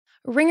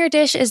Ringer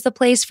Dish is the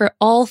place for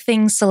all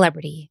things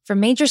celebrity, from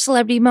major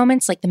celebrity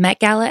moments like the Met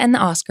Gala and the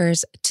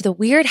Oscars, to the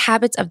weird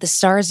habits of the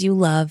stars you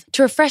love,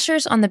 to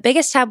refreshers on the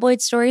biggest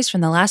tabloid stories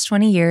from the last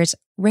 20 years.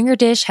 Ringer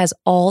Dish has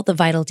all the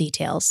vital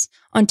details.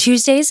 On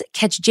Tuesdays,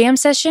 catch Jam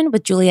Session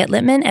with Juliette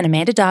Littman and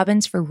Amanda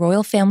Dobbins for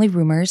royal family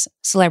rumors,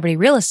 celebrity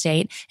real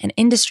estate, and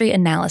industry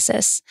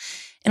analysis.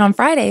 And on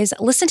Fridays,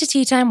 listen to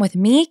Tea Time with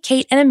me,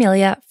 Kate, and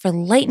Amelia for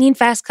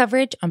lightning-fast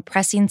coverage on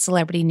pressing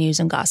celebrity news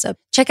and gossip.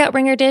 Check out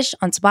Ringer Dish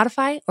on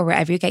Spotify or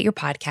wherever you get your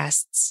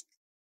podcasts.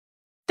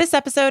 This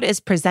episode is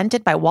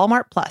presented by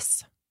Walmart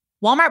Plus.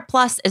 Walmart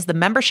Plus is the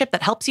membership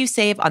that helps you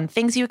save on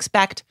things you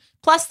expect,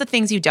 plus the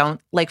things you don't,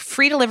 like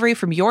free delivery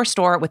from your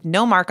store with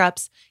no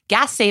markups,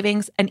 gas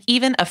savings, and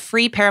even a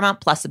free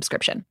Paramount Plus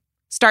subscription.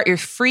 Start your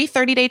free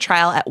 30-day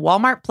trial at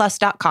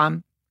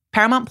walmartplus.com.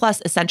 Paramount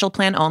Plus Essential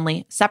Plan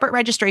only. Separate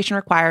registration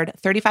required.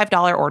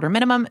 $35 order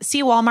minimum.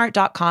 See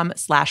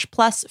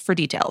walmart.com/plus for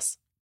details.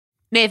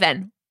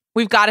 Nathan,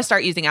 we've got to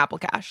start using Apple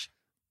Cash.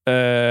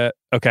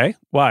 Okay.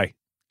 Why?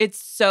 It's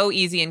so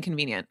easy and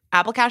convenient.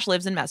 Apple Cash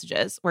lives in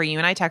Messages, where you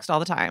and I text all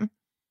the time.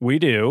 We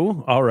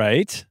do. All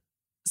right.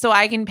 So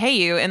I can pay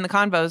you in the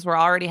convos we're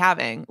already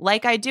having,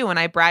 like I do when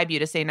I bribe you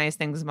to say nice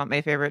things about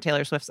my favorite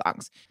Taylor Swift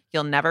songs.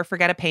 You'll never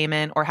forget a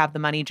payment or have the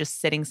money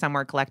just sitting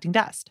somewhere collecting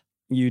dust.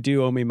 You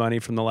do owe me money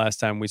from the last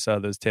time we saw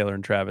those Taylor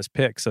and Travis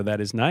pics, so that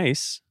is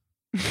nice.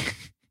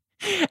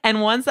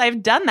 And once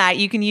I've done that,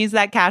 you can use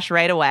that cash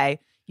right away.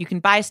 You can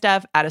buy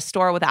stuff at a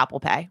store with Apple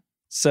Pay.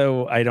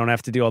 So I don't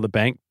have to do all the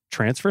bank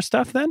transfer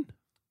stuff then?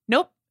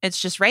 Nope.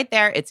 It's just right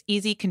there. It's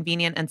easy,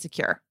 convenient, and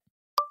secure.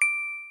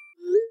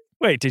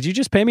 Wait, did you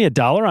just pay me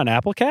 $1 on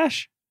Apple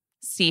Cash?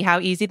 See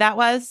how easy that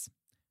was?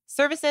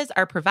 Services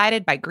are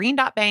provided by Green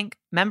Dot Bank,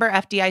 member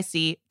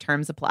FDIC,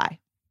 terms apply.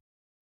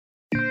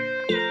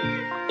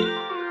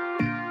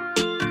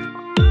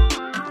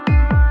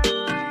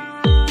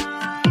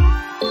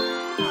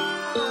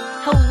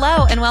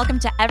 Hello, and welcome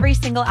to Every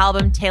Single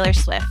Album Taylor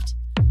Swift.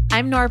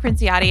 I'm Nora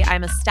Princiotti.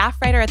 I'm a staff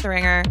writer at The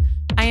Ringer.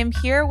 I am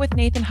here with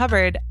Nathan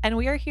Hubbard, and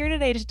we are here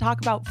today to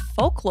talk about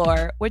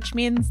folklore, which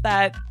means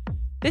that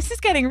this is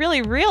getting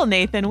really real,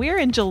 Nathan. We are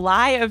in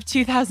July of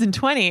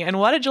 2020, and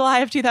what a July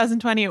of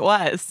 2020 it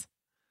was.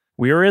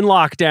 We were in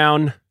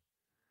lockdown.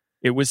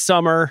 It was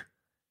summer.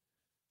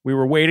 We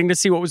were waiting to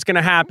see what was going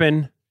to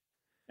happen.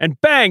 And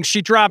bang,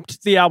 she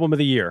dropped the album of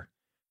the year.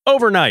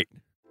 Overnight.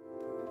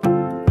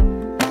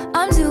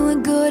 I'm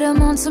doing good,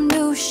 I'm on some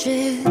new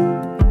shit.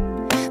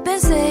 Been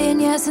saying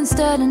yes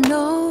instead of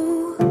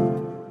no.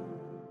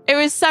 It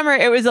was summer.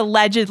 It was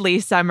allegedly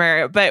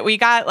summer, but we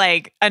got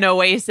like an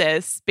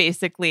oasis,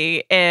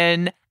 basically,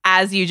 in,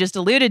 as you just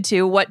alluded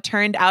to, what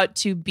turned out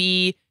to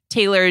be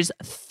Taylor's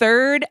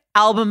third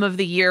album of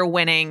the year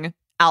winning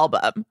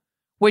album,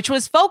 which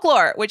was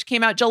Folklore, which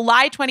came out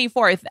July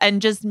 24th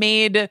and just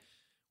made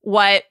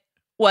what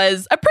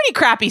was a pretty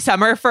crappy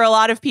summer for a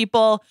lot of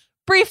people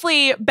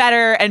briefly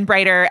better and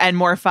brighter and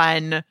more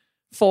fun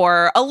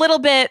for a little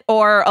bit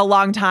or a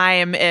long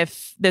time,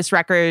 if this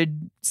record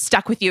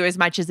stuck with you as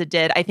much as it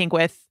did, I think,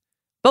 with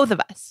both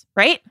of us,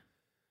 right?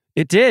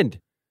 It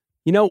did.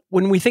 You know,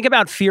 when we think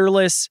about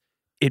Fearless,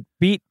 it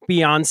beat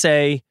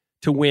Beyonce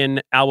to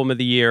win Album of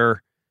the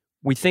Year.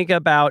 We think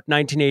about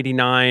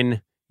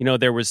 1989, you know,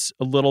 there was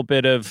a little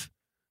bit of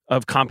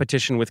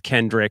competition with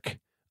Kendrick.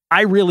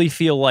 I really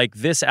feel like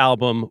this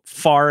album,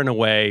 far and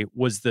away,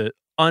 was the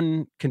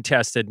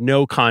uncontested,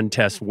 no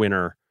contest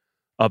winner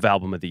of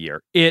Album of the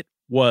Year. It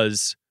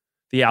was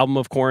the album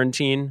of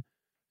quarantine,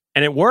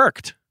 and it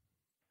worked.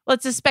 Well,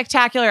 it's a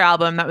spectacular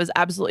album that was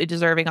absolutely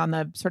deserving on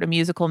the sort of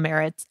musical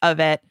merits of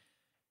it.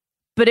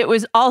 But it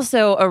was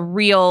also a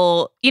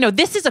real, you know,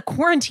 this is a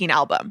quarantine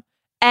album.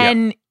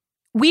 And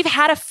we've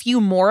had a few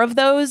more of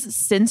those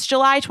since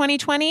July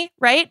 2020,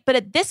 right? But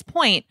at this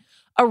point,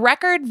 a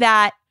record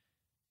that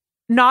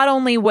not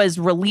only was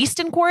released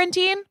in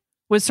quarantine,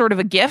 was sort of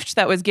a gift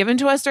that was given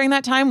to us during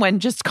that time when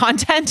just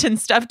content and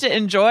stuff to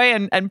enjoy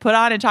and put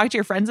on and talk to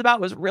your friends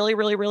about was really,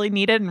 really, really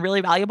needed and really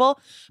valuable.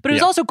 But it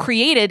was also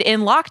created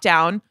in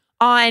lockdown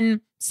on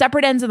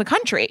separate ends of the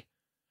country.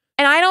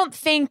 And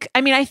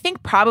I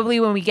think probably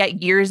when we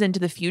get years into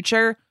the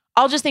future,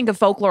 I'll just think of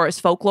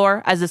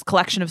Folklore as this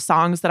collection of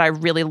songs that I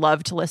really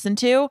love to listen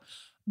to.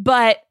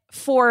 But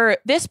for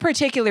this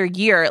particular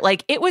year,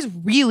 like, it was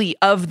really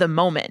of the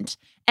moment.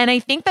 And I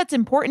think that's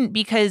important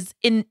because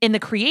in the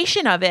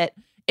creation of it,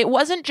 it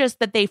wasn't just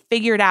that they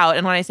figured out,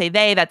 and when I say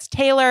they, that's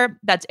Taylor,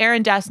 that's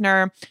Aaron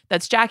Dessner,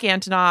 that's Jack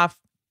Antonoff,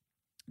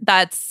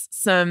 that's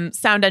some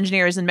sound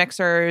engineers and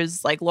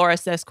mixers like Laura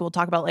Sisk, who we'll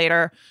talk about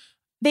later.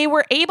 They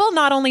were able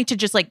not only to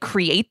just like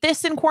create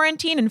this in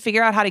quarantine and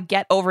figure out how to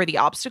get over the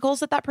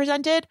obstacles that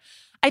presented.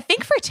 I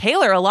think for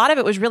Taylor, a lot of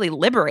it was really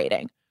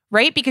liberating,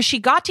 right? Because she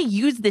got to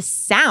use this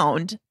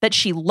sound that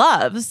she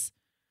loves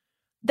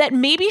that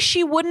maybe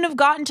she wouldn't have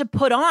gotten to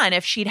put on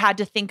if she'd had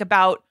to think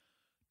about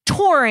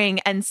touring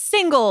and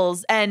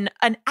singles and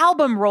an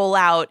album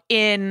rollout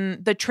in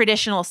the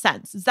traditional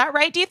sense. Is that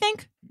right, do you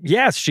think?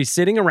 Yes, she's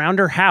sitting around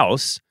her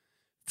house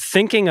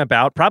thinking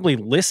about, probably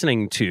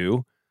listening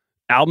to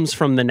albums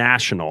from the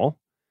National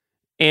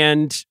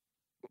and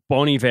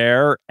Bon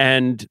Iver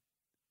and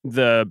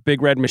the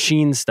Big Red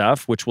Machine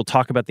stuff, which we'll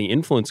talk about the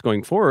influence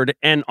going forward.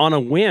 And on a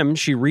whim,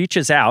 she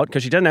reaches out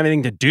because she doesn't have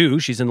anything to do.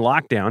 She's in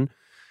lockdown.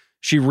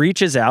 She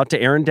reaches out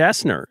to Aaron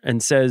Dessner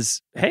and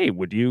says, hey,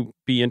 would you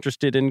be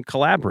interested in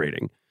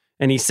collaborating?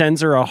 And he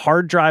sends her a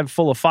hard drive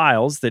full of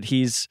files that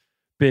he's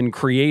been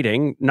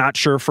creating, not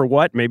sure for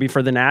what, maybe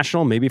for the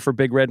National, maybe for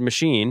Big Red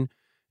Machine.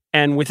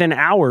 And within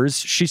hours,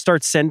 she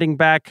starts sending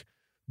back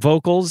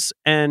vocals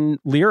and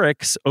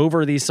lyrics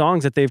over these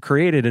songs that they've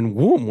created. And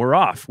whoom, we're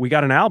off. We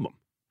got an album.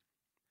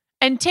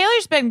 And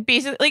Taylor's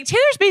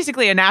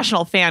basically a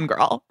National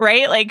fangirl,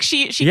 right? Like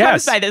she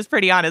comes by this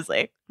pretty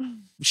honestly.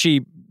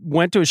 She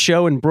went to a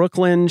show in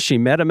Brooklyn. She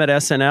met him at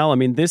SNL. I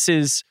mean, this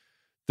is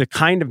the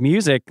kind of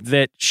music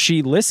that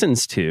she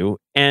listens to.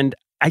 And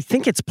I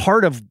think it's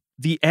part of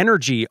the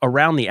energy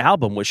around the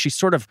album was she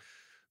sort of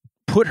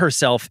put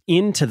herself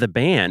into the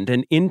band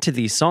and into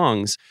these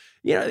songs.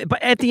 You know,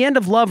 but at the end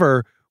of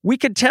Lover, we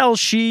could tell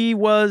she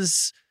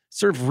was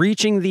sort of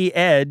reaching the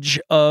edge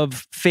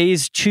of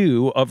phase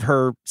 2 of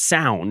her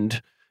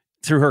sound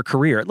through her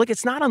career. Look,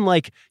 it's not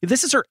unlike,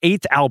 this is her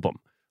 8th album.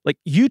 Like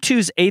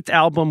U2's 8th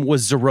album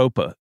was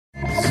Zeropa.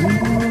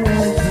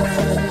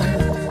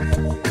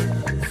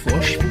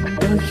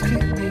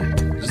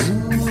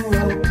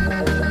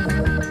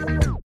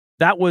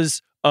 That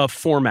was a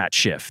format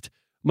shift.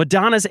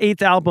 Madonna's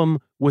 8th album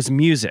was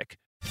Music.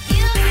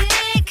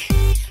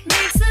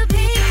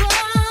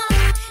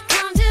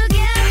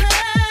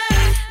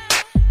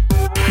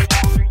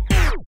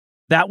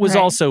 That was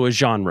also a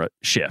genre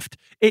shift.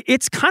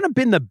 It's kind of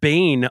been the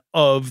bane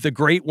of the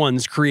great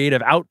ones'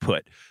 creative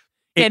output.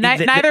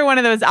 Neither one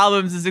of those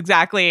albums is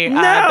exactly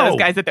those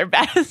guys at their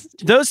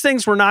best. Those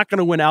things were not going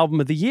to win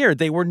Album of the Year.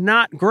 They were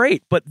not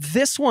great. But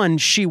this one,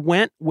 she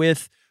went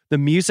with the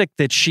music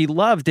that she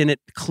loved, and it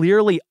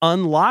clearly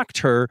unlocked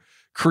her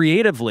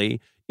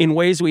creatively in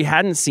ways we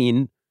hadn't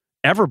seen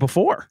ever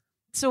before.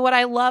 So what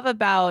I love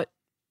about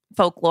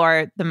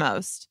Folklore the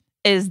most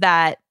is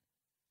that,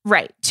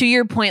 right, to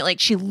your point, like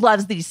she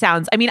loves these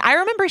sounds. I mean, I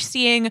remember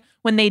seeing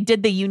when they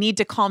did the You Need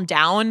to Calm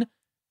Down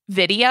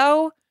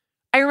video,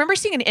 I remember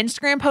seeing an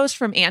Instagram post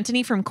from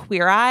Anthony from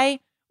Queer Eye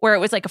where it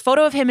was like a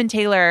photo of him and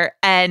Taylor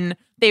and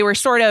they were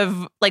sort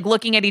of like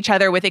looking at each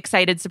other with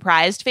excited,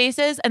 surprised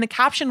faces. And the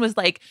caption was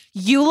like,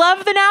 you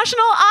love the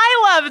National,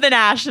 I love the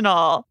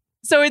National.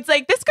 So it's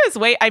like, this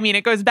goes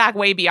it goes back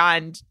way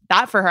beyond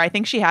that for her. I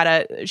think she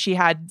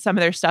had some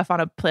of their stuff on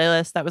a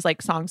playlist that was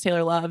like songs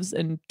Taylor loves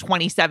in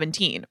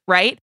 2017,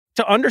 right?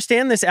 To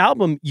understand this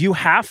album, you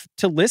have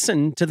to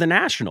listen to the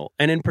National.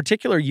 And in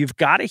particular, you've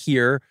got to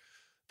hear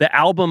the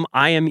album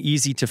I Am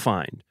Easy to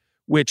Find,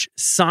 which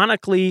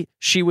sonically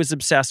she was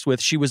obsessed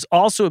with. She was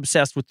also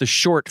obsessed with the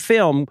short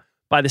film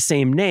by the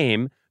same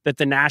name that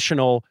the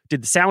National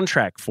did the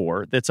soundtrack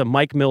for. That's a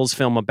Mike Mills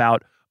film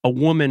about a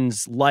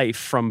woman's life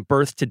from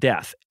birth to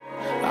death.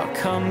 I'll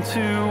come to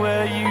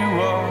where you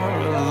are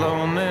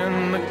alone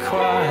in the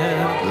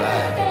quiet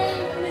light.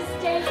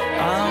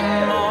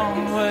 I'm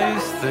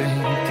always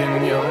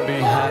thinking you're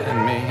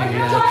behind me.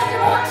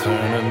 I turn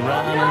and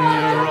run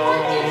and you're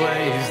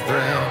always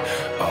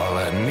there. All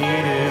I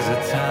need is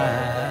a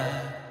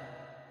time.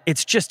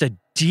 It's just a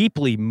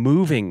deeply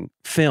moving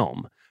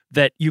film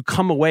that you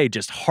come away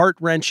just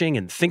heart-wrenching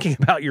and thinking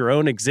about your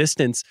own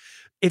existence.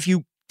 If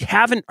you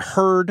haven't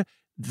heard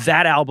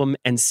that album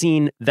and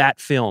seen that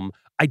film,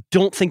 I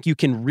don't think you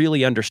can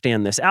really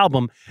understand this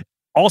album.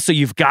 Also,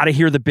 you've got to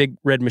hear the Big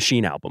Red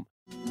Machine album.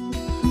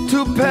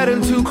 Too pet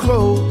and too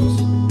close,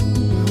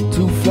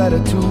 too flat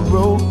and too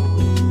broke.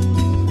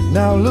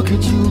 Now look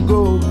at you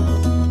go.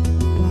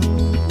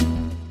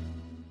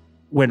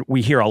 When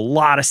we hear a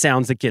lot of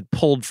sounds that get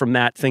pulled from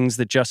that, things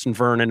that Justin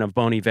Vernon of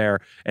Bon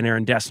Iver and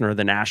Aaron Dessner of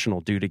the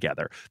National do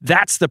together.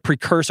 That's the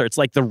precursor. It's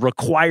like the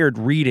required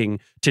reading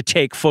to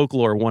take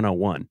Folklore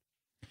 101.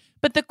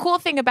 But the cool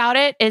thing about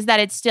it is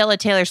that it's still a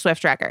Taylor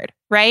Swift record,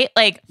 right?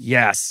 Like,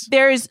 yes,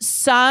 there are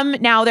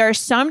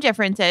some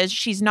differences.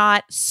 She's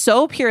not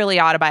so purely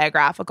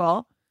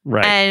autobiographical.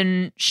 Right.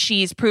 And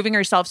she's proving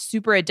herself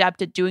super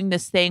adept at doing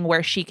this thing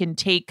where she can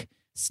take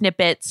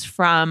snippets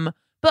from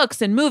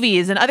books and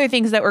movies and other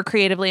things that were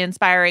creatively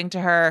inspiring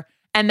to her.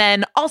 And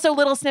then also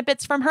little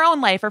snippets from her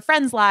own life or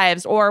friends'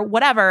 lives or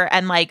whatever,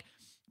 and like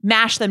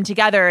mash them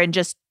together and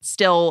just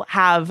still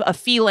have a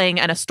feeling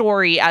and a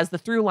story as the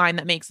through line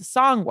that makes a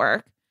song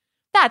work.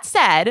 That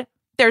said,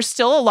 there's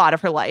still a lot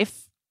of her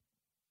life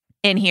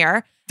in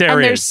here.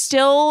 There's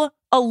still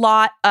a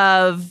lot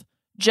of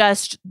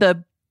just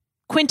the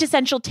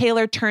quintessential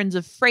Taylor turns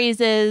of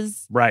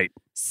phrases. Right.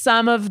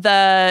 Some of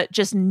the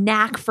just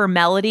knack for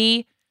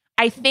melody.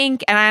 I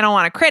think, and I don't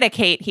want to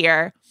criticate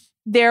here,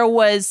 there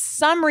was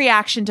some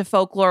reaction to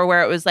Folklore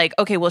where it was like,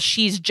 okay, well,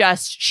 she's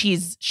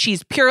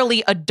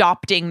purely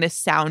adopting this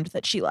sound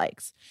that she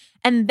likes.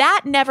 And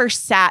that never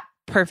sat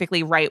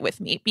perfectly right with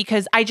me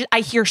because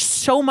I hear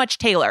so much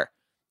Taylor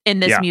in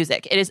this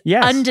music. It is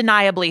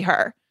undeniably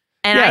her.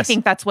 And I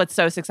think that's what's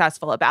so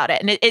successful about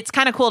it. And it's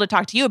kind of cool to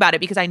talk to you about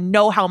it because I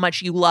know how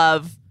much you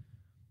love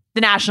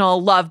The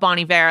National, love Bon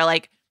Iver.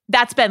 Like,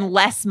 that's been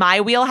less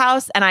my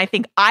wheelhouse. And I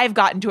think I've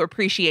gotten to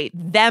appreciate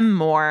them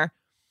more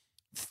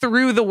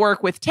through the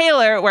work with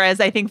Taylor.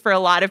 Whereas I think for a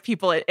lot of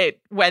people, it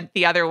went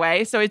the other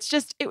way. So it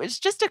was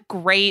just a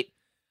great,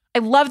 I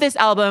love this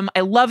album.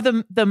 I love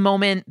the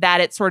moment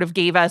that it sort of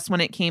gave us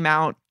when it came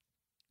out.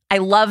 I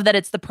love that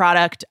it's the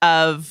product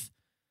of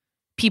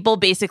people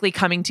basically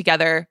coming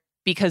together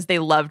because they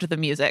loved the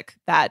music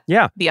that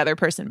the other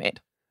person made.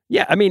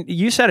 Yeah. I mean,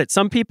 you said it.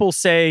 Some people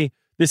say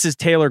this is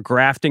Taylor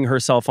grafting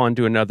herself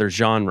onto another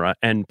genre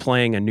and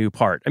playing a new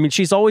part. I mean,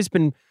 she's always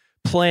been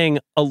playing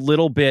a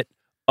little bit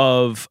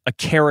of a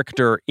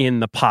character in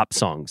the pop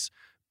songs.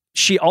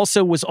 She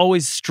also was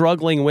always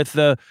struggling with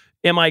the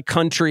am I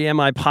country, am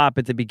I pop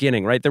at the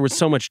beginning, right? There was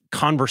so much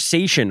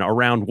conversation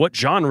around what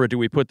genre do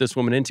we put this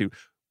woman into.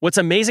 What's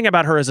amazing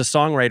about her as a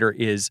songwriter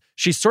is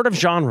she's sort of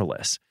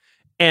genreless.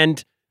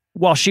 And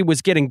while she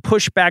was getting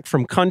pushback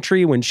from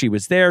country when she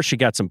was there, she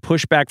got some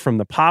pushback from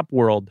the pop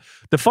world.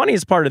 The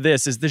funniest part of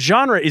this is the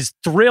genre is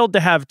thrilled to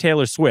have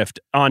Taylor Swift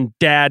on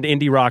Dad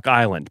Indie Rock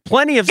Island.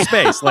 Plenty of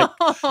space. Like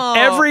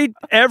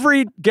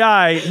every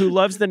guy who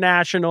loves the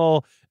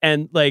National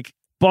and like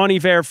Bon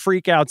Iver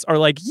freakouts are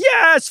like,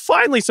 yes,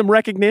 finally some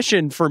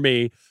recognition for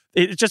me.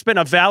 It's just been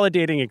a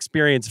validating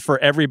experience for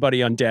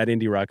everybody on Dad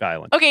Indie Rock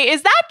Island. Okay,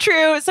 is that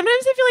true?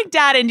 Sometimes I feel like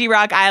Dad Indie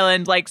Rock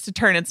Island likes to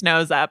turn its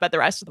nose up at the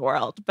rest of the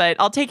world, but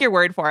I'll take your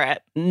word for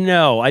it.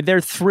 No,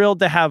 they're thrilled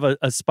to have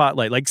a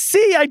spotlight. Like,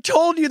 see, I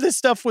told you this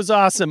stuff was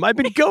awesome. I've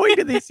been going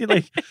to these,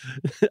 like,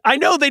 I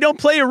know they don't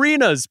play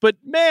arenas, but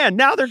man,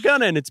 now they're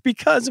gonna, and it's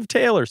because of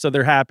Taylor, so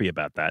they're happy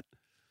about that.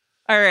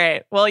 All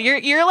right. Well,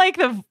 you're like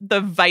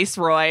the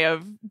viceroy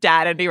of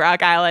Dad Indie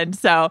Rock Island,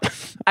 so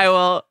I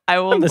will.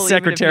 I'm the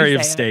Secretary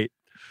of State,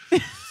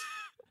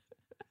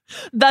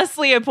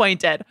 thusly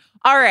appointed.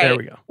 All right. There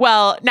we go.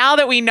 Well, now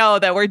that we know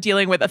that we're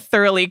dealing with a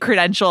thoroughly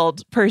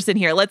credentialed person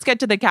here, let's get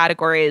to the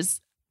categories,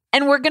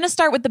 and we're going to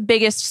start with the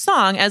biggest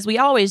song, as we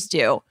always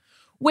do,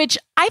 which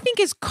I think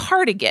is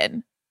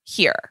Cardigan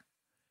here,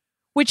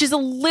 which is a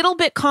little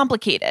bit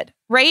complicated,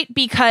 right?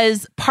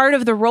 Because part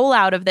of the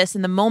rollout of this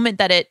and the moment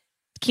that it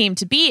came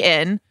to be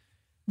in,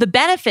 the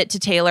benefit to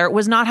Taylor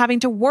was not having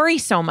to worry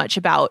so much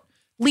about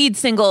lead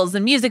singles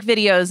and music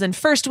videos and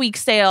first week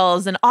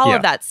sales and all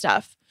of that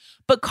stuff.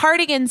 But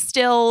Cardigan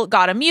still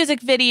got a music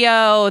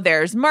video,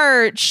 there's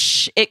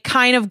merch. It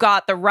kind of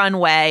got the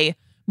runway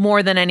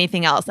more than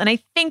anything else. And I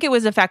think it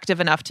was effective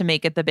enough to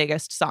make it the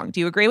biggest song. Do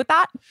you agree with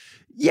that?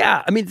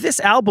 Yeah. I mean, this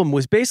album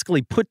was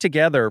basically put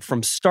together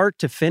from start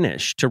to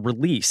finish to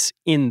release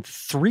in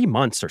 3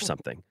 months or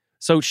something.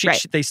 So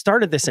they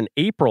started this in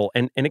April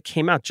and it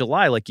came out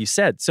July, like you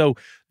said. So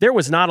there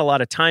was not a lot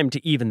of time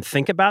to even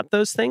think about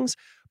those things.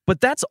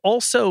 But that's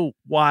also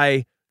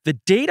why the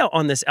data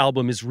on this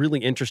album is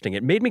really interesting.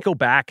 It made me go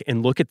back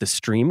and look at the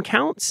stream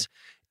counts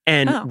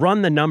and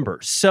run the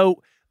numbers.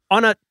 So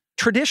on a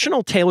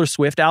traditional Taylor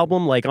Swift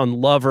album, like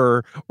on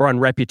Lover or on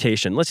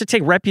Reputation, let's just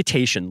take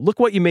Reputation. Look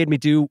What You Made Me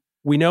Do.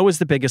 We know is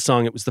the biggest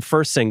song. It was the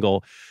first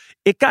single.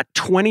 It got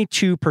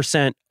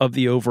 22% of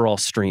the overall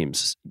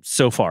streams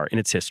so far in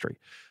its history.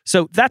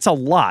 So that's a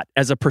lot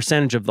as a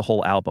percentage of the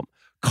whole album.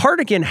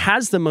 Cardigan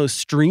has the most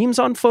streams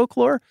on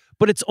Folklore,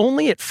 but it's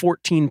only at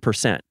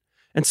 14%.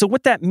 And so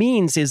what that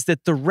means is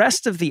that the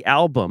rest of the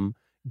album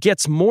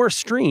gets more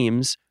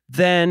streams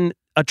than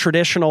a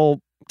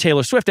traditional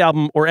Taylor Swift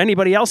album or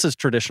anybody else's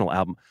traditional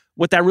album.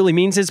 What that really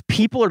means is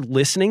people are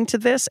listening to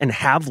this and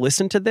have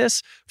listened to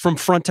this from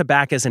front to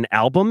back as an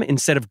album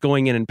instead of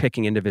going in and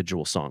picking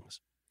individual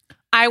songs.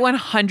 I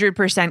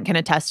 100% can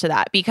attest to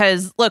that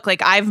because, look,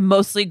 like I've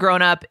mostly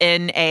grown up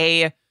in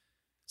a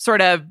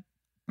sort of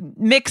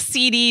mixed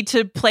CD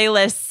to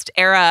playlist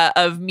era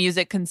of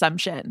music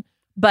consumption.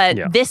 But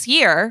this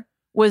year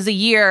was a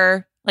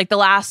year, like the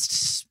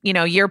last,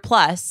 year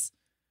plus,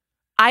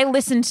 I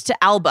listened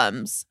to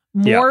albums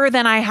more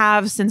than I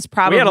have since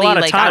probably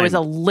like I was a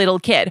little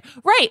kid.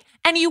 Right.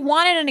 And you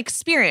wanted an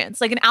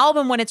experience. Like an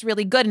album, when it's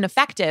really good and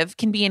effective,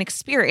 can be an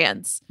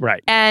experience.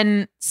 Right.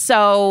 And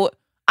so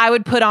I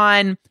would put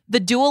on the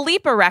Dua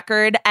Lipa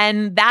record,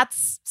 and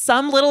that's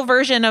some little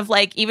version of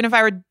like, even if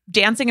I were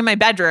dancing in my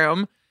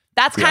bedroom,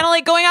 that's kind of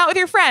like going out with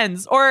your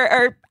friends,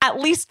 or at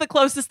least the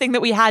closest thing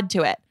that we had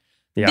to it.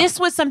 Yeah. This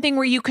was something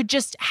where you could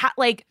just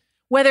like,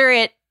 whether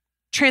it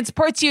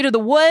transports you to the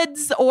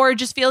woods or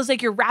just feels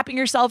like you're wrapping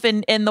yourself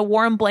in the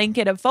warm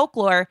blanket of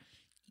Folklore,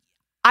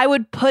 I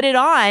would put it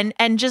on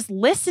and just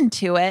listen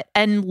to it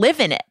and live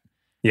in it.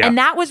 Yeah. And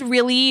that was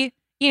really,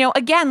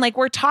 again, like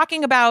we're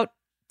talking about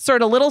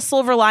sort of little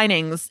silver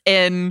linings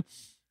in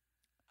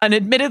an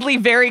admittedly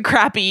very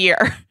crappy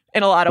year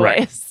in a lot of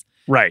ways.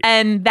 Right.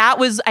 And that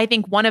was, I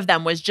think one of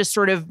them was just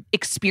sort of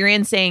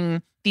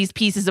experiencing these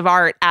pieces of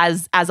art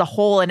as a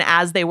whole and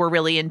as they were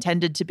really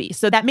intended to be.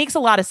 So that makes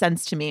a lot of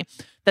sense to me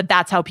that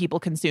that's how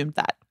people consumed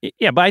that.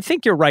 Yeah, but I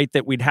think you're right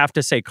that we'd have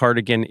to say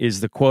Cardigan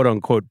is the quote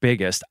unquote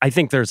biggest. I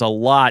think there's a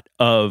lot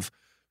of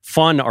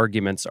fun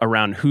arguments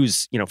around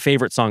whose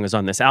favorite song is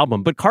on this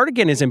album. But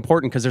Cardigan is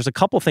important because there's a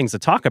couple things to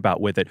talk about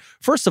with it.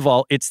 First of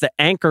all, it's the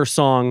anchor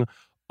song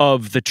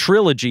of the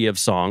trilogy of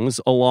songs,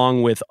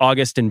 along with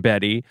August and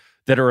Betty,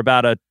 that are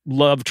about a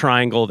love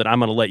triangle that I'm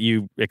going to let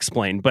you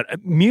explain.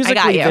 But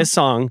musically, this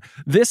song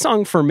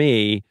for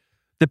me,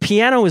 the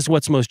piano is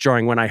what's most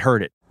jarring when I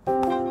heard it.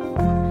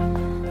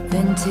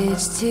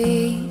 Vintage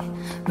tea,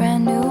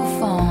 brand new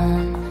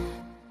phone.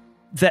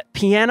 That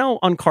piano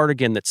on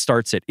Cardigan that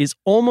starts it is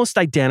almost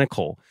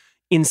identical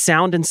in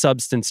sound and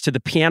substance to the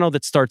piano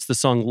that starts the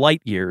song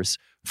Light Years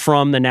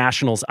from the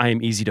Nationals' I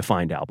Am Easy to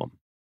Find album.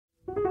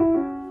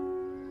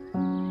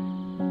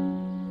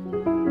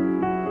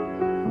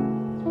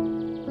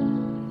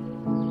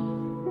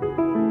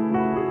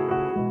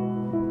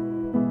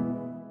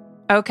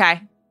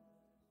 Okay.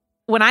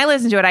 When I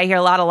listen to it, I hear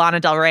a lot of Lana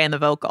Del Rey in the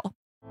vocal.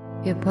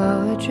 Your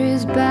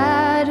poetry's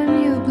bad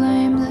and you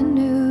blame the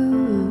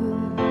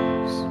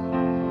news.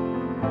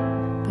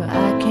 But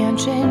I can't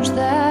change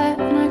that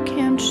and I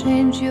can't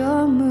change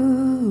your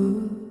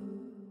mood.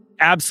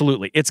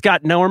 Absolutely. It's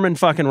got Norman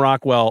fucking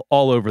Rockwell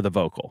all over the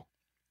vocal.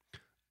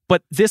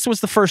 But this was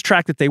the first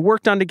track that they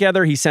worked on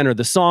together. He sent her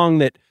the song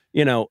that,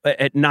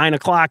 at 9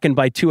 o'clock, and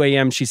by 2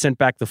 a.m. she sent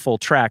back the full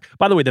track.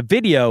 By the way, the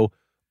video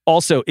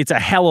also, it's a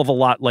hell of a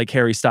lot like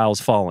Harry Styles'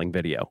 Falling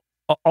video.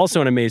 Also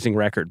an amazing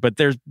record. But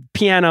there's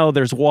piano,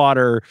 there's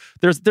water,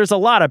 there's a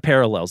lot of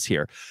parallels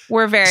here.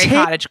 We're very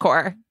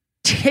cottagecore.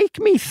 Take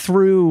me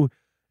through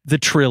the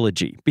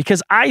trilogy,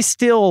 because I've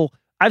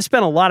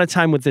spent a lot of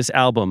time with this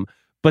album,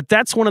 but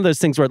that's one of those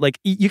things where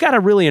you got to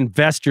really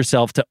invest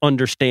yourself to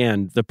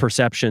understand the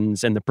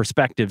perceptions and the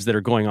perspectives that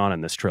are going on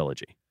in this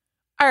trilogy.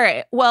 All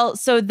right. Well,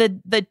 so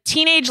the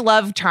teenage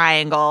love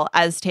triangle,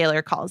 as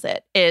Taylor calls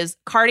it, is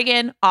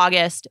Cardigan,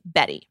 August,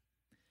 Betty.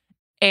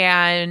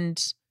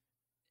 And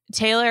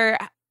Taylor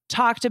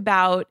talked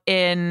about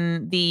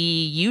in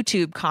the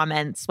YouTube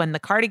comments when the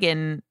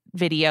Cardigan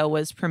video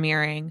was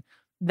premiering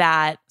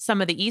that some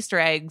of the Easter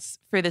eggs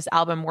for this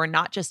album were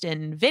not just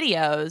in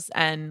videos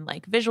and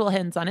like visual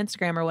hints on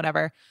Instagram or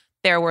whatever.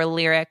 There were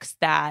lyrics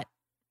that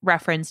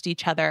referenced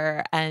each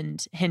other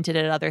and hinted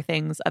at other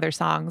things, other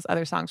songs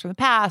from the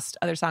past,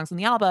 other songs on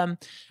the album.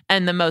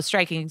 And the most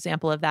striking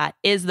example of that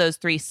is those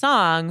 3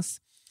 songs.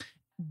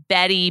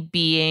 Betty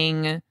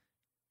being,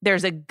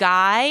 there's a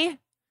guy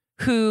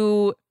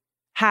who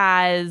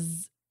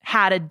has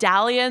had a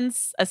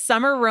dalliance, a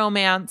summer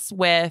romance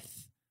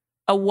with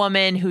a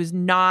woman who's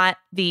not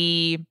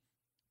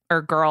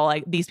girl,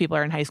 like these people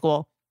are in high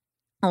school,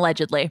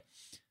 allegedly,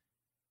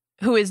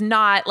 who is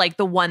not like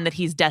the one that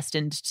he's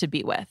destined to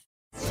be with.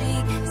 She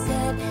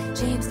said,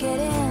 James, get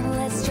in,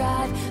 let's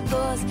drive.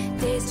 Those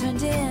days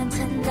turned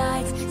into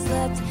nights.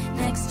 Slept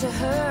next to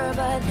her,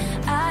 but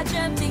I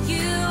dreamt of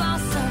you all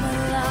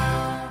summer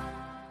long.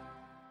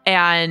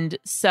 And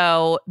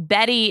so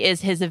Betty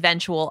is his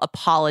eventual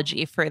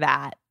apology for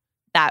that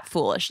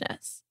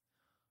foolishness.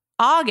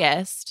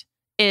 August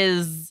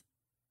is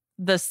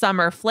the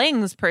summer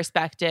flings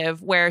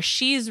perspective, where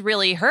she's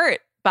really hurt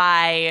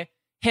by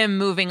him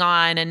moving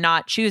on and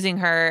not choosing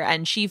her.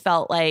 And she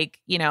felt like,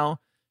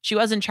 she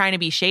wasn't trying to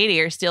be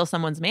shady or steal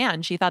someone's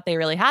man. She thought they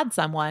really had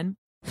someone.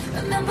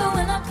 Remember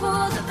when I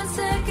pulled up and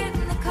said, get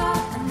in the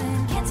car, and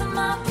then canceled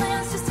my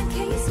plans just in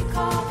case you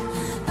called.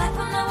 Like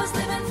when I was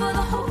living for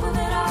the hope of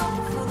it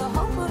all, for the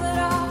hope of it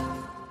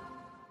all.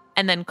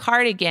 And then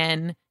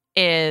Cardigan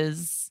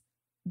is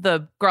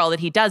the girl that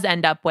he does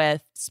end up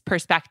with,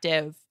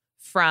 perspective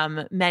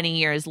from many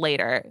years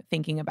later,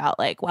 thinking about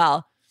like,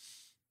 well,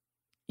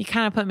 you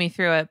kind of put me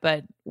through it,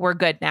 but we're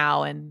good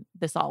now and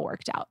this all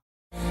worked out.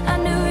 I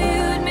knew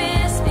you'd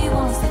miss me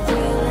once the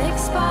thrill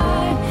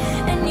expired,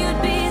 and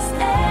you'd be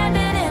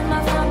standing in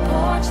my front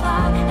porch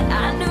lot, and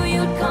I knew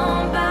you'd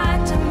come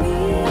back to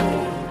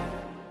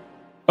me.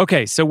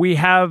 Okay, so we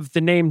have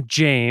the name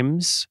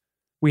James.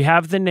 We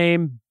have the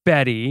name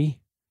Betty.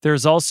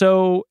 There's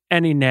also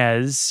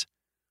Inez.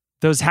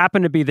 Those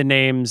happen to be the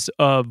names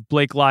of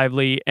Blake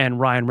Lively and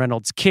Ryan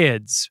Reynolds'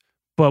 kids.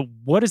 But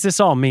what does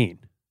this all mean?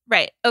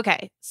 Right.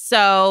 Okay.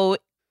 So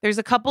there's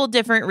a couple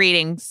different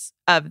readings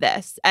of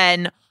this.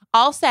 And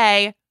I'll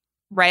say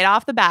right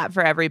off the bat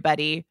for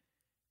everybody,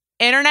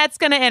 internet's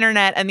going to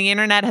internet, and the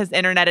internet has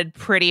interneted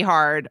pretty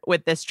hard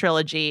with this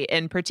trilogy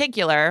in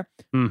particular.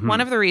 Mm-hmm. One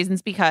of the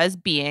reasons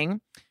being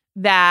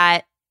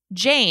that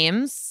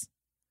James,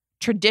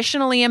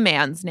 traditionally a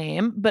man's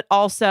name, but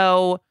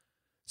also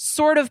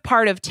sort of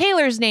part of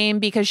Taylor's name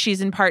because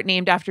she's in part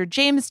named after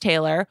James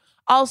Taylor,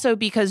 also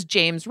because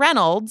James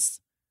Reynolds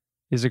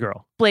is a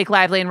girl. Blake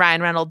Lively and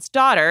Ryan Reynolds'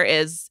 daughter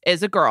is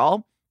a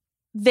girl.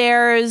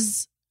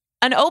 There's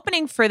an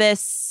opening for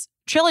this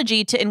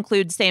trilogy to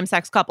include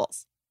same-sex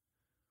couples,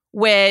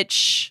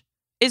 which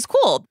is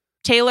cool.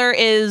 Taylor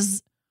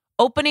is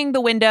opening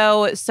the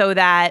window so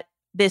that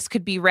this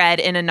could be read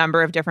in a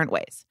number of different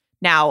ways.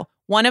 Now,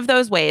 one of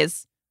those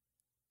ways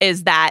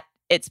is that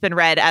it's been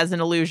read as an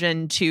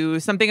allusion to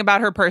something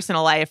about her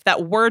personal life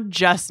that we're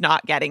just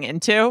not getting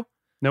into.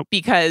 Nope.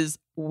 Because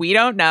we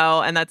don't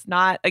know. And that's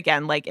not,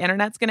 again, like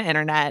internet's going to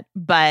internet,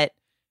 but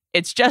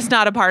it's just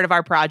not a part of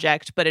our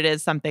project. But it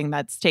is something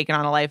that's taken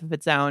on a life of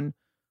its own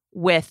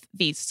with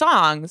these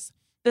songs.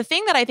 The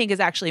thing that I think is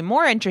actually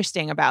more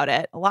interesting about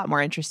it, a lot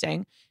more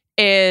interesting,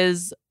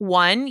 is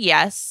one,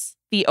 yes,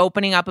 the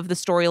opening up of the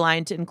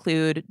storyline to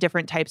include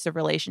different types of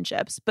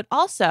relationships, but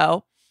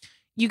also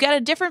you get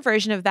a different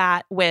version of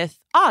that with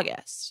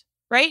August,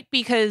 right?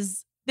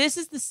 Because this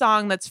is the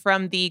song that's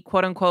from the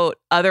quote unquote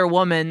other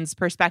woman's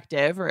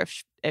perspective, or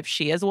if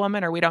she is a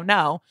woman, or we don't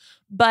know,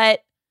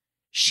 but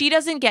she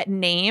doesn't get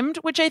named,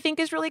 which I think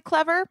is really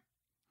clever.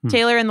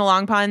 Taylor in the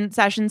Long Pond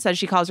session says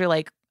she calls her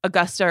like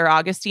Augusta or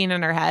Augustine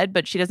in her head,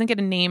 but she doesn't get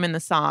a name in the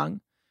song,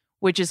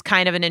 which is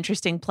kind of an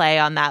interesting play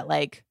on that,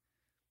 like,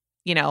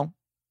 you know,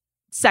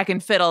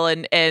 second fiddle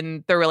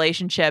in the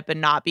relationship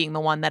and not being the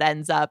one that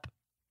ends up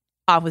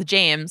off with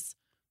James.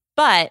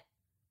 But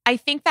I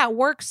think that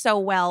works so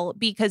well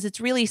because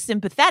it's really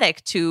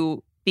sympathetic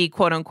to the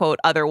quote unquote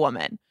other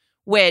woman,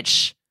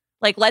 which,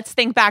 like, let's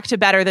think back to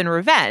Better Than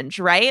Revenge,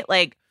 right?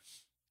 Like,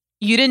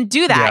 you didn't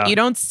do that. Yeah. You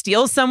don't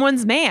steal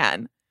someone's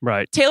man.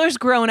 Right. Taylor's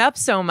grown up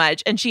so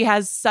much and she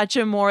has such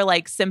a more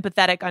like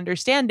sympathetic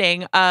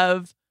understanding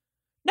of,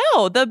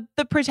 no, the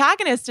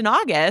protagonist in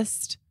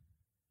August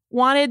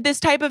wanted this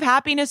type of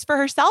happiness for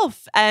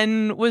herself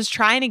and was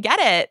trying to get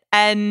it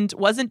and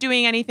wasn't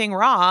doing anything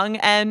wrong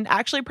and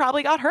actually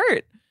probably got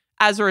hurt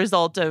as a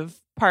result of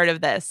part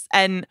of this.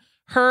 And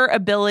her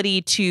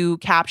ability to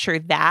capture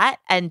that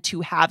and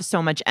to have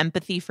so much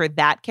empathy for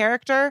that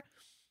character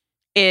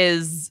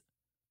is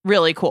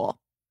really cool,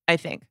 I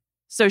think.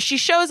 So she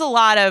shows a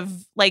lot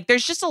of, like,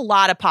 there's just a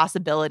lot of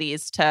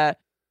possibilities to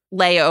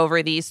lay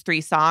over these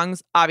three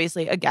songs.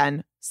 Obviously,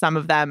 again, some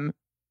of them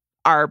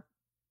are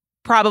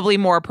probably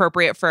more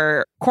appropriate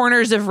for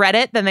corners of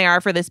Reddit than they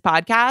are for this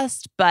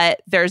podcast,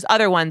 but there's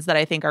other ones that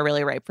I think are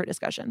really ripe for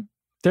discussion.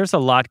 There's a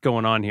lot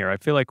going on here. I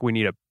feel like we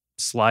need a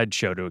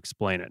slideshow to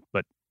explain it,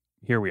 but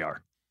here we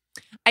are.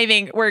 I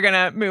think we're going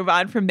to move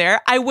on from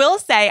there. I will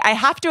say, I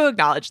have to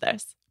acknowledge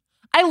this.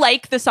 I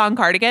like the song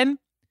Cardigan.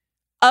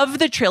 Of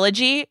the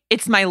trilogy,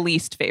 it's my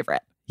least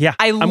favorite. Yeah,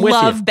 I I'm with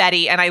love you.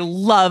 Betty and I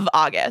love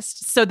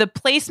August. So the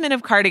placement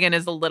of Cardigan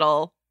is a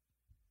little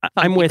I'm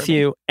funky with for me.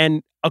 you.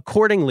 And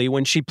accordingly,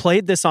 when she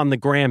played this on the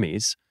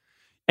Grammys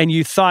and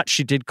you thought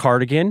she did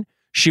Cardigan,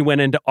 she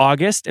went into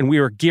August and we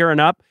were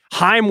gearing up.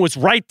 Haim was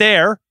right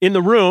there in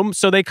the room,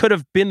 so they could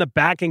have been the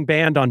backing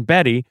band on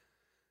Betty.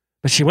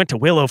 But she went to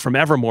Willow from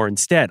Evermore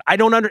instead. I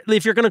don't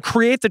if you're going to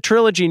create the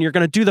trilogy and you're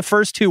going to do the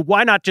first two,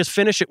 why not just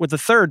finish it with the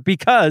third?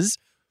 Because,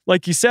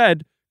 like you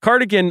said,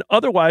 Cardigan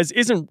otherwise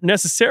isn't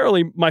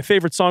necessarily my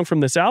favorite song from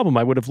this album.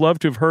 I would have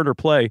loved to have heard her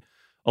play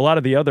a lot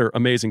of the other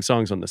amazing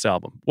songs on this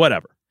album.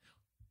 Whatever.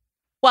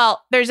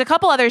 Well, there's a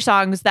couple other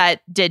songs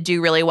that did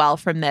do really well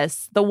from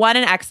this. The One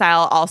in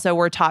Exile also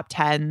were top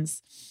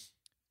 10s.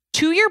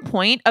 To your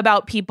point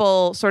about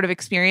people sort of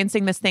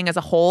experiencing this thing as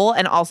a whole,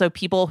 and also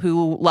people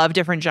who love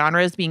different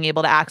genres being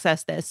able to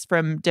access this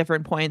from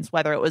different points,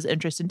 whether it was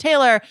interest in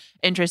Taylor,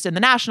 interest in The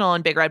National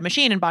and Big Red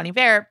Machine and Bon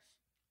Iver,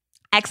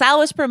 Exile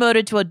was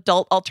promoted to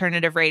adult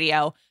alternative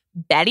radio.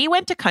 Betty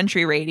went to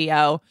country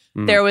radio.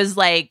 There was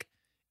like,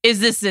 is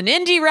this an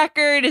indie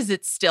record? Is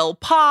it still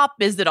pop?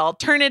 Is it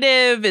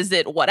alternative? Is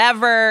it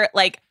whatever?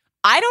 Like,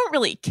 I don't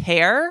really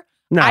care.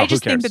 No, I who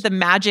just think cares? that the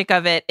magic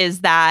of it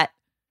is that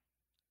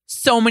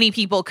so many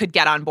people could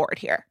get on board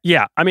here.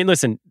 Yeah, I mean,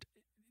 listen,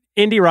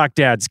 indie rock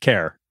dads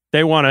care.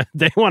 They want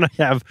to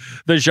have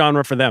the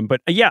genre for them.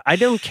 But yeah, I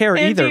don't care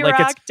either. Indie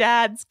rock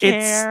dads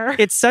care.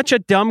 It's such a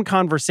dumb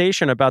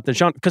conversation about the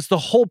genre because the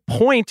whole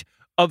point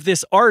of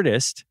this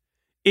artist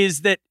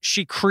is that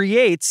she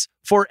creates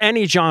for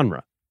any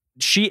genre.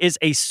 She is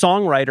a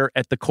songwriter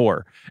at the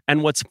core.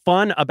 And what's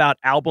fun about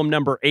album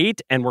number 8,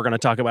 and we're going to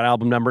talk about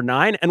album number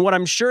 9, and what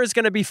I'm sure is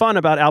going to be fun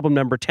about album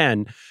number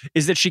 10,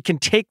 is that she can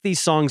take these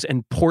songs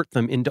and port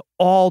them into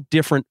all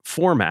different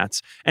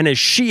formats. And as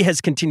she has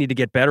continued to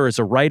get better as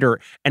a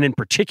writer, and in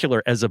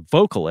particular as a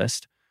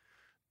vocalist,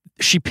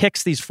 she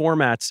picks these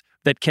formats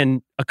that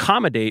can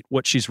accommodate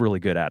what she's really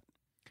good at.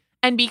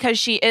 And because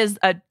she is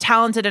a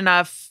talented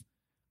enough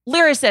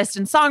lyricist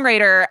and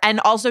songwriter and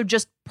also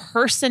just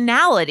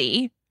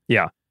personality,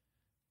 Yeah.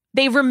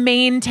 they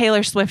remain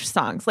Taylor Swift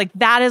songs. Like,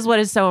 that is what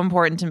is so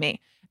important to me.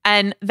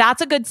 And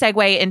that's a good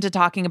segue into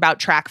talking about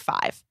track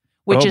 5,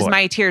 which is boy.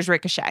 My Tears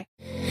Ricochet.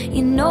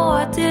 You know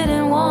I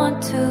didn't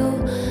want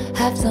to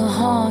have to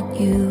haunt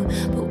you,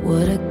 but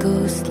what a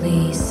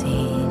ghostly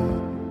scene.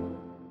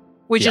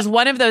 Which is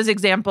one of those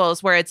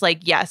examples where it's like,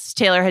 yes,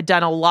 Taylor had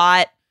done a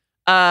lot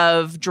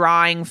of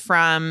drawing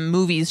from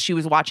movies she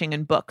was watching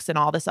and books and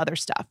all this other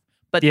stuff.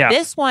 But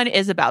this one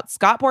is about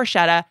Scott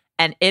Borchetta,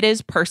 and it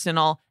is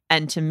personal.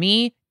 And to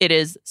me, it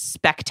is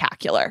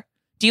spectacular.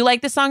 Do you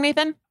like this song,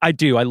 Nathan? I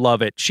do. I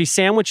love it. She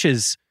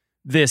sandwiches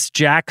this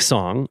Jack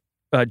song.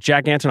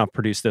 Jack Antonoff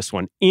produced this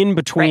one in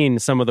between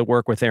some of the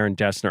work with Aaron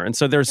Dessner. And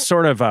so there's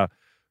sort of a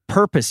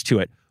purpose to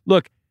it.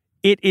 Look,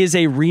 it is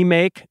a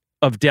remake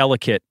of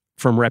Delicate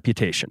from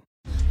Reputation.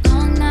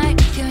 All night,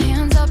 your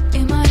hands up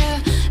in my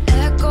hair,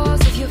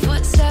 echoes of your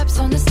footsteps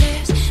on the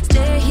stairs.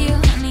 Stay here,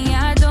 honey,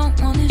 I don't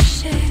want to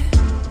share.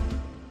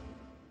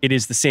 It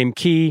is the same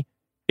key.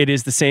 It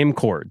is the same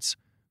chords.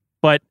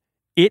 But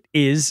it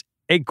is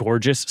a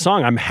gorgeous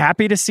song. I'm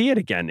happy to see it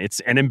again. It's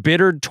an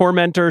embittered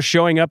tormentor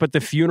showing up at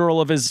the funeral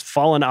of his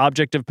fallen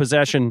object of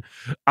possession.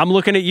 I'm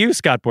looking at you,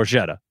 Scott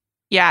Borchetta.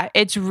 Yeah,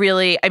 it's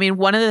really, I mean,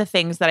 one of the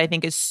things that I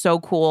think is so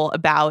cool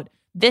about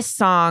this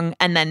song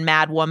and then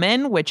Mad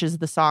Woman, which is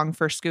the song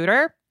for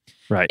Scooter,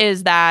 right,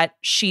 is that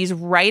she's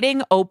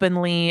writing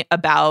openly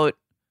about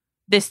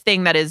this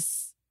thing that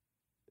is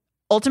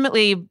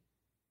ultimately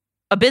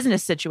a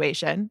business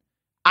situation.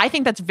 I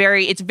think it's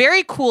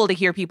very cool to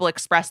hear people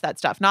express that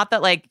stuff. Not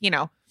that like,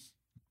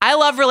 I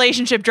love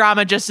relationship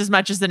drama just as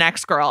much as the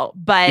next girl,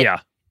 but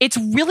it's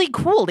really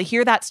cool to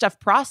hear that stuff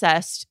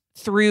processed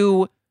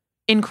through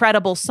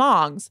incredible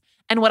songs.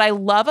 And what I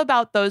love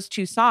about those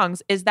two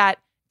songs is that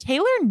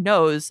Taylor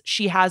knows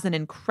she has an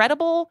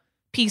incredible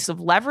piece of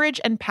leverage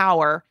and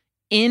power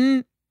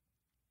in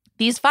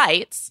these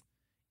fights,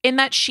 in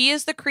that she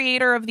is the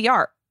creator of the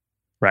art.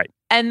 Right.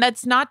 And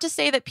that's not to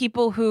say that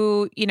people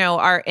who,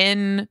 are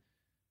in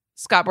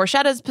Scott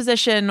Borchetta's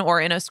position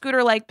or in a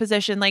Scooter-like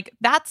position, like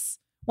that's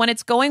when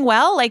it's going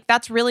well, like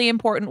that's really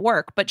important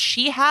work. But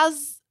she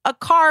has a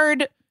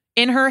card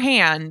in her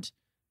hand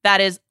that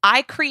is,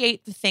 I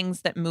create the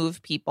things that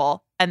move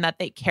people and that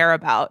they care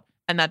about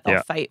and that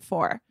they'll fight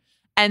for.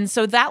 And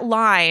so that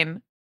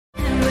line,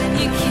 When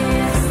you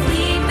can't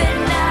sleep at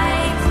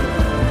night,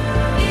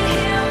 you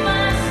hear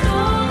my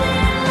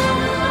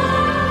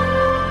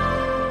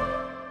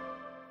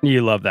stolen.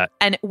 You love that.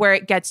 and where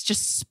it gets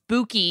just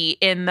spooky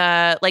in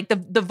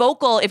the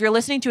vocal, if you're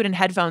listening to it in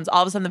headphones,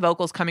 all of a sudden the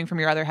vocal's coming from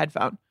your other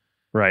headphone.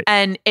 Right.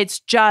 And it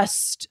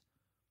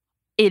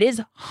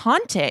is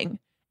haunting.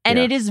 And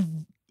it is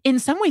in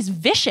some ways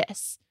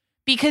vicious,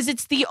 because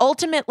it's the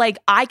ultimate, like,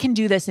 I can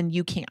do this and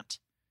you can't.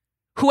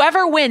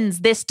 Whoever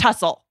wins this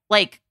tussle,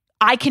 like,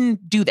 I can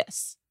do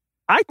this.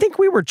 I think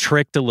we were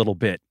tricked a little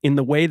bit in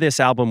the way this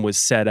album was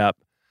set up.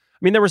 I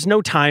mean, there was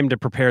no time to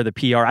prepare the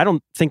PR. I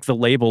don't think the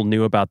label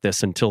knew about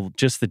this until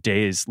just the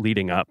days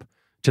leading up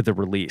to the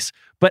release.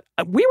 But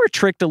we were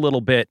tricked a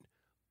little bit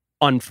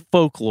on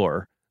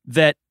Folklore,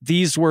 that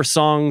these were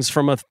songs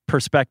from a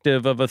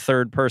perspective of a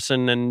third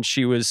person, and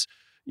she was,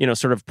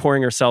 sort of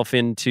pouring herself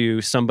into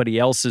somebody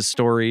else's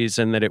stories,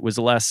 and that it was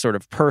less sort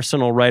of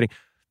personal writing.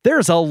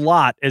 There's a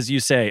lot, as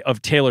you say,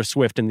 of Taylor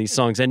Swift in these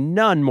songs, and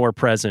none more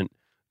present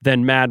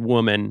than Mad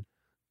Woman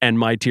and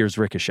My Tears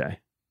Ricochet.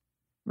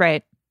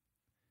 Right.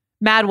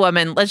 Mad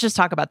Woman, let's just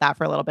talk about that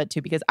for a little bit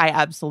too, because I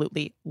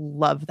absolutely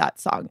love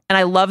that song. And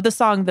I love the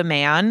song The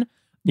Man,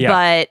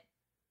 but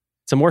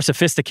it's a more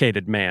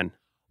sophisticated man.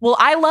 Well,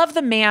 I love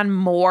The Man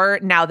more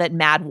now that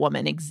Mad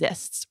Woman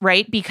exists,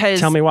 right? Because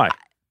tell me why.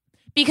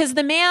 Because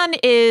The Man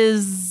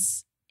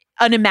is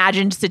an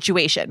imagined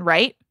situation,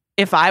 right?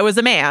 If I was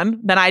a man,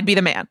 then I'd be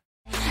the man.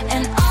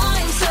 And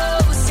I'm so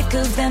sick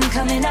of them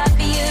coming at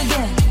me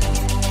again.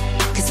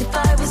 'Cause if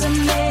I was a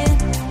man,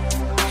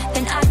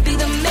 then I'd be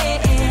the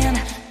man.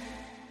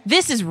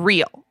 This is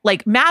real.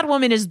 Like, Mad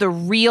Woman is the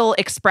real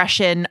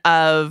expression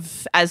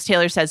of, as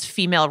Taylor says,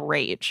 female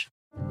rage.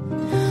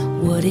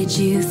 What did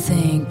you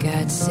think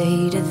I'd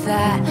say to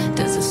that?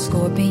 Does a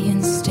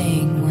scorpion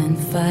sting when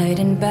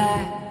fighting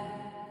back?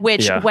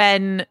 Which,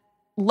 when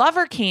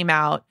Lover came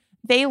out,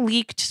 they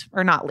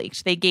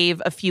they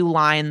gave a few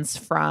lines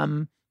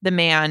from The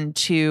Man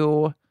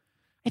to,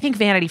 I think,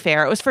 Vanity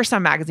Fair. It was for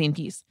some magazine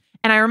piece.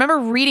 And I remember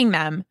reading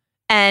them,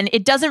 and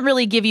it doesn't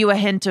really give you a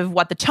hint of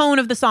what the tone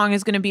of the song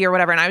is going to be or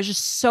whatever. And I was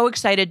just so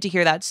excited to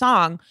hear that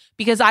song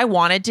because I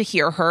wanted to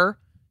hear her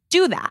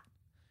do that.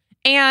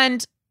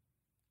 And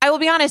I will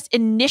be honest,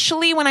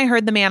 initially when I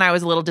heard The Man, I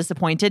was a little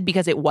disappointed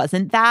because it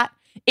wasn't that.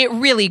 It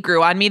really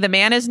grew on me. The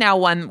Man is now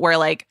one where,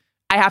 like,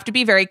 I have to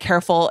be very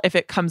careful if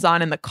it comes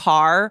on in the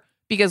car,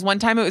 because one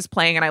time it was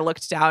playing and I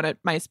looked down at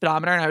my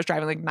speedometer and I was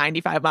driving like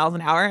 95 miles an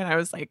hour. And I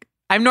was like,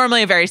 I'm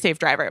normally a very safe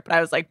driver, but I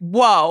was like,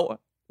 whoa,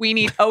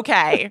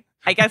 okay.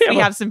 I guess we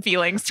have some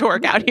feelings to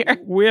work out here.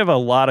 We have a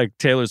lot of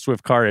Taylor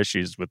Swift car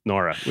issues with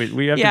Nora.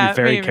 We have to be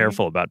very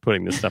careful about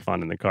putting this stuff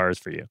on in the cars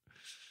for you.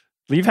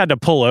 You've had to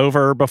pull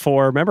over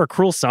before. Remember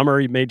Cruel Summer?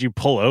 He made you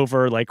pull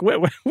over. Like,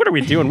 what are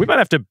we doing? We might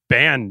have to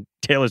ban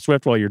Taylor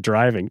Swift while you're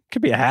driving. It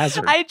could be a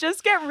hazard. I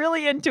just get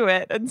really into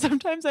it. And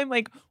sometimes I'm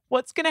like,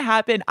 what's going to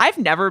happen? I've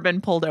never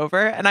been pulled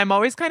over. And I'm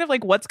always kind of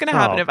like, what's going to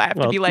happen if I have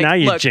to be like, now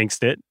you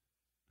jinxed it.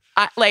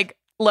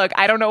 Look,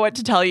 I don't know what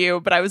to tell you,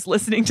 but I was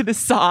listening to this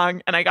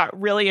song and I got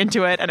really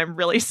into it and I'm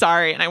really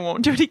sorry and I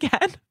won't do it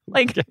again.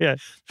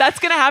 That's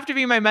going to have to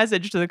be my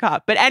message to the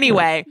cop. But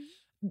anyway,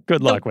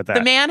 good luck with that.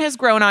 The Man has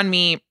grown on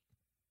me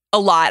a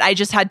lot. I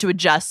just had to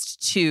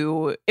adjust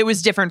to, it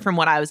was different from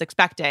what I was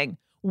expecting.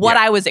 What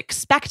I was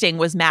expecting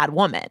was Mad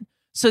Woman.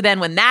 So then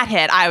when that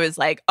hit, I was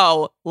like,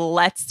 oh,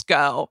 let's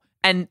go.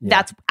 And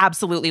that's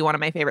absolutely one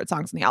of my favorite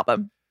songs on the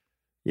album.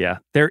 Yeah.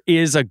 There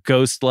is a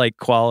ghost-like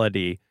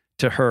quality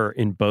to her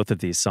in both of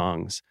these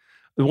songs.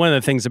 One of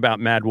the things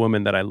about Mad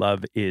Woman that I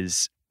love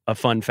is, a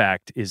fun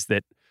fact, is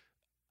that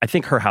I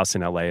think her house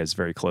in LA is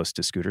very close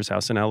to Scooter's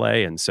house in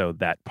LA. And so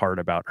that part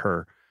about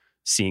her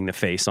seeing the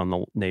face on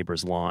the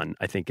neighbor's lawn,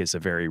 I think, is a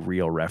very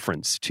real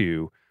reference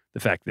to the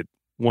fact that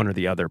one or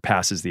the other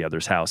passes the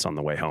other's house on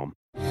the way home.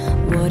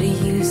 What do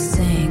you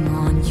sing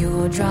on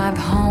your drive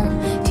home?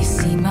 Do you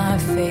see my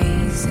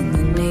face in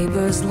the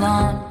neighbor's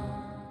lawn?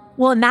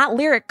 Well, and that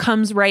lyric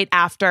comes right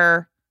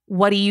after,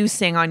 what do you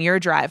sing on your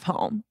drive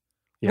home?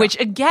 Yeah. Which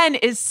again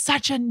is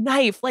such a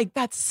knife. Like,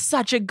 that's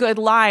such a good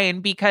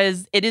line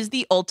because it is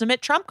the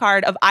ultimate trump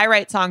card of I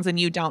write songs and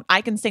you don't.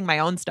 I can sing my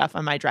own stuff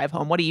on my drive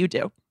home. What do you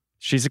do?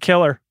 She's a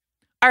killer.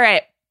 All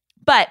right.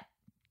 But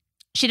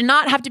she did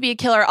not have to be a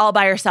killer all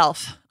by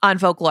herself on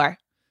Folklore.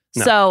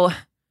 No. So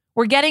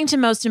we're getting to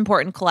most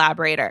important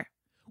collaborator,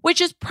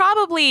 which is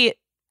probably,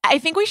 I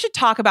think we should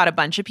talk about a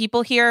bunch of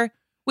people here.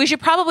 We should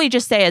probably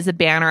just say as a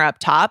banner up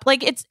top,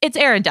 like it's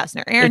Aaron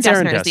Dessner. Aaron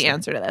Dessner is the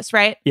answer to this,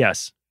 right?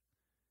 Yes.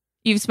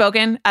 You've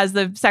spoken as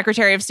the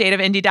Secretary of State of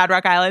Indie Dad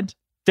Rock Island.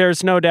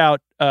 There's no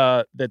doubt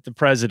that the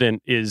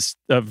president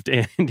of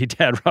Indie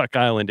Dad Rock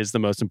Island is the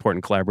most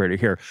important collaborator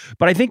here.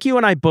 But I think you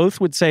and I both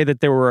would say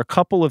that there were a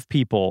couple of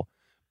people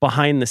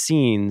behind the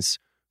scenes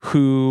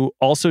who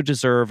also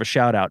deserve a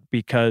shout out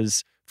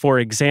because, for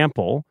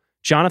example,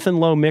 Jonathan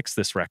Lowe mixed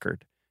this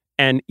record.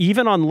 And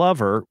even on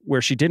Lover,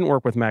 where she didn't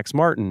work with Max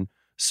Martin,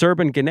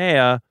 Serban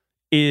Ghenea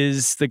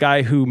is the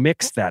guy who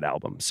mixed that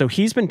album. So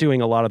he's been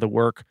doing a lot of the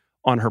work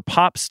on her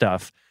pop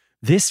stuff.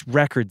 This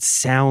record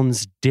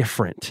sounds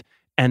different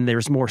and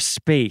there's more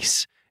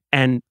space,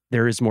 and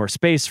there is more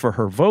space for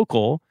her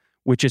vocal,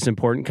 which is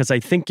important because I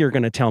think you're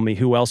going to tell me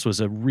who else was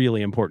a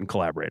really important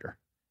collaborator.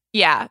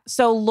 Yeah.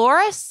 So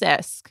Laura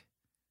Sisk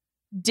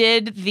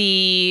did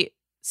the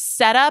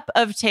setup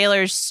of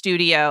Taylor's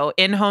studio,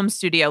 in-home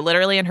studio,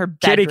 literally in her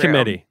bedroom. Kitty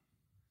Committee.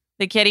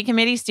 The Kitty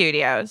Committee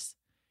Studios.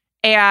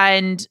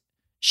 And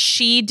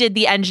she did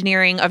the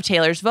engineering of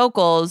Taylor's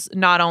vocals,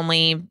 not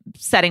only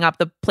setting up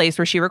the place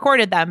where she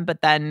recorded them,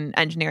 but then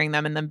engineering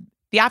them in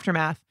the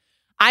aftermath.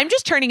 I'm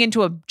just turning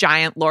into a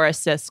giant Laura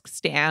Sisk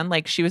stan.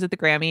 Like, she was at the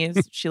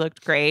Grammys. She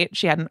looked great.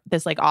 She had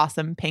this like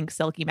awesome pink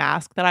silky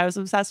mask that I was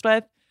obsessed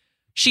with.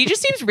 She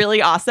just seems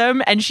really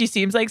awesome. And she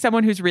seems like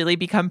someone who's really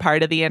become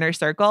part of the inner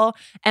circle.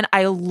 And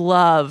I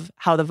love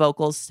how the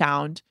vocals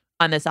sound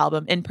on this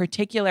album. In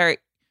particular,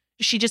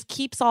 she just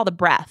keeps all the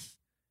breath,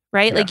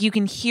 right? Yeah. Like, you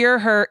can hear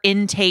her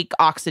intake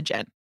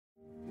oxygen.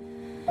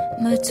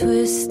 My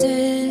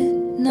twisted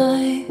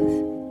knife,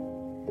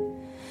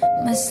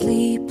 my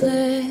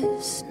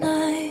sleepless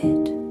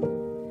night.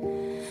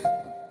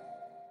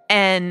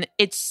 And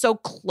it's so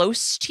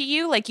close to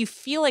you. Like, you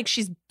feel like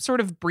she's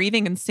sort of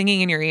breathing and singing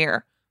in your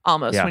ear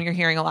almost when you're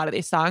hearing a lot of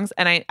these songs.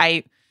 And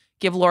I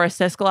give Laura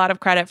Sisk a lot of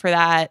credit for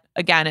that.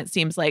 Again, it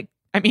seems like,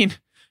 I mean,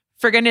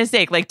 for goodness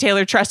sake, like,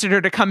 Taylor trusted her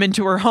to come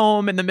into her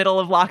home in the middle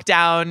of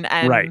lockdown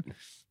and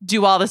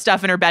do all the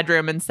stuff in her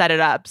bedroom and set it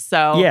up.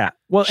 So yeah,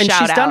 well, and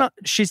shout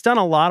she's done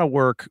a lot of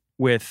work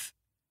with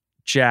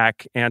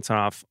Jack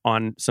Antonoff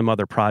on some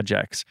other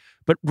projects.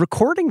 But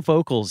recording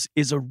vocals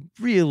is a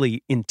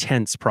really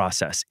intense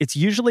process. It's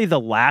usually the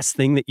last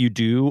thing that you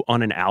do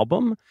on an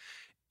album.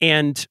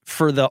 And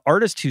for the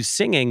artist who's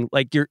singing,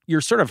 like,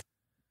 you're sort of,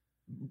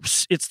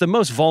 it's the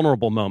most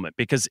vulnerable moment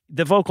because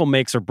the vocal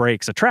makes or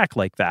breaks a track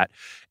like that.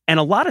 And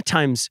a lot of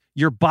times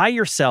you're by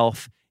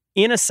yourself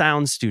in a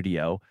sound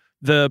studio.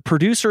 The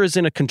producer is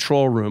in a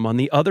control room on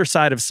the other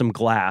side of some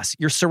glass.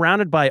 You're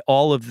surrounded by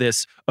all of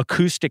this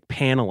acoustic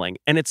paneling,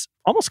 and it's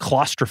almost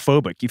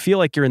claustrophobic. You feel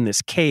like you're in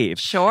this cave.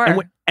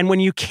 Sure. And when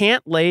you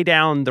can't lay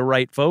down the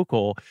right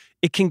vocal,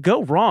 it can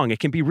go wrong. It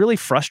can be really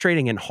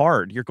frustrating and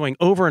hard. You're going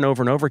over and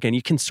over and over again.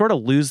 You can sort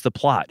of lose the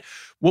plot.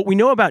 What we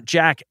know about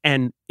Jack,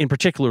 and in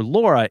particular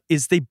Laura,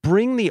 is they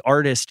bring the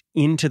artist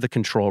into the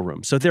control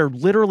room. So they're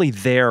literally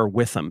there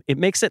with them. It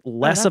makes it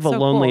less of a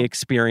lonely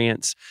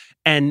experience.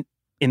 And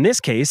in this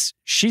case,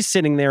 she's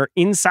sitting there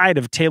inside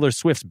of Taylor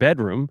Swift's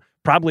bedroom,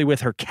 probably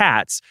with her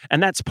cats.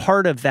 And that's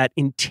part of that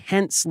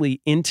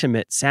intensely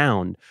intimate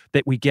sound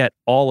that we get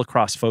all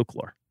across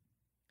Folklore.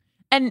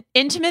 And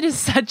intimate is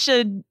such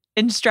an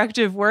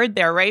instructive word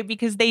there, right?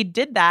 Because they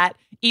did that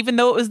even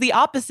though it was the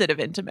opposite of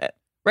intimate,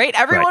 right?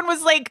 Everyone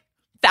was like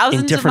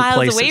thousands of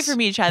miles away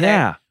from each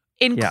other,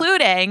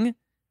 including,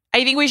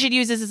 I think we should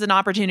use this as an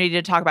opportunity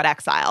to talk about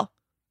Exile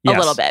a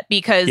little bit,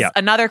 because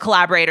another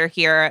collaborator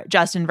here,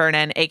 Justin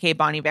Vernon, aka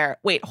Bon Iver.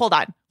 Wait, hold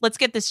on. Let's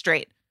get this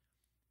straight.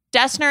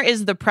 Dessner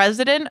is the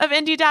president of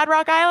Indie Dad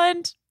Rock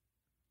Island?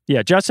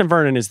 Yeah, Justin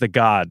Vernon is the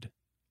god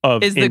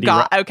of Is the indie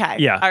god? Okay.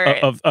 Yeah, all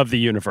right. of the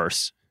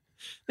universe.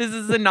 This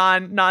is a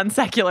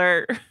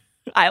non-secular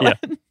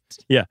island.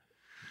 Yeah.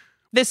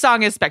 This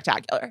song is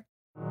spectacular.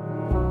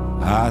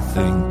 I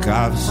think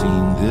I've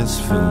seen this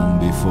film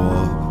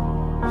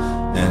before,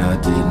 and I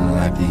didn't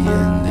like the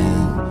ending.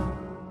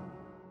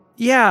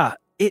 Yeah,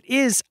 it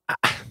is.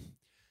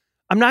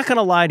 I'm not going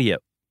to lie to you.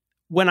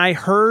 When I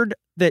heard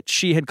that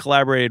she had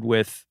collaborated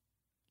with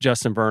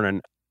Justin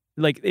Vernon,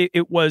 like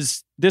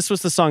this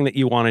was the song that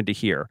you wanted to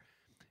hear.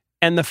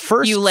 And the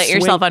first you lit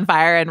yourself on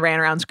fire and ran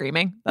around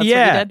screaming. That's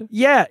what you did.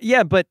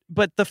 Yeah. But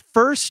the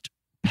first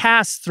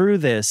pass through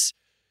this,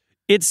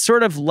 it's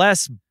sort of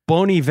less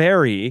Bon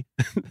Iver-y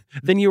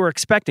than you were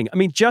expecting. I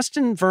mean,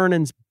 Justin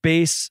Vernon's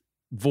bass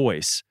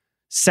voice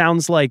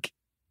sounds like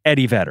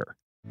Eddie Vedder.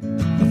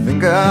 I think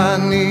think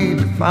I need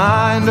to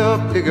find a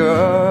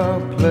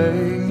bigger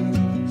place.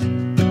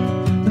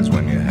 'Cause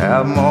when you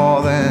have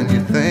more than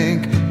you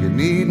think, you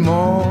need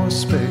more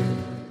space.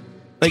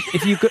 Like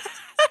if you could,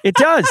 it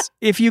does.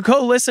 If you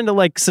go listen to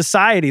like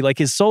Society, like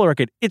his solo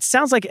record, it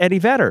sounds like Eddie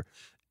Vedder.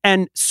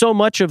 And so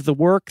much of the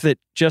work that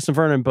Justin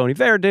Vernon and Bon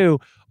Iver do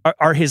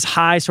are his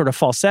high sort of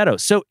falsetto.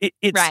 So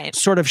it's Right.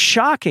 sort of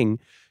shocking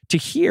to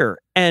hear.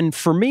 And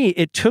for me,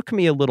 it took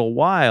me a little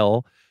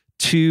while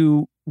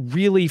to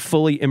really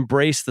fully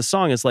embrace the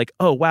song as like,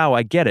 oh, wow,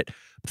 I get it.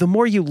 The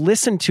more you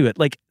listen to it,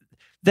 like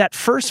that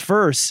first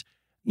verse,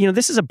 you know,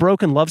 this is a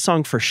broken love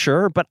song for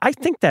sure, but I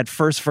think that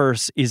first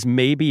verse is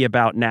maybe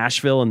about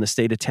Nashville and the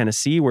state of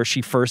Tennessee where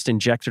she first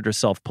injected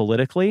herself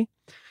politically.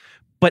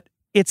 But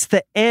it's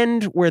the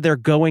end where they're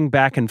going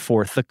back and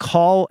forth, the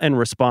call and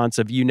response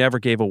of you never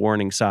gave a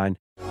warning sign.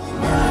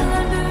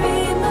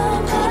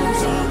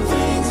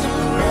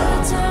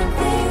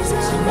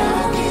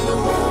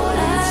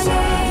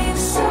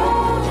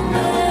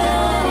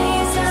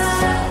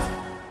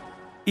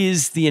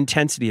 Is the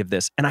intensity of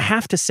this. And I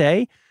have to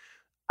say,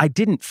 I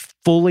didn't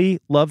fully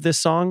love this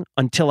song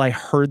until I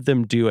heard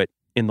them do it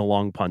in the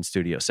Long Pond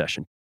studio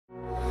session.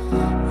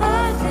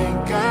 I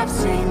think I've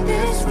seen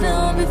this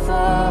film before,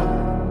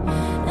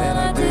 and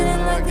I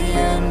didn't like the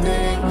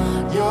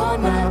ending. You're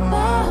not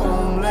my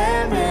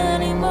homeland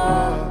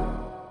anymore.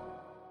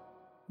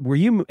 Were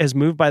you as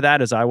moved by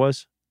that as I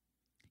was?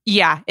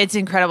 Yeah, it's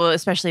incredible,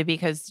 especially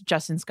because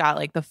Justin's got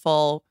like the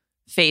full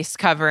face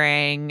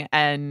covering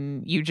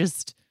and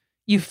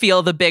you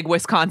feel the big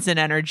Wisconsin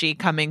energy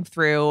coming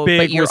through. Big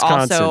but you're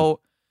Wisconsin.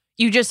 also,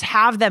 you just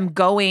have them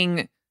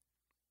going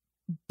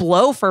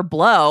blow for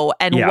blow.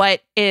 And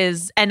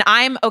and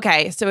I'm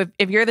okay. So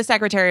if you're the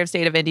Secretary of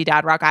State of Indie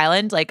Dad Rock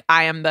Island, like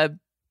I am the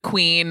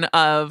queen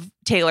of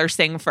Taylor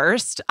Sing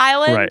First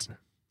Island. Right.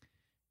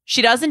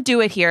 She doesn't do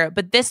it here,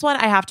 but this one,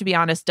 I have to be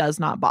honest, does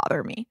not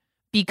bother me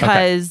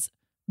because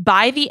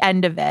by the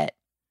end of it,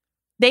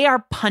 they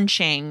are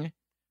punching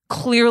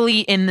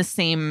clearly in the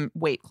same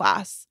weight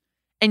class.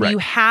 And you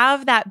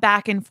have that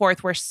back and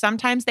forth where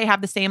sometimes they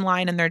have the same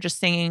line and they're just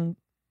singing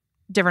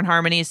different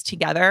harmonies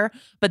together.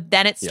 But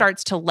then it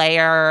starts to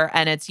layer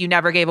and it's, you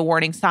never gave a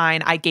warning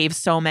sign. I gave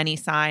so many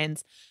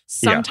signs.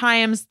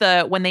 Sometimes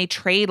when they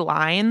trade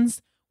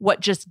lines, what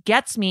just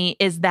gets me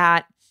is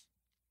that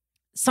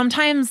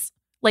sometimes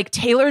like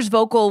Taylor's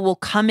vocal will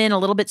come in a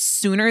little bit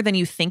sooner than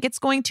you think it's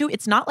going to.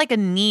 It's not like a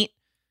neat,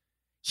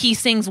 he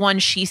sings one,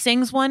 she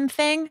sings one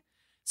thing.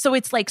 So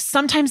it's like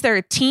sometimes they're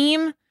a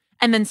team.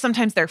 And then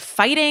sometimes they're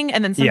fighting,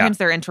 and then sometimes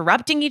they're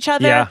interrupting each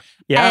other.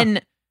 Yeah.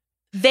 And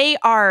they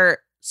are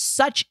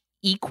such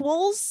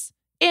equals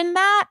in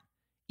that.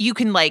 You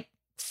can like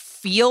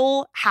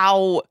feel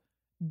how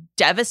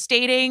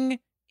devastating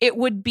it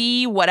would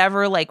be,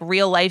 whatever like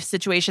real life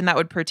situation that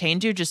would pertain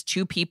to, just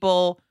two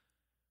people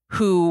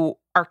who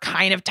are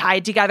kind of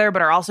tied together,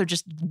 but are also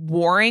just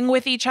warring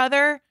with each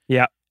other.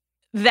 Yeah.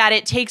 That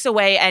it takes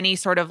away any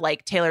sort of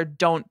like, Taylor,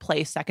 don't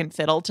play second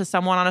fiddle to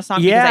someone on a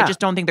song because I just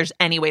don't think there's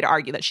any way to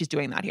argue that she's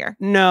doing that here.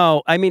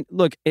 No, I mean,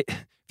 look, if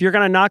you're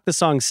going to knock the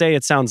song, say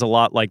it sounds a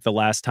lot like The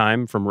Last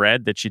Time from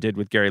Red that she did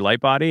with Gary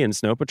Lightbody and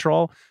Snow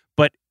Patrol,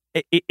 but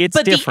it's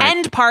different. But the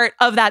end part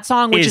of that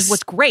song, which is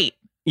what's great.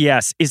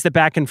 Yes, is the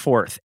back and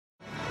forth.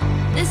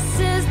 This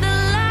is the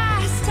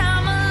last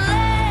time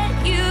I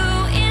let you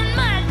in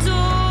my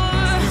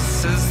door.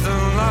 This is the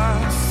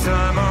last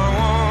time I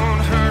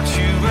won't hurt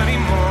you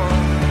anymore.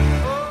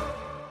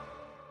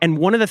 And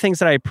one of the things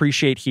that I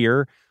appreciate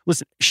here,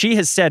 listen, she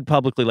has said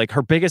publicly, like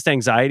her biggest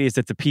anxiety is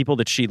that the people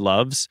that she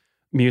loves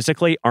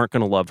musically aren't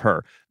going to love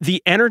her. The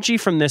energy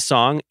from this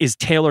song is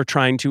Taylor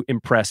trying to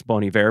impress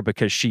Bon Iver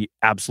because she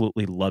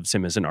absolutely loves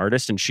him as an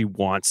artist and she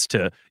wants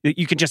to,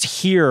 you can just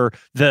hear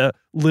the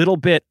little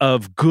bit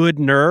of good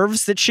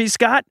nerves that she's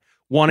got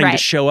wanting to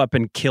show up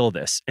and kill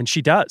this. And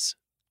she does.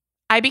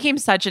 I became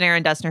such an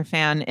Aaron Dessner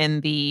fan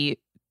in the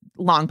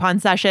Long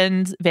Pond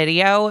Sessions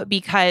video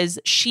because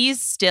she's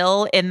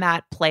still in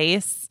that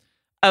place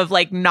of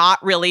like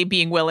not really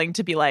being willing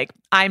to be like,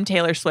 I'm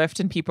Taylor Swift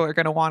and people are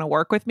going to want to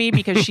work with me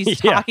because she's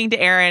talking to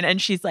Aaron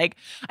and she's like,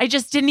 I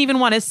just didn't even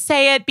want to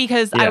say it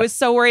because I was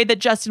so worried that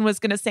Justin was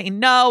going to say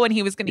no and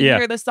he was going to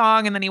hear the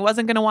song and then he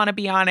wasn't going to want to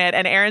be on it.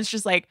 And Aaron's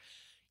just like,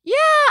 yeah,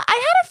 I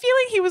had a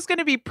feeling he was going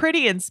to be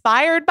pretty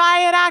inspired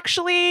by it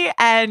actually.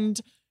 And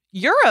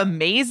you're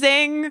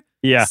amazing.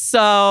 Yeah.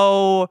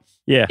 So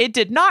it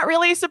did not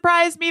really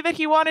surprise me that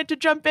he wanted to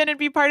jump in and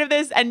be part of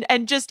this. And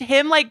just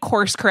him like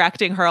course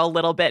correcting her a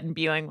little bit and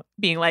being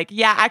like,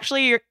 yeah,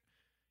 actually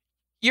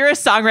you're a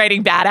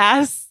songwriting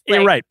badass. Like,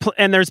 yeah, right.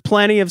 And there's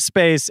plenty of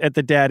space at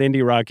the Dad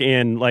Indie Rock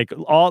Inn, like a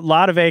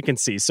lot of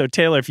vacancies. So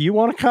Taylor, if you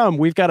want to come,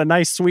 we've got a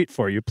nice suite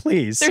for you,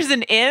 please. There's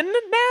an inn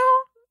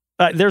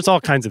now? There's all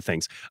kinds of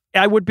things.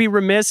 I would be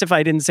remiss if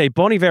I didn't say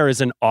Bon Iver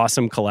is an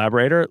awesome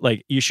collaborator.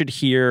 Like you should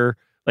hear,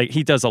 like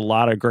he does a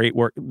lot of great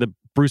work. The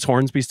Bruce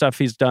Hornsby stuff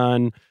he's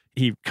done.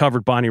 He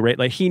covered Bonnie Raitt.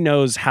 Like he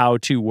knows how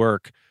to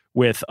work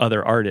with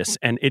other artists,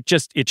 and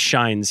it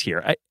shines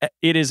here.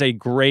 It is a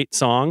great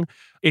song.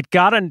 It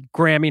got a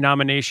Grammy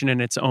nomination in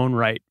its own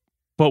right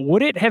But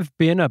would it have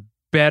been a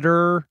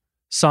better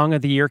Song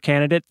of the Year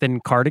candidate than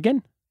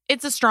Cardigan?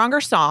 It's a stronger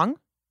song.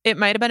 It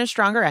might have been a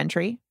stronger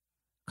entry.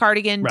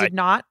 Cardigan Right. did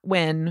not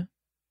win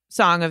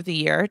Song of the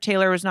Year.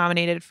 Taylor was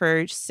nominated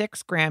for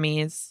 6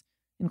 Grammys,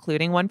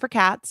 including one for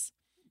Cats.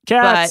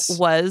 Cats.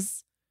 But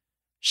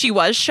she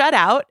was shut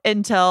out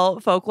until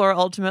Folklore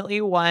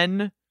ultimately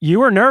won You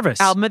were nervous.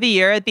 Album of the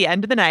Year at the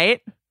end of the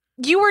night.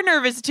 You were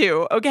nervous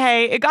too,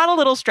 okay? It got a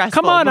little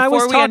stressful. Come on, I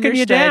was before we talking you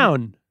understood.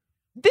 down.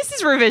 This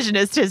is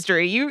revisionist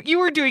history. You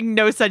were doing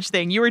no such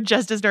thing. You were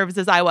just as nervous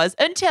as I was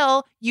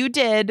until you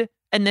did,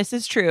 and this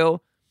is true,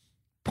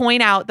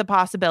 point out the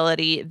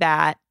possibility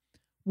that,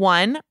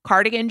 one,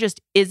 Cardigan just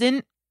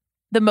isn't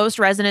the most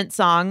resonant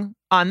song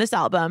on this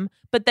album,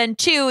 but then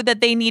 2,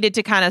 that they needed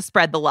to kind of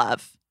spread the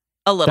love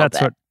a little bit.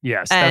 That's what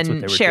and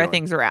they were share doing.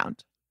 things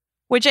around,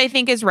 which I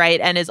think is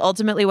right and is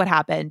ultimately what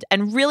happened.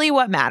 And really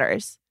what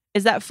matters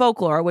is that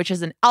Folklore, which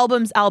is an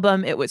album's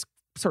album, it was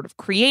sort of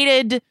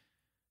created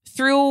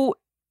through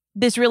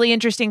this really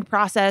interesting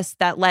process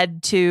that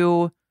led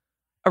to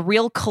a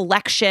real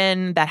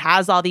collection that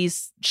has all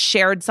these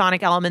shared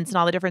sonic elements in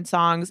all the different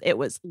songs. It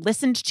was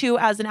listened to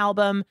as an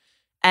album,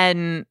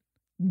 and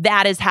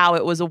that is how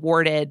it was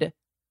awarded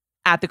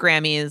at the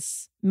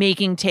Grammys,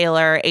 making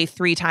Taylor a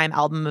 3-time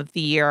Album of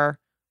the Year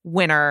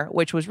winner,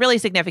 which was really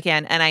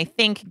significant, and I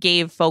think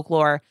gave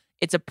Folklore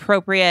its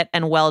appropriate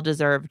and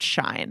well-deserved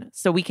shine.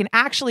 So we can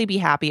actually be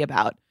happy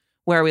about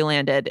where we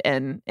landed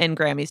in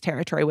Grammys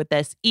territory with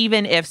this,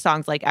 even if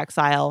songs like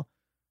Exile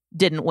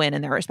didn't win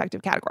in their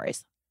respective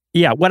categories.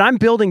 Yeah, what I'm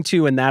building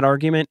to in that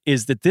argument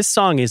is that this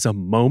song is a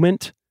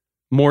moment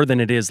more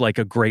than it is like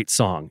a great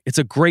song. It's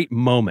a great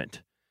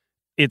moment.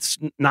 It's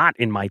not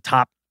in my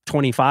top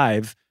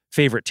 25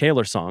 favorite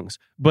Taylor songs,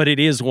 but it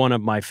is one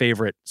of my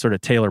favorite sort of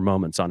Taylor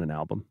moments on an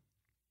album.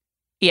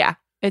 Yeah,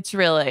 it's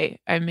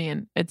really, I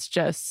mean, it's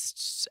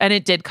just, and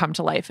it did come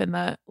to life in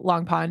the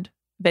Long Pond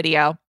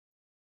video.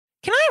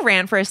 Can I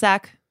rant for a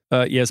sec?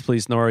 Yes,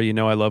 please, Nora. You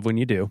know I love when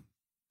you do.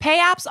 Pay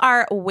apps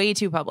are way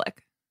too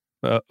public.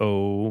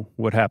 Uh-oh,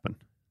 what happened?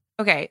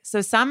 Okay, so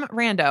some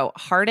rando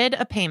hearted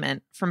a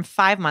payment from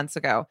 5 months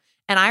ago,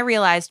 and I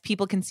realized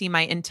people can see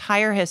my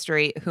entire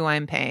history, who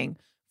I'm paying,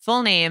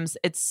 full names.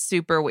 It's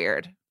super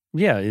weird.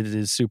 Yeah, it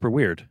is super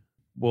weird.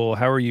 Well,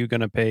 how are you going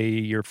to pay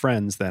your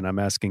friends then? I'm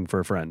asking for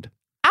a friend.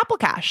 Apple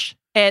Cash.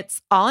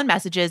 It's all in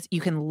messages.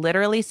 You can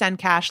literally send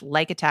cash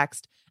like a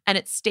text, and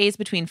it stays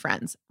between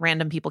friends.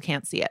 Random people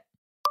can't see it.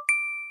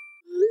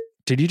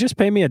 Did you just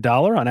pay me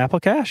 $1 on Apple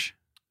Cash?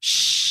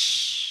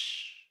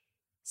 Shh.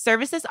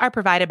 Services are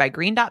provided by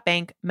Green Dot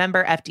Bank,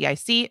 member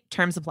FDIC.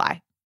 Terms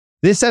apply.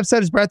 This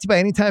episode is brought to you by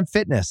Anytime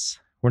Fitness.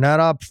 We're not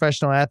all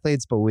professional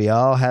athletes, but we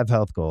all have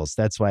health goals.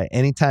 That's why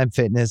Anytime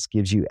Fitness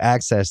gives you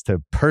access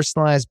to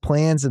personalized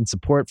plans and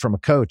support from a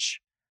coach.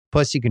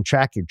 Plus, you can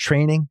track your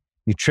training,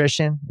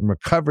 nutrition, and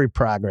recovery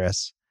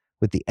progress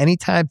with the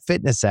Anytime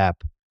Fitness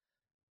app,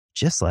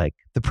 just like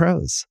the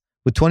pros.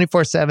 With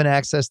 24/7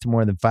 access to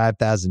more than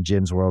 5,000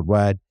 gyms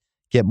worldwide,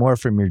 get more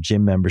from your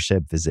gym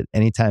membership. Visit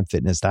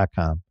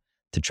anytimefitness.com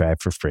to try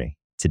it for free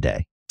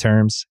today.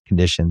 Terms,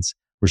 conditions,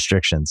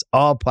 restrictions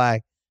all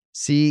apply.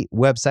 See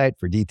website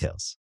for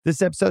details.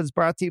 This episode is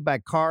brought to you by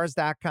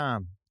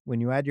Cars.com. When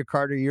you add your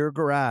car to your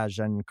garage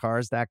on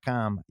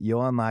Cars.com,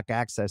 you'll unlock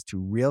access to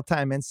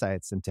real-time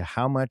insights into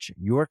how much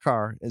your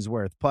car is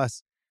worth.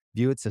 Plus,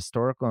 view its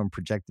historical and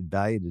projected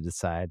value to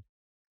decide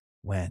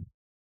when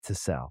to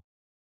sell.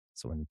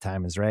 So when the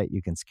time is right,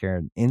 you can secure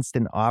an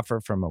instant offer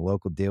from a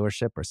local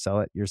dealership or sell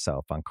it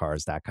yourself on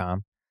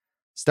Cars.com.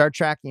 Start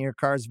tracking your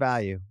car's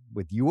value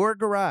with your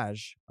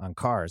garage on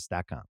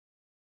Cars.com.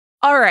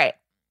 All right.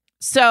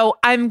 So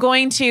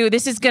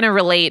this is going to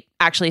relate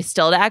actually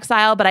still to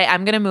Exile, but I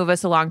am going to move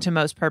us along to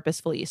Most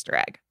Purposeful Easter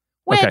Egg,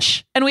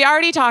 which, and we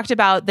already talked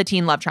about the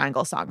Teen Love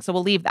Triangle song, so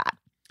we'll leave that.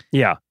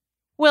 Yeah.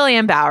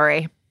 William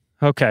Bowery,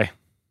 Okay.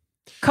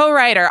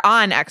 co-writer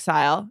on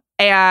Exile,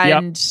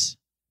 and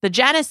the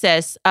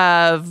genesis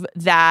of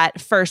that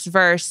first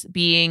verse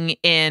being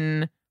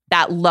in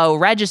that low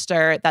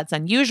register that's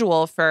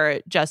unusual for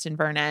Justin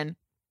Vernon.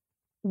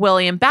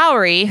 William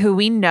Bowery, who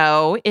we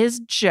know is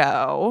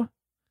Joe,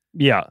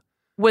 Yeah.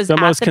 was The at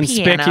most the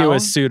conspicuous piano.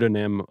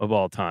 pseudonym of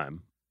all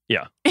time.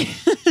 Yeah.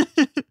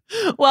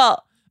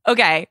 Well,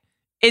 okay.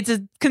 It's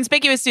a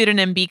conspicuous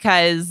pseudonym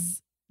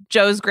because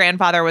Joe's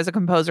grandfather was a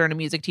composer and a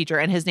music teacher,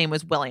 and his name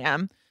was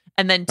William.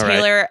 And then All right.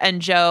 Taylor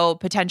and Joe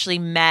potentially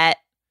met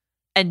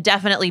and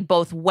definitely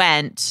both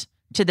went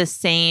to the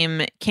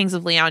same Kings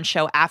of Leon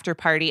show after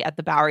party at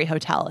the Bowery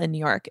Hotel in New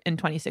York in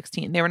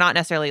 2016. They were not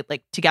necessarily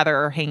like together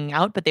or hanging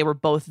out, but they were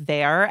both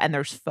there, and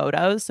there's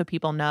photos so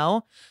people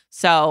know.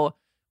 So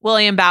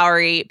William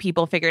Bowery,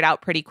 people figured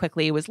out pretty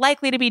quickly, was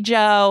likely to be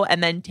Joe,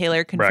 and then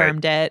Taylor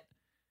confirmed it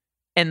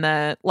in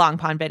the Long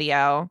Pond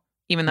video,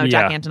 even though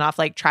Jack Antonoff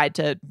like tried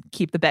to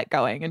keep the bit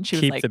going, and she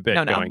was like, the bit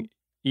no. going.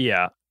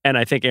 Yeah. And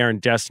I think Aaron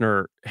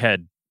Dessner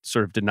had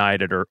sort of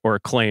denied it or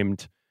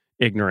claimed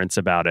ignorance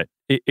about it.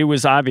 It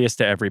was obvious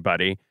to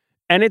everybody.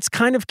 And it's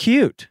kind of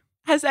cute.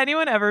 Has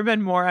anyone ever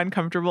been more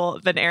uncomfortable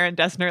than Aaron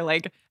Dessner,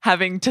 like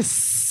having to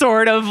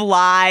sort of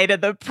lie to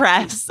the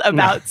press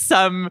about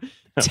some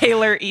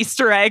Taylor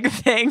Easter egg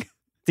thing?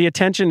 The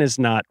attention is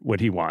not what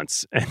he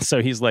wants. And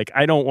so he's like,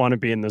 I don't want to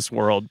be in this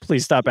world.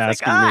 Please stop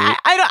asking me.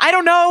 I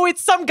don't know.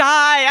 It's some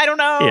guy. I don't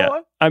know. Yeah.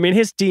 I mean,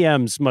 his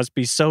DMs must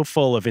be so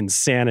full of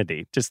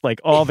insanity. Just like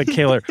all the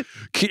killer.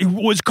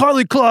 Was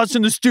Carly Kloss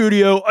in the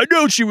studio? I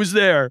know she was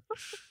there.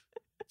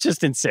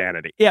 Just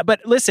insanity. Yeah,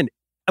 but listen,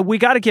 we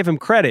got to give him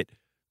credit.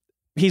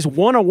 He's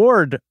won an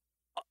award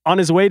on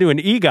his way to an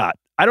EGOT.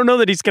 I don't know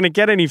that he's going to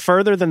get any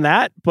further than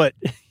that, but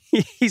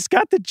he's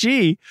got the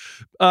G.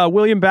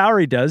 William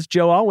Bowery does,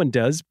 Joe Alwyn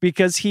does,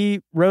 because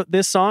he wrote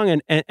this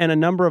song and a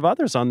number of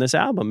others on this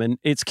album. And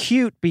it's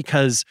cute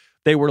because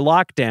they were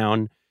locked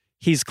down.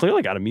 He's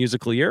clearly got a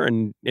musical ear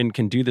and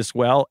can do this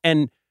well.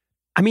 And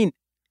I mean,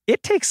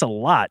 it takes a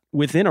lot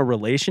within a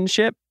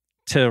relationship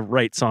to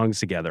write songs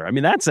together. I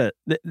mean,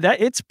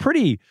 it's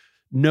pretty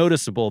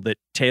noticeable that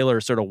Taylor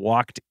sort of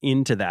walked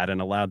into that and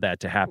allowed that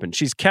to happen.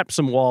 She's kept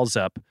some walls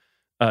up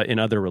in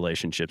other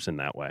relationships in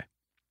that way.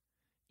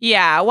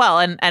 Yeah, well,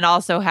 and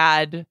also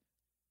had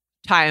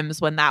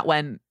times when that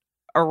went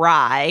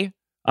awry.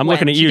 I'm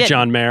looking at you,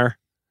 John Mayer.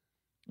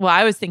 Well,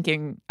 I was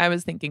thinking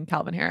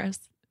Calvin Harris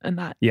and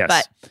that. Yes.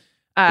 But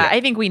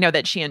I think we know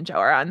that she and Joe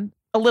are on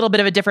a little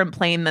bit of a different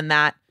plane than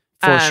that.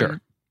 For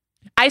sure.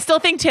 I still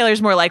think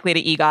Taylor's more likely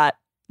to EGOT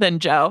than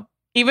Joe,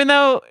 even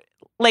though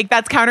like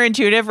that's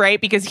counterintuitive, right?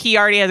 Because he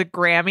already has a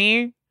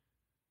Grammy.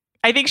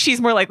 I think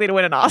she's more likely to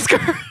win an Oscar.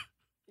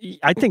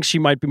 I think she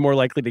might be more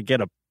likely to get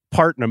a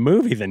part in a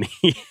movie than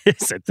he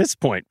is at this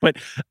point. But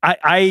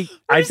I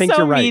think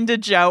you're right. We're so mean to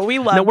Joe. We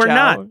love Joe. No, we're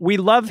not. We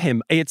love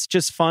him. It's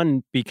just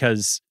fun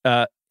because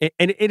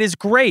it is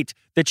great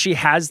that she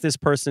has this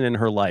person in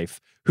her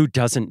life who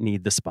doesn't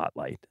need the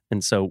spotlight.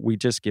 And so we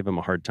just give him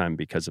a hard time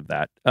because of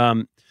that.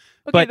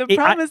 Okay, the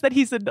problem is that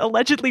he's an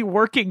allegedly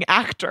working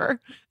actor,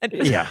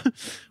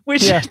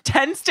 which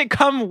tends to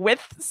come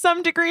with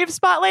some degree of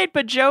spotlight,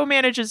 but Joe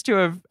manages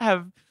to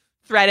have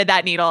threaded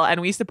that needle, and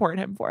we support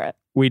him for it.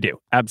 We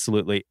do,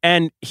 absolutely.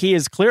 And he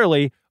is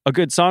clearly a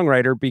good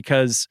songwriter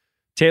because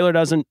Taylor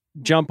doesn't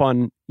jump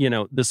on,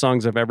 the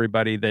songs of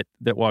everybody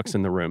that walks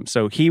in the room.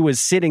 So he was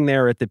sitting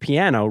there at the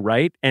piano,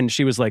 right? And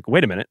she was like,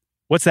 wait a minute,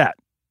 what's that?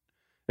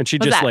 And she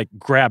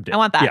grabbed it. I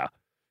want that.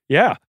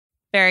 Yeah.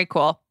 Very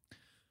cool.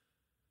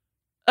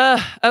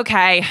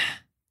 Okay.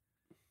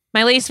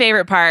 My least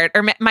favorite part,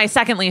 or my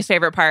second least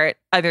favorite part,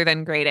 other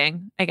than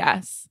grading, I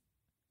guess.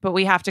 But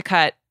we have to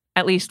cut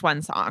at least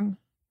one song.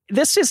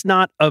 This is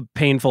not a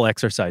painful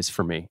exercise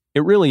for me.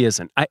 It really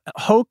isn't.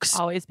 Hoax.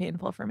 Always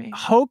painful for me.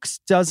 Hoax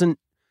doesn't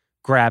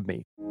grab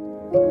me.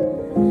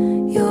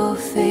 Your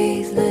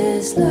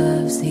faithless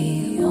love's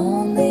the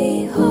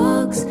only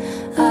hoax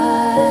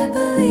I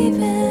believe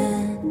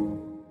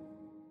in.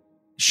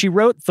 She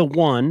wrote The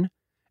One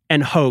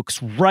and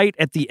Hoax right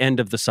at the end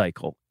of the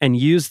cycle and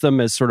used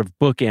them as sort of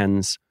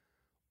bookends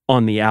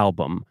on the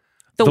album.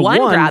 The one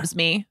grabs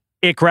me.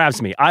 It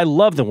grabs me. I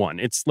love The One.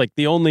 It's like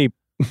the only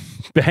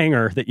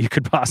banger that you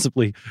could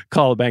possibly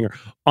call a banger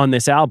on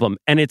this album.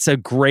 And it's a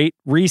great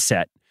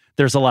reset.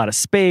 There's a lot of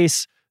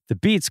space. The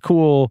beat's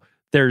cool.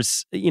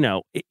 There's,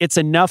 it's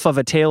enough of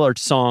a Taylor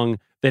song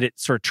that it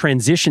sort of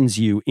transitions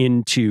you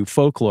into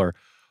folklore.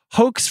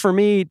 Hoax for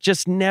me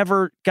just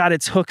never got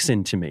its hooks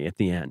into me at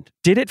the end.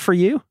 Did it for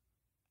you?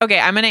 Okay,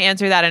 I'm going to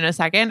answer that in a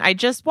second. I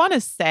just want to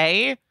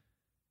say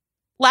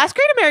Last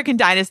Great American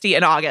Dynasty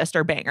and August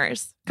are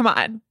bangers. Come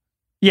on.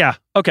 Yeah,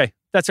 okay.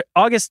 That's it.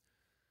 August.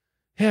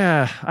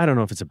 Yeah, I don't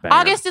know if it's a banger.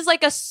 August is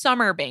like a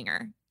summer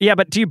banger. Yeah,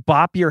 but do you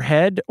bop your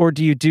head or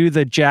do you do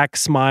the Jack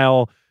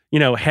smile,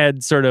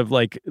 head sort of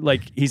like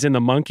he's in the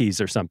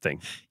Monkees or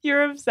something?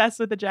 You're obsessed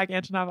with the Jack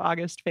Antonoff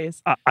August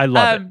face. I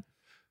love it.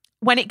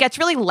 When it gets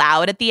really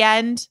loud at the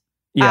end,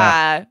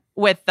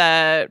 with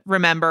the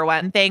Remember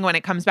When thing, when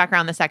it comes back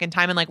around the second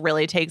time and like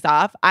really takes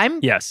off, I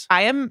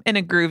am in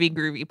a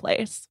groovy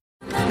place.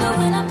 Remember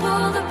when I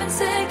pulled up and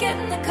said get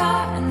in the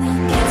car and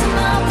then cancel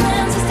my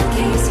plans just in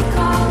case you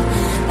called.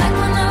 Like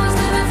when I was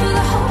living for the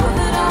whole of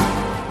it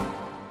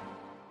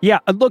all. Yeah,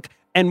 look,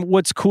 and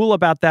what's cool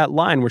about that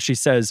line where she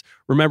says,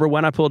 remember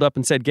when I pulled up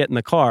and said get in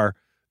the car,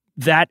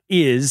 that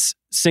is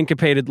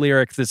syncopated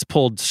lyric that's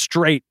pulled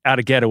straight out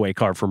of Getaway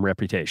Car from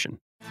Reputation.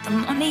 The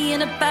money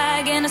in a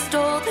bag and I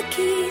stole the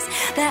keys.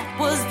 That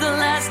was the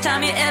last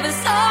time you ever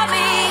saw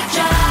me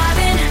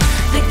driving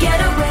the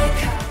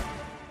getaway car.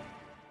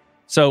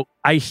 So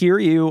I hear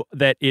you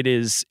that it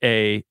is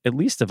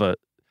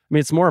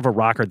it's more of a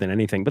rocker than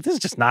anything, but this is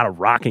just not a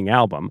rocking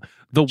album.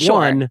 The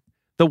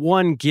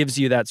one gives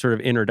you that sort of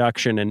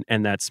introduction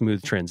and that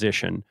smooth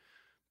transition.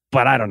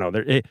 But I don't know.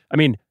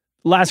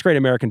 Last Great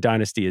American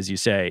Dynasty, as you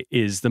say,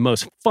 is the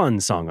most fun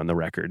song on the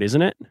record,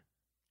 isn't it?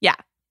 Yeah,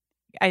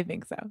 I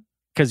think so.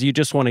 Because you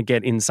just want to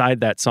get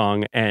inside that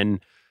song, and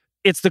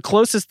it's the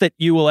closest that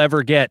you will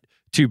ever get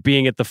to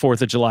being at the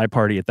 4th of July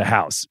party at the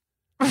house.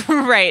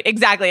 Right,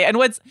 exactly. And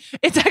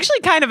it's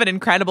actually kind of an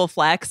incredible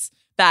flex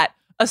that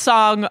a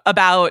song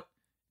about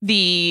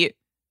the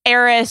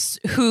heiress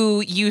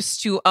who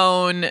used to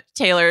own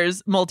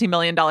Taylor's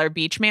multi-million-dollar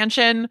beach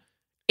mansion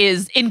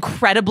is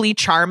incredibly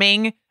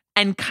charming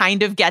and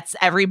kind of gets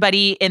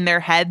everybody in their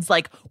heads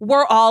like,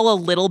 we're all a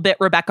little bit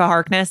Rebecca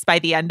Harkness by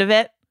the end of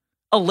it.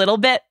 A little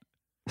bit,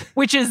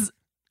 which is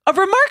a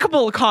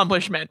remarkable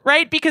accomplishment,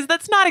 right? Because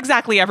that's not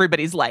exactly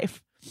everybody's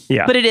life.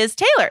 Yeah. But it is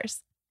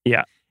Taylor's.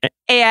 Yeah.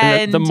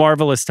 And the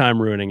marvelous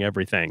time ruining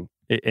everything.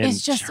 And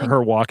It's just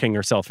her walking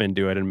herself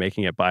into it and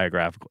making it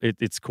biographical.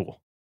 It's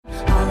cool.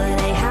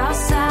 Holiday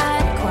house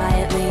side,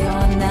 quietly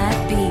on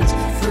that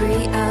beach,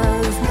 free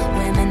of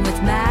women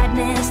with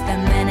madness, the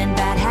men in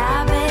bad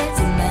habits,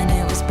 and then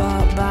it was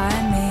bought by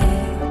me.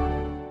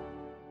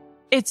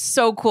 it's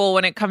so cool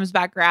when it comes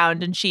back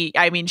around. And she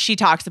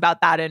talks about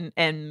that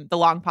in The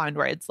Long Pond,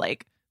 where it's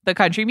like the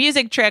country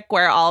music trick,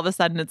 where all of a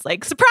sudden it's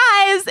like,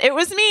 surprise, it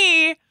was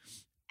me.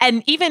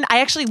 And even I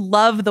actually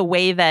love the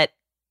way that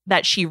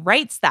she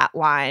writes that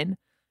line,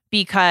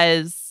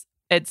 because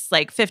it's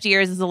like 50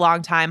 years is a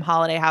long time.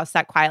 Holiday house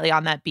sat quietly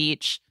on that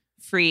beach,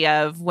 free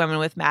of women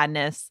with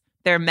madness.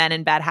 They're men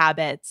in bad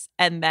habits.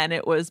 And then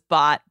it was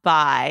bought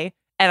by,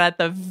 and at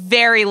the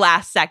very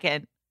last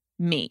second,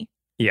 me.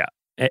 Yeah.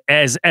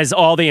 As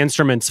all the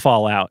instruments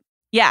fall out.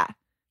 Yeah.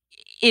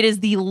 It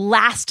is the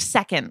last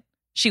second.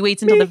 She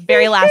waits until the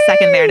very last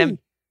second there to...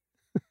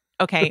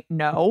 Okay,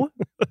 no.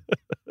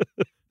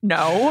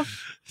 No.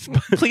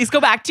 Please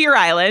go back to your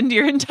island.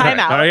 You're in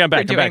timeout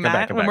for doing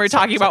that. When we're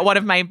talking about one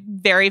of my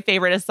very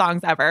favoriteest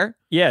songs ever.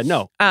 Yeah,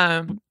 no.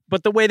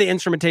 But the way the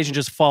instrumentation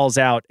just falls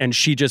out and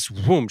she just,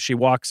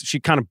 she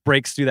kind of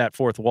breaks through that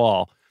fourth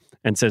wall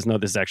and says, no,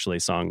 this is actually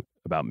a song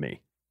about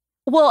me.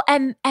 Well,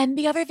 and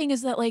the other thing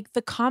is that like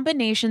the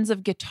combinations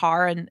of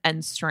guitar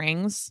and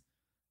strings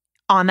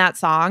on that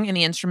song and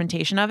the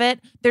instrumentation of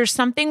it, there's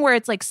something where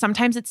it's like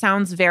sometimes it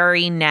sounds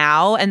very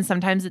now and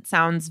sometimes it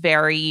sounds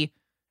very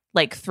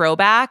like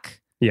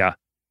throwback. Yeah.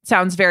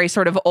 Sounds very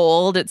sort of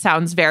old. It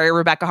sounds very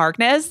Rebecca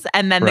Harkness.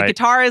 And then the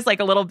guitar is like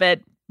a little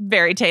bit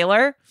very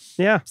Taylor.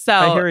 Yeah. So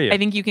I hear you. I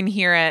think you can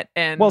hear it.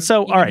 And well,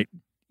 so, all right.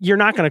 You're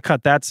not going to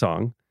cut that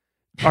song.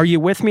 Are you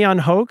with me on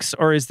Hoax,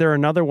 or is there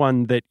another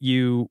one that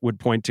you would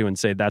point to and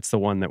say that's the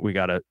one that we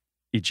got to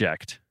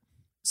eject?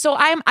 So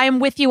I'm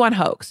with you on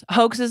Hoax.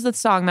 Hoax is the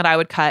song that I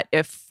would cut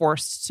if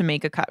forced to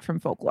make a cut from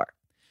Folklore.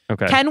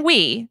 Okay. Can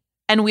we?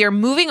 And we are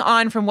moving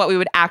on from what we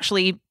would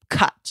actually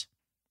cut.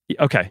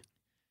 Okay.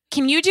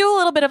 Can you do a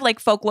little bit of like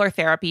folklore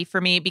therapy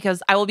for me?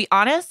 Because I will be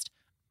honest,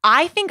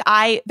 I think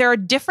there are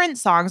different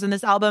songs in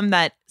this album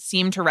that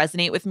seem to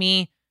resonate with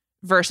me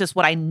versus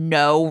what I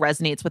know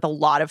resonates with a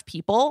lot of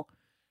people.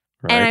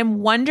 Right. And I'm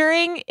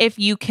wondering if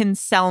you can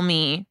sell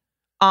me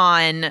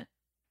on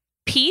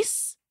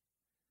Peace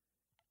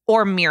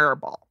or Mirror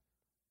Ball.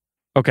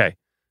 Okay.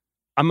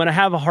 I'm going to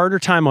have a harder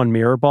time on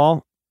Mirror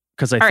Ball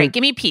because I think... All right,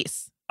 give me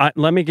Peace.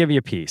 Let me give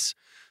you Peace.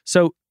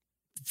 So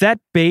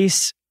that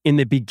bass in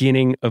the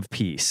beginning of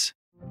Peace.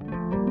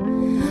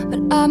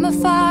 But I'm a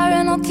fire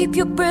and I'll keep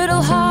your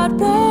brittle heart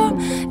warm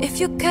if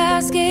your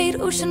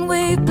Cascade ocean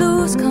wave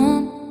blues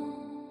come.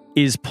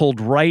 Is pulled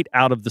right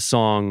out of the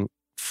song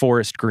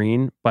Forest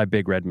Green by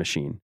Big Red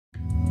Machine.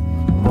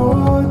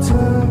 Water.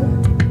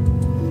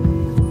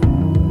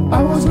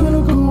 I was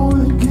gonna go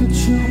and get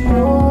you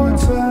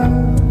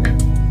water.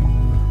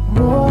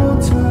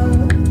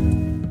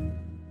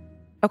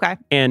 Okay.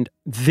 And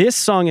this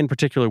song in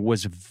particular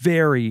was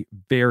very,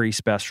 very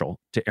special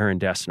to Aaron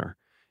Dessner.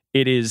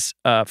 It is,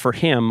 for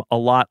him, a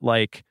lot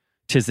like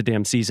 'Tis the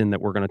Damn Season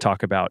that we're going to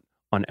talk about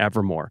on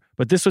Evermore.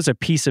 But this was a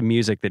piece of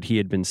music that he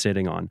had been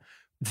sitting on.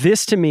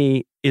 This, to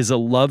me, is a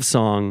love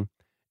song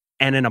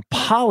and an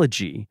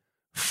apology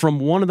from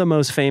one of the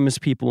most famous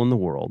people in the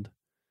world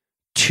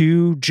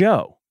to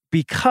Jo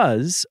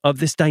because of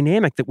this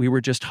dynamic that we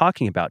were just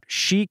talking about.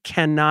 She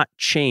cannot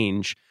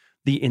change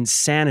the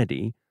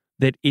insanity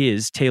that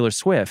is Taylor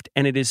Swift.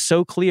 And it is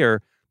so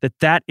clear that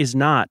that is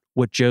not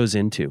what Jo's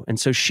into. And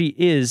so she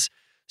is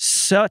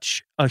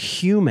such a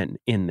human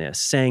in this,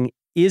 saying,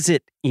 is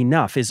it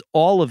enough? Is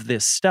all of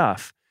this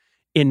stuff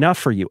enough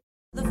for you?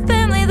 The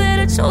family that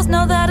it shows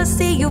now that I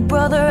see your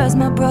brother as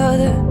my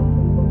brother.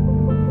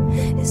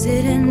 Is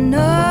it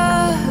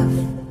enough?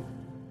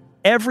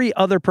 Every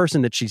other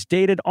person that she's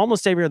dated,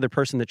 almost every other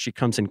person that she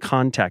comes in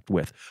contact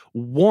with,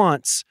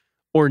 wants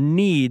or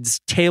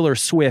needs Taylor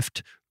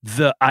Swift,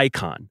 the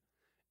icon.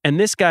 And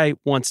this guy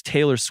wants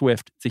Taylor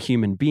Swift, the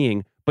human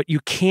being, but you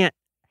can't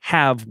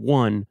have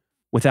one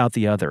without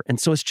the other. And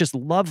so it's just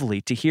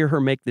lovely to hear her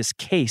make this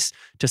case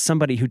to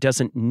somebody who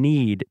doesn't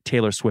need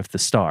Taylor Swift, the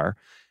star.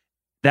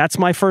 That's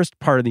my first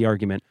part of the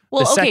argument.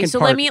 Well, the okay, so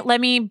part,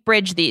 let me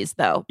bridge these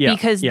though,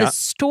 because the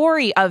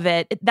story of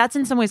it, that's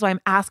in some ways why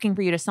I'm asking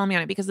for you to sell me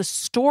on it, because the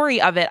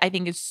story of it I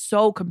think is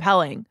so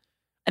compelling.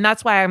 And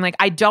that's why I'm like,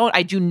 I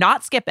do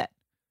not skip it.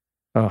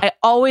 Oh. I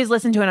always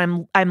listen to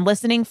it. I'm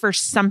listening for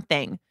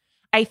something.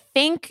 I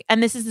think,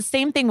 and this is the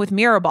same thing with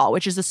Mirror Ball,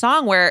 which is a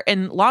song where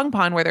in Long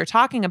Pond where they're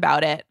talking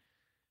about it,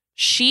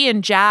 she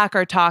and Jack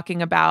are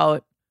talking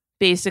about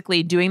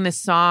basically doing this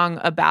song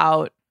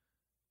about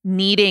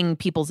needing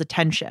people's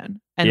attention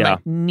and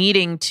like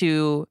needing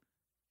to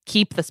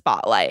keep the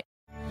spotlight.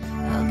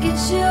 I'll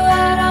get you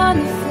out on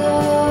the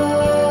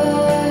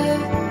floor,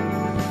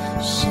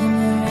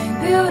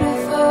 shimmering beautiful.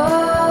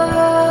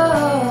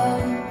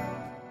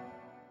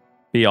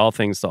 Be all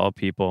things to all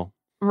people.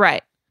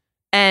 Right.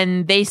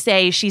 And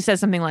she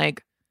says something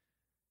like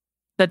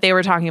that they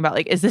were talking about,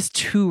 like, is this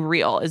too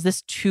real? Is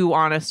this too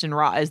honest and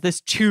raw? Is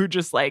this too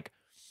just like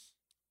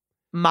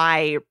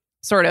my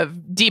sort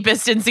of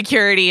deepest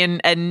insecurity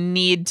and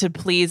need to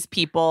please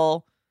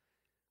people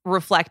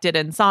reflected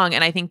in song?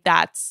 And I think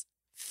that's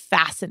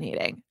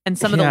fascinating. And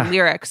some of the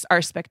lyrics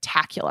are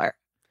spectacular.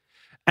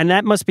 And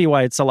that must be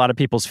why it's a lot of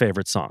people's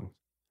favorite song.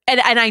 And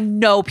I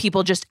know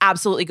people just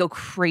absolutely go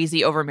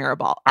crazy over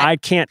Mirrorball. I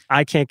can't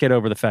get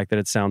over the fact that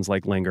it sounds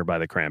like Linger by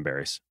the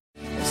Cranberries.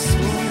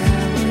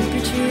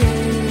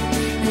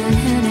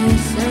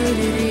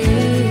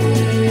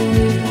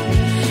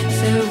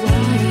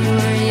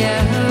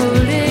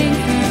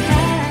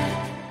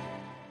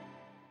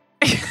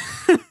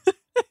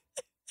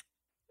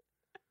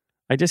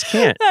 I just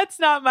can't. That's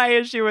not my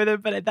issue with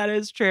it, but that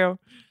is true.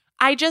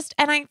 I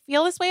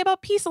feel this way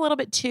about Peace a little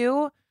bit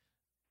too.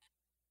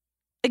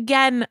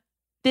 Again,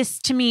 this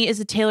to me is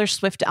a Taylor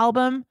Swift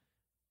album,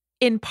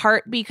 in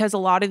part because a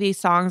lot of these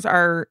songs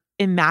are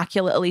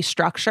immaculately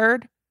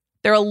structured.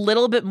 They're a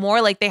little bit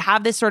more like they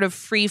have this sort of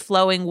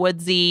free-flowing,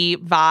 woodsy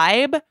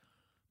vibe,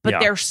 but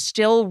they're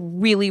still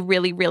really,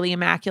 really, really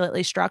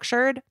immaculately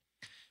structured.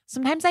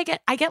 Sometimes I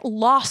get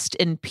lost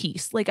in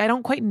Peace. Like I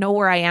don't quite know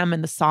where I am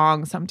in the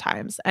song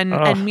sometimes. And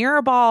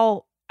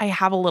Mirrorball, I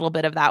have a little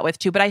bit of that with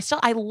too, but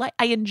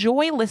I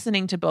enjoy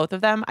listening to both of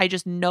them. I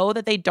just know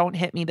that they don't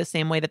hit me the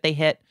same way that they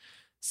hit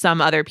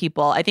some other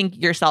people. I think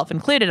yourself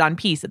included on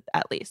Peace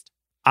at least.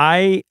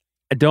 I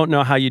don't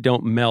know how you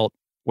don't melt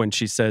when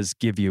she says,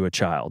 give you a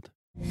child.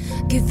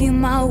 Give you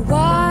my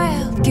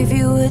wild, give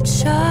you a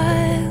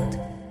child.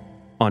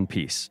 On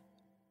Peace.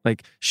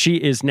 Like she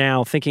is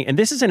now thinking, and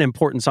this is an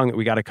important song that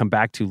we got to come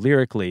back to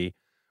lyrically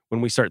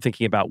when we start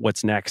thinking about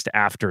what's next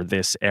after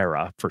this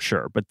era for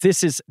sure. But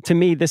this is, to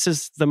me, this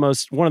is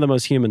one of the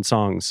most human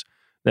songs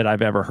that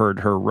I've ever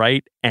heard her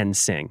write and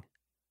sing.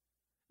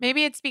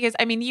 Maybe it's because,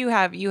 I mean, you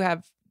have,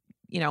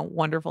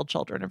 wonderful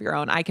children of your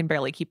own. I can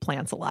barely keep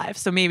plants alive.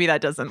 So maybe that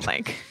doesn't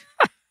like,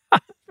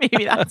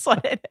 maybe that's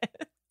what it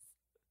is.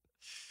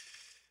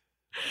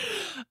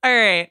 All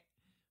right.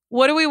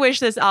 What do we wish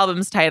this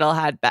album's title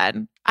had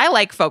been? I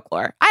like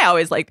Folklore. I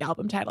always like the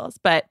album titles,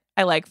 but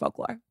I like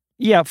Folklore.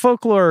 Yeah,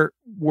 Folklore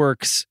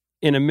works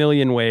in a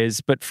million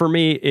ways, but for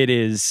me, it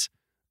is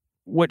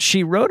what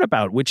she wrote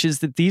about, which is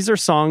that these are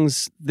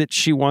songs that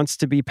she wants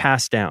to be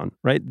passed down,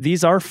 right?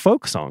 These are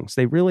folk songs.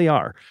 They really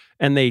are.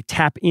 And they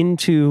tap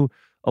into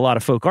a lot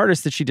of folk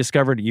artists that she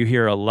discovered. You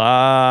hear a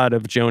lot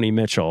of Joni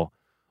Mitchell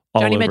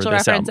all Joni over Mitchell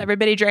this reference, album.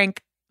 Everybody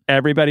Drink.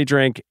 Everybody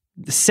Drink.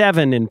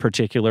 7 in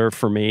particular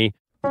for me.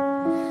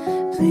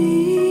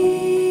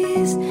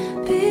 Please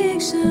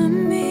picture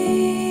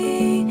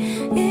me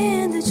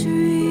in the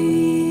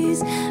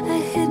trees. I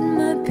hit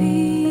my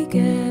peak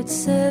at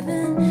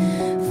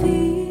 7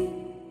 feet.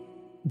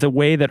 The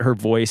way that her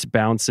voice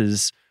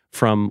bounces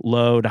from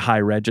low to high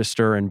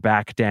register and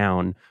back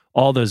down,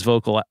 all those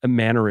vocal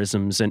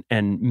mannerisms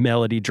and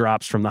melody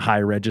drops from the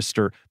high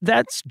register,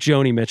 that's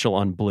Joni Mitchell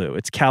on Blue.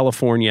 It's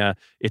California.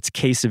 It's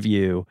Case of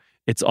You.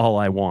 It's All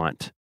I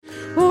Want.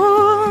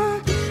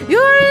 Oh,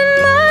 you're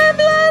in my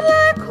blood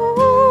like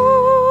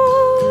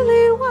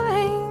holy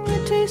wine.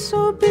 It tastes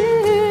so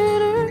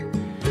bitter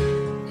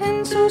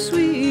and so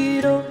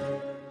sweet. Oh.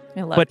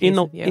 I love But Case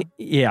of You.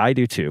 yeah, I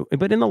do too.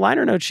 But in the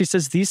liner notes, she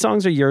says these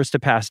songs are yours to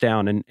pass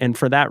down, and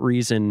for that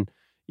reason,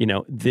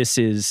 this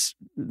is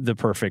the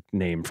perfect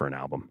name for an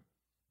album.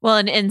 Well,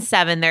 and in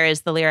 7, there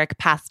is the lyric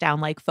 "passed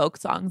down like folk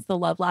songs. The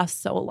love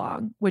lasts so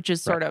long," which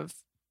is sort of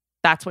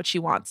that's what she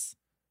wants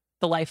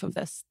the life of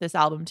this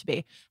album to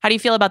be. How do you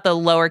feel about the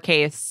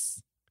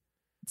lowercase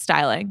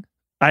styling?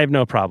 I have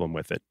no problem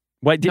with it.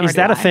 What Nor is do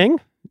that a I.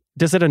 thing?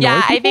 Does it annoy Yeah,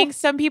 people? I think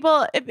some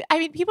people.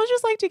 People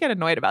just like to get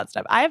annoyed about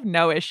stuff. I have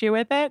no issue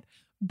with it,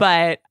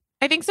 but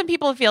I think some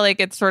people feel like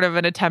it's sort of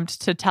an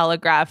attempt to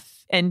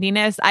telegraph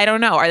indiness. I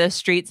don't know. Are the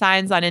street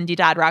signs on Indie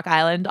Dad Rock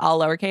Island all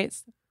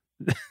lowercase?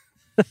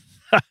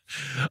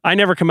 I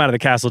never come out of the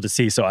castle to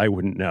see, so I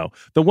wouldn't know.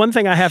 The one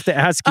thing I have to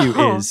ask you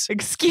is,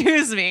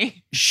 excuse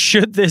me,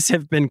 should this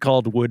have been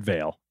called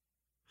Woodvale?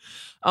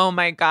 Oh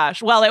my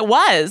gosh. Well, it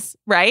was,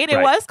 right? It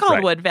was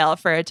called Woodvale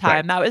for a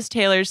time. That was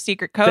Taylor's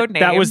secret code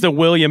name. That was the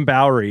William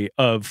Bowery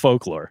of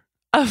Folklore.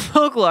 Of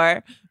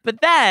Folklore.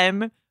 But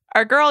then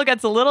our girl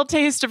gets a little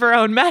taste of her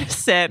own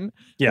medicine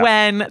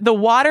when the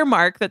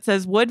watermark that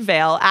says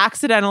Woodvale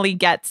accidentally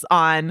gets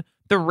on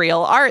the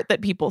real art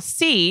that people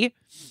see.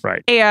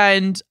 Right.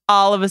 And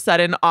all of a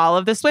sudden, all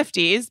of the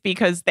Swifties,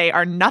 because they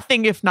are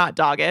nothing if not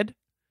dogged,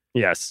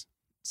 yes,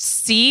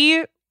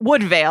 see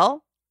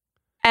Woodvale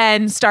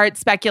and start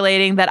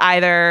speculating that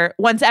either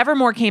once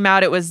Evermore came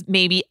out, it was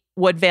maybe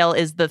Woodvale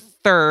is the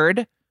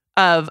third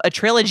of a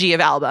trilogy of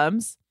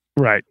albums.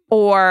 Right.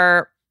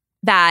 Or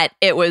that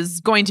it was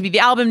going to be the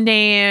album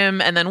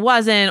name and then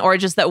wasn't, or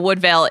just that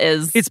Woodvale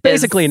is... It's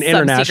basically an some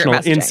international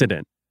secret messaging.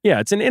 incident. Yeah,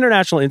 it's an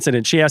international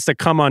incident. She has to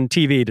come on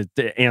TV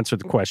to answer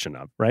the question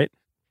of, right?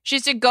 She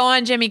used to go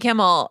on Jimmy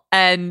Kimmel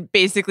and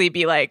basically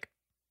be like,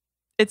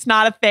 it's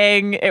not a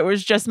thing. It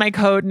was just my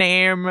code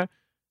name.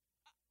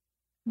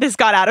 This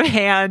got out of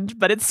hand,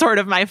 but it's sort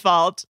of my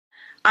fault.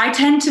 I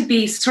tend to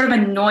be sort of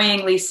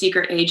annoyingly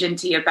secret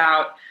agenty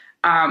about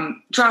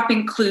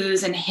dropping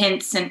clues and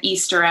hints and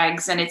Easter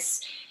eggs. And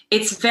it's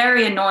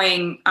very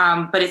annoying,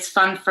 but it's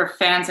fun for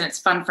fans and it's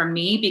fun for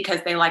me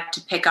because they like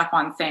to pick up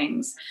on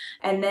things.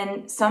 And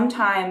then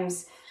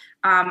sometimes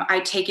I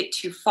take it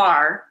too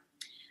far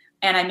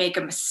and I make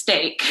a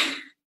mistake.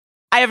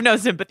 I have no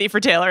sympathy for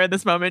Taylor in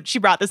this moment. She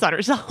brought this on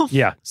herself.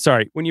 Yeah,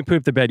 sorry. When you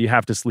poop the bed, you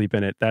have to sleep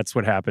in it. That's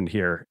what happened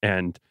here.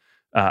 And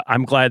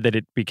I'm glad that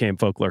it became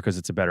Folklore because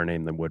it's a better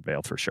name than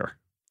Woodvale for sure.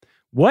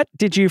 What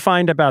did you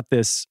find about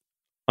this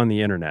on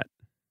the internet?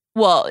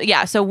 Well,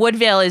 yeah, so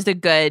Woodvale is a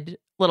good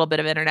little bit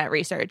of internet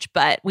research,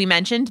 but we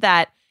mentioned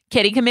that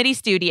Kitty Committee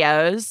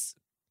Studios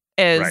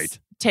is Right.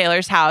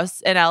 Taylor's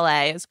house in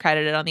LA, is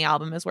credited on the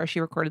album as where she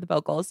recorded the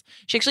vocals.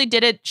 She actually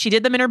did it. She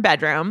did them in her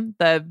bedroom,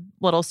 the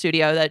little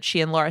studio that she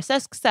and Laura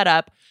Sisk set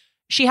up.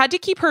 She had to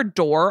keep her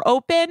door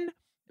open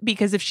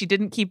because if she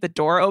didn't keep the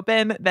door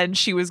open, then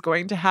she was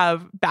going to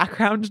have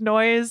background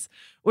noise,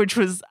 which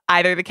was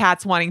either the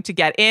cats wanting to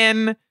get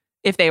in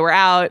if they were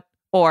out,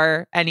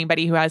 or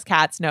anybody who has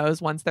cats knows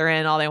once they're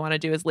in, all they want to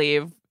do is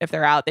leave. If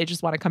they're out, they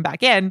just want to come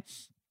back in.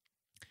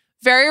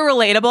 Very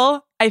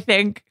relatable, I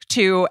think,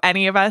 to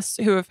any of us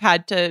who have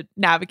had to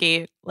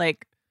navigate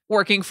like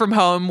working from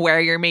home where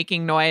you're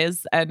making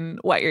noise and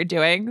what you're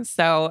doing.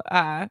 So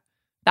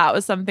that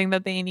was something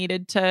that they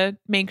needed to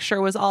make sure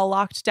was all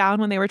locked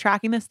down when they were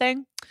tracking this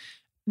thing.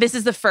 This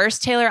is the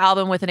first Taylor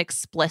album with an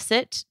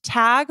explicit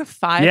tag.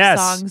 5 Yes.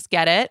 songs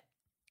get it.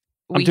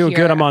 I'm doing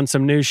good. I'm on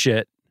some new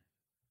shit.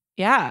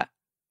 Yeah,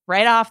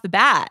 right off the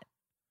bat.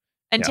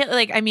 And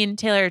Yeah.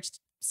 Taylor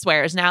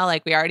swears now,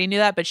 like we already knew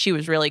that, but she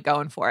was really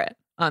going for it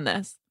on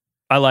this.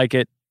 I like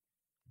it.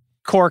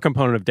 Core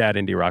component of Dad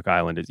Indie Rock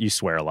Island is you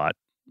swear a lot.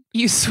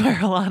 You swear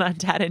a lot on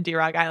Dad Indie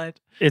Rock Island.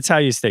 It's how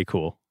you stay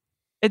cool.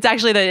 It's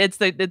actually it's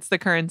the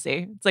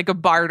currency. It's like a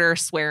barter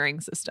swearing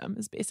system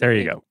is basically. There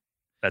you go.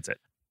 That's it.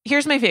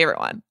 Here's my favorite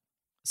one.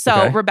 So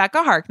Okay.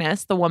 Rebecca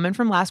Harkness, the woman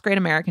from Last Great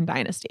American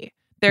Dynasty.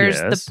 There's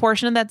Yes. the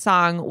portion of that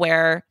song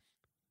where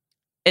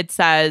it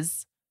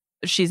says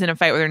she's in a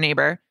fight with her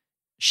neighbor.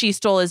 She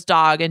stole his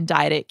dog and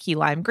dyed it key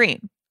lime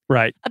green.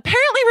 Right.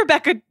 Apparently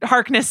Rebecca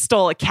Harkness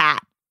stole a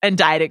cat and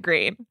dyed it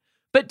green.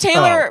 But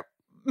Taylor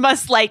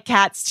must like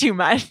cats too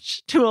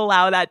much to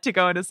allow that to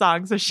go in a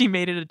song, so she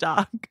made it a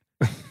dog.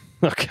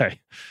 Okay.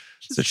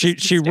 So It's she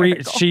just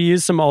hysterical. she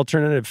used some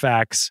alternative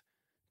facts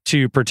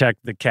to protect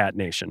the cat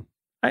nation.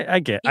 I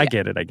get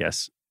it, I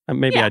guess.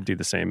 Maybe Yeah. I'd do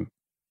the same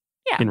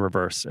Yeah. in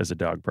reverse as a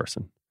dog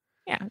person.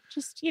 Yeah,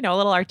 just, a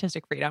little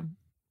artistic freedom.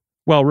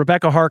 Well,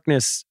 Rebecca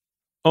Harkness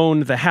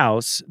owned the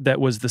house that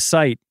was the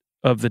site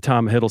of the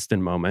Tom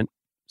Hiddleston moment.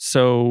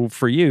 So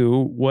for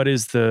you, what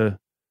is the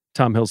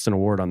Tom Hiddleston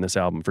Award on this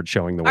album for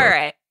showing the work? All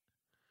right.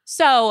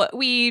 So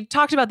we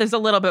talked about this a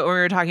little bit when we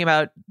were talking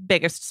about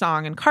biggest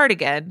song and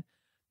Cardigan.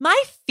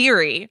 My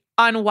theory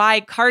on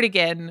why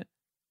Cardigan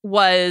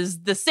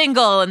was the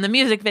single and the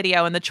music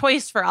video and the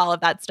choice for all of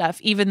that stuff,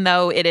 even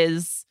though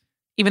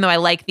I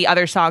like the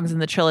other songs in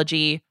the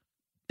trilogy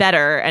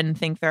better and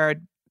think there are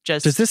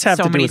just Does this have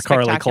so to do many with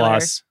Karlie spectacular-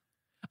 Kloss?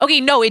 Okay,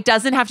 no, it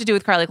doesn't have to do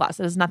with Karlie Kloss.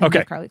 It has nothing to do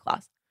Okay. with Karlie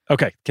Kloss.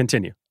 Okay,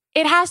 continue.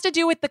 It has to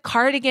do with the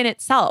cardigan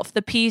itself,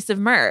 the piece of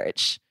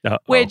merch, Uh-oh.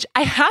 which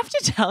I have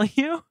to tell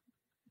you.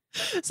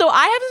 So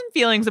I have some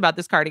feelings about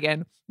this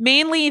cardigan,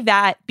 mainly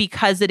that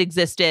because it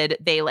existed,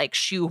 they like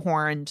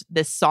shoehorned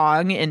this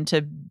song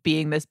into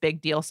being this big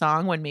deal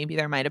song when maybe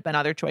there might have been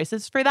other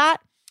choices for that.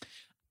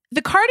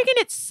 The cardigan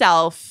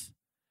itself,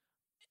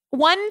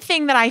 one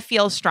thing that I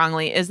feel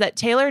strongly is that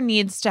Taylor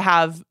needs to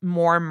have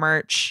more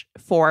merch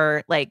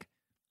for like,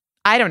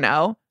 I don't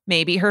know,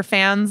 maybe her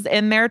fans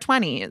in their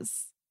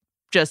 20s,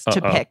 just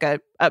to pick a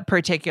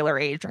particular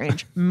age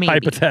range. Maybe.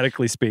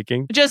 Hypothetically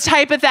speaking. Just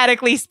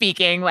hypothetically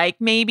speaking, like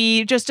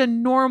maybe just a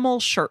normal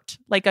shirt,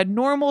 like a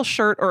normal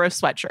shirt or a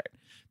sweatshirt.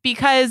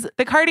 Because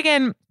the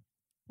cardigan,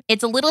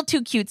 it's a little too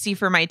cutesy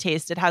for my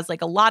taste. It has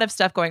like a lot of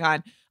stuff going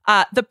on.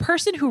 The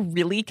person who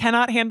really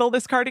cannot handle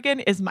this cardigan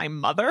is my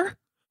mother.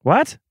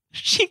 What?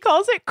 She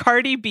calls it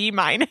Cardi B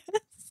minus.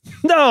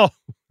 No.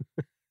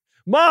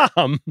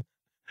 Mom,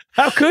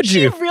 how could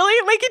She you?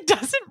 really, like, it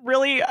doesn't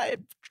really...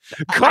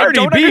 Cardi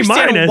I don't B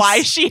understand minus.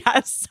 why she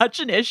has such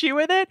an issue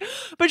with it.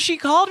 But she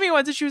called me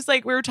once and she was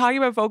like, we were talking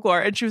about folklore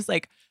and she was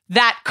like,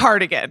 that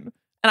cardigan.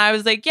 And I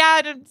was like,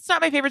 yeah, it's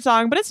not my favorite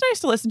song, but it's nice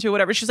to listen to,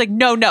 whatever. She's like,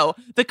 no,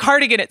 the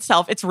cardigan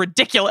itself, it's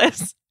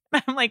ridiculous.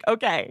 I'm like,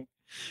 okay,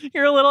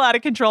 you're a little out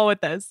of control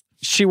with this.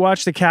 She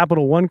watched the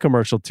Capital One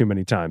commercial too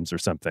many times or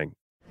something.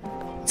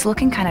 It's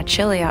looking kind of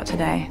chilly out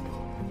today.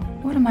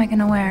 What am I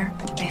gonna wear?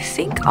 I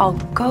think I'll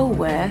go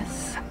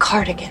with a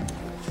cardigan.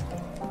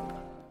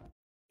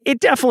 It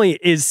definitely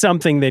is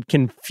something that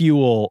can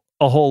fuel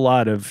a whole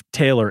lot of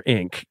Taylor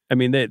Inc. I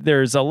mean,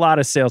 there's a lot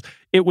of sales.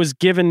 It was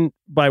given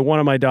by one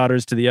of my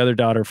daughters to the other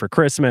daughter for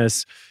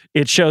Christmas.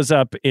 It shows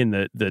up in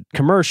the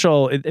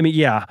commercial.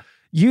 Yeah.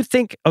 You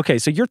think, okay,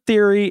 so your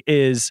theory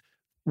is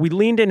we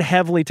leaned in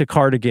heavily to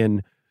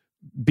Cardigan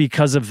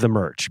because of the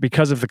merch,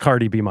 because of the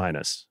Cardi B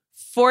minus.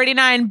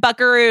 49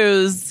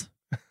 buckaroos.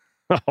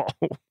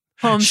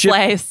 Home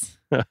slice.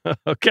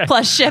 Okay.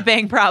 Plus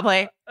shipping,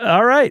 probably.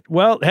 All right.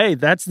 Well, hey,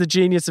 that's the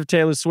genius of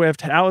Taylor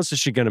Swift. How else is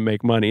she going to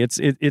make money?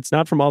 It's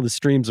not from all the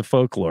streams of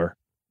folklore.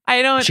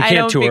 I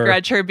don't tour.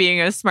 begrudge her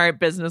being a smart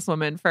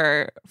businesswoman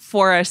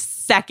for a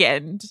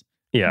second.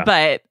 Yeah.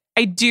 But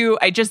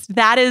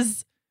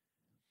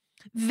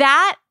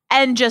that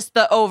and just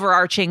the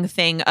overarching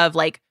thing of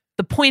like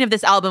the point of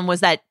this album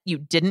was that you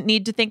didn't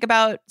need to think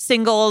about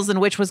singles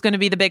and which was going to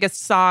be the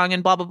biggest song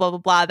and blah, blah, blah, blah,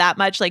 blah, that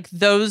much. Like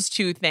those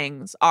two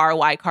things are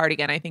why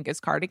Cardigan, I think, is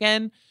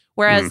Cardigan.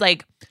 Whereas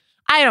like,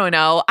 I don't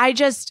know.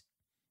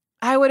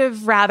 I would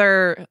have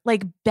rather,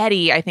 like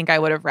Betty, I think I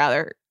would have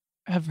rather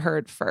have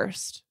heard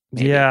first.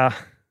 Maybe. Yeah.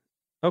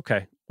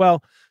 Okay.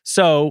 Well,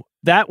 so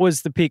that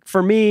was the peak.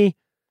 For me,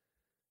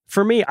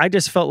 I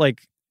just felt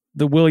like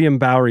the William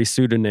Bowery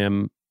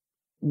pseudonym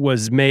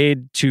was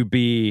made to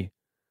be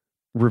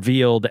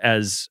revealed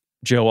as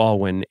Joe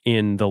Alwyn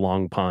in the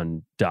Long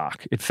Pond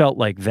doc. It felt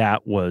like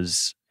that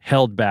was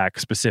held back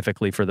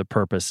specifically for the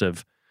purpose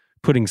of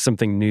putting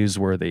something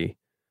newsworthy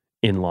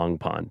in Long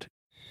Pond.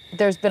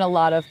 There's been a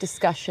lot of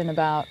discussion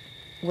about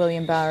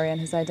William Bowery and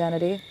his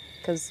identity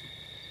because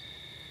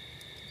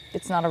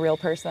it's not a real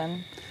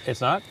person.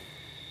 It's not?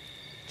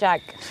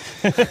 Jack.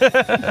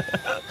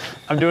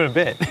 I'm doing a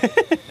bit.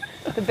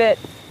 The bit,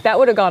 that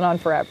would have gone on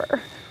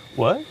forever.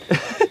 What?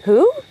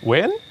 Who?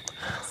 When?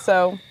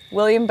 So,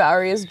 William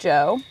Bowery is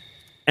Joe.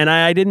 And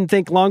I didn't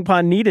think Long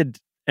Pond needed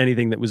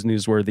anything that was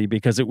newsworthy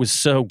because it was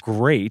so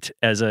great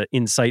as an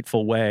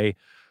insightful way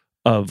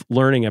of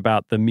learning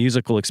about the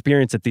musical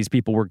experience that these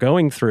people were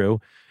going through.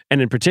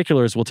 And in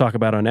particular, as we'll talk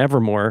about on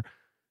Evermore,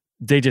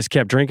 they just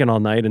kept drinking all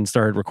night and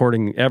started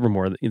recording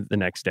Evermore the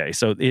next day.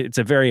 So it's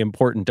a very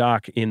important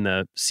doc in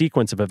the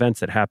sequence of events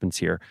that happens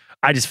here.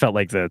 I just felt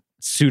like the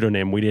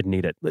pseudonym, we didn't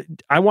need it.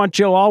 I want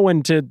Joe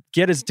Alwyn to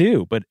get his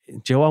due, but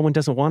Joe Alwyn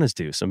doesn't want his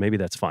due, so maybe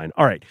that's fine.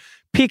 All right.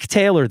 Peak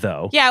Taylor,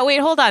 though. Yeah, wait,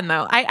 hold on,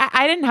 though.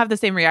 I didn't have the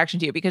same reaction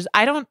to you because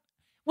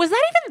was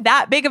that even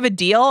that big of a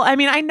deal? I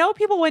mean, I know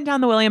people went down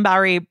the William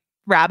Bowery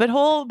rabbit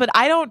hole, but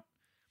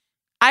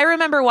I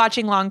remember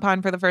watching Long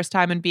Pond for the first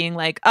time and being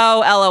like,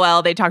 oh,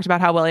 LOL, they talked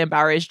about how William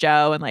Bowery is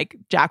Joe and like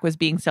Jack was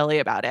being silly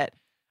about it.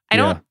 I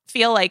don't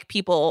feel like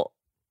people,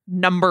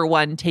 number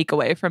one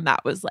takeaway from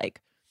that was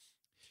like,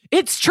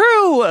 it's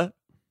true.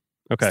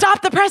 Okay.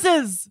 Stop the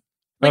presses.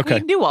 Like okay.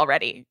 We knew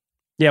already.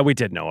 Yeah, we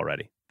did know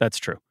already. That's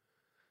true.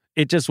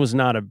 It just was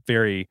not a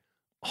very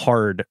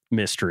hard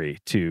mystery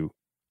to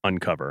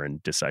uncover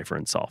and decipher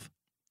and solve.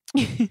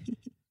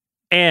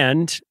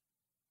 And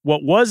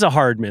what was a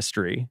hard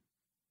mystery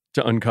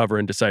to uncover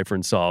and decipher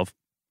and solve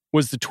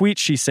was the tweet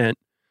she sent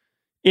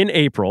in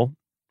April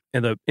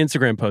and the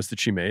Instagram post that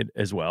she made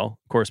as well,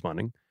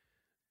 corresponding,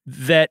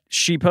 that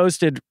she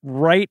posted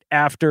right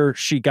after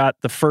she got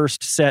the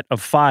first set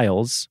of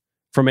files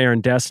from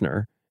Aaron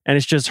Dessner. And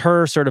it's just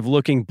her sort of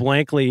looking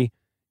blankly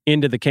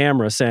into the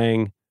camera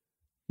saying,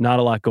 not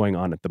a lot going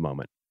on at the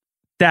moment.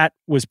 That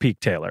was peak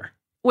Taylor.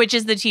 Which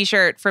is the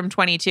t-shirt from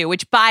 22,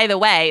 which, by the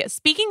way,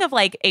 speaking of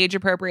like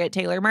age-appropriate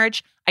Taylor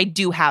merch, I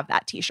do have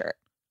that t-shirt.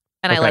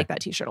 And I like that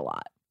t-shirt a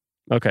lot.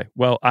 Okay.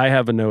 Well, I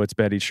have a No It's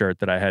Betty shirt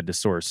that I had to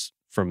source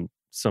from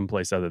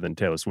someplace other than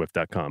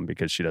TaylorSwift.com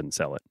because she doesn't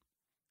sell it.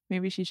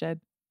 Maybe she should.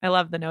 I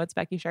love the No It's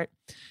Becky shirt.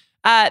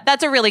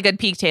 That's a really good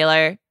peak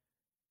Taylor.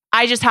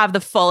 I just have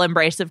the full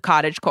embrace of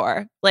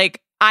cottagecore.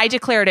 Like, I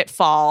declared it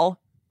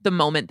fall the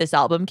moment this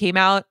album came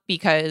out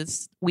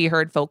because we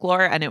heard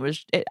folklore and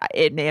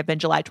it may have been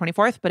July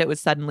 24th, but it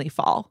was suddenly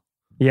fall.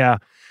 Yeah.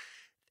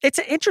 It's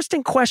an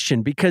interesting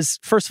question because,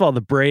 first of all,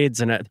 the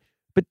braids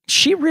but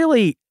she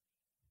really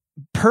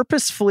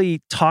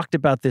purposefully talked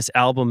about this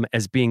album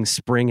as being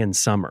spring and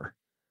summer.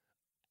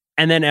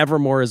 And then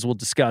Evermore, as we'll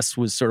discuss,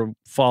 was sort of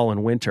fall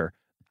and winter.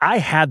 I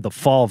had the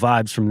fall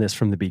vibes from this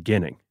from the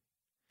beginning.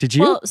 Did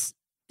you? Well,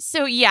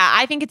 so yeah,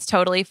 I think it's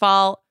totally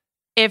fall.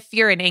 If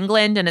you're in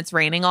England and it's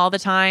raining all the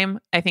time,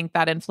 I think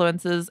that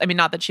influences. I mean,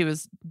 not that she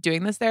was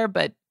doing this there,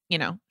 but you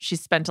know, she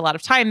spent a lot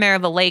of time there.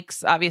 The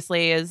lakes,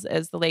 obviously, is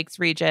the lakes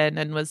region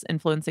and was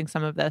influencing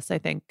some of this, I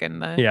think.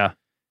 And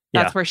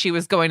that's where she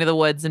was going to the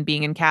woods and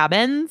being in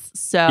cabins.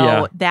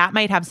 So that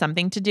might have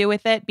something to do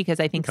with it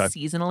because I think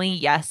seasonally,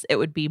 yes, it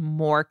would be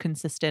more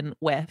consistent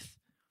with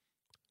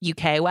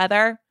UK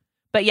weather.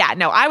 But yeah,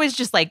 no, I was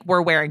just like,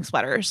 we're wearing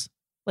sweaters.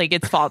 Like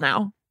it's fall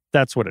now.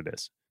 That's what it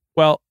is.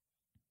 Well,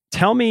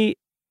 tell me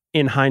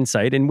in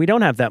hindsight, and we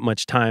don't have that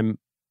much time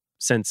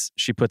since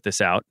she put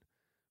this out,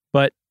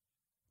 but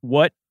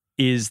what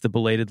is the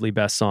belatedly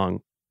best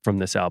song from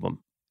this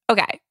album?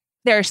 Okay.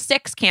 There are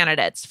 6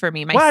 candidates for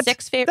me. My what?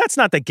 6 favorite. That's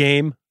not the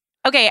game.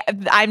 Okay,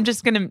 I'm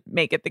just going to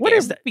make it the game. What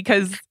is that?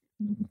 Because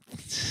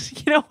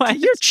You know what?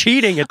 You're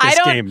cheating at this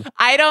game.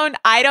 I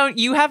don't,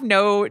 you have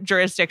no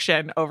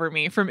jurisdiction over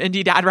me from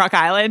Indie Dad Rock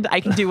Island. I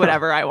can do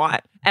whatever I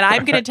want. And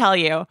I'm going to tell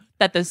you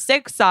that the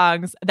 6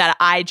 songs that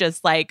I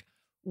just like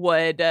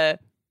would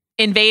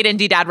invade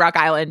Indie Dad Rock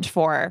Island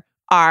for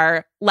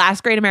are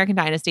Last Great American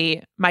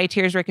Dynasty, My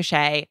Tears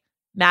Ricochet,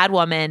 Mad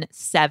Woman,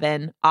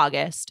 7,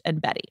 August,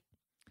 and Betty.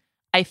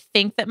 I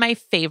think that my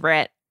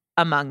favorite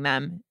among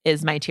them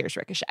is My Tears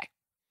Ricochet.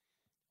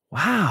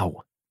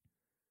 Wow.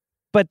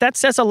 But that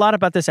says a lot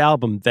about this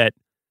album, that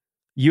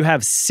you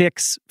have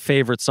 6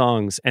 favorite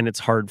songs and it's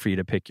hard for you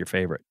to pick your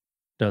favorite,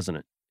 doesn't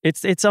it?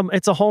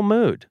 It's a whole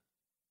mood.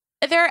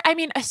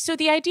 So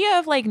the idea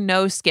of like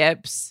no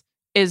skips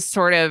is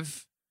sort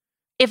of,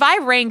 if I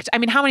ranked,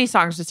 how many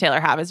songs does Taylor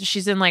have?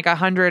 She's in like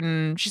 100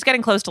 and she's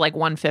getting close to like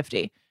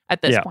 150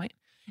 at this point.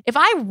 If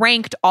I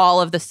ranked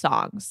all of the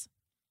songs,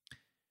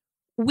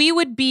 we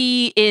would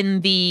be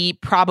in the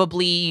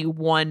probably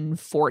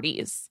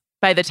 140s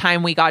by the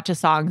time we got to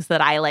songs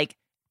that I like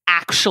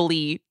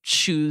actually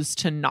choose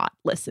to not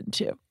listen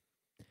to.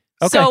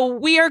 Okay. So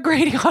we are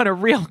grading on a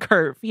real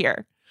curve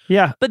here.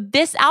 Yeah. But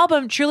this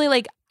album truly,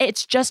 like,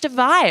 it's just a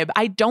vibe.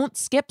 I don't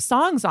skip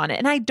songs on it.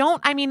 And I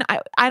don't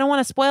want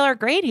to spoil our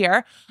grade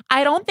here.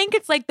 I don't think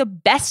it's like the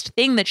best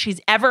thing that she's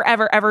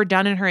ever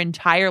done in her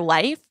entire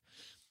life.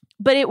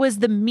 But it was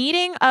the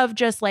meeting of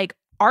just like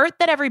art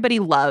that everybody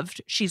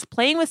loved. She's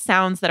playing with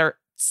sounds that are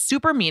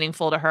super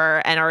meaningful to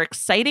her and are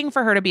exciting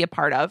for her to be a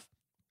part of.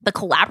 The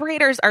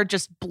collaborators are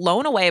just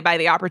blown away by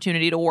the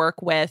opportunity to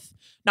work with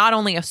not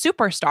only a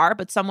superstar,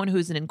 but someone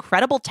who's an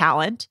incredible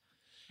talent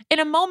in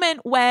a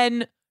moment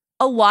when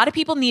a lot of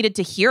people needed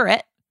to hear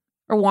it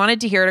or wanted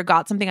to hear it or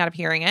got something out of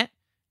hearing it.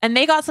 And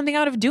they got something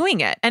out of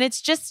doing it. And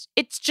it's just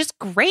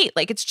great.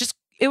 Like,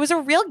 it was a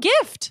real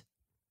gift.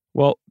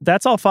 Well,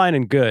 that's all fine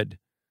and good.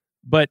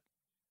 But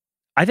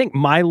I think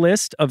my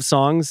list of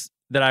songs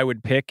that I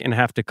would pick and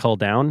have to cull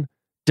down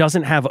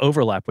doesn't have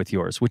overlap with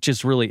yours, which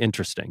is really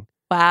interesting.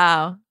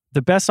 Wow.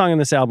 The best song on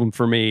this album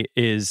for me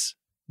is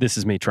This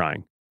Is Me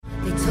Trying.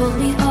 They told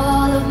me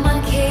all of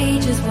my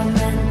cages were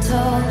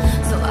mental,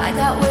 so I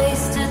got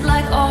wasted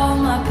like all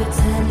my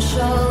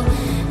potential,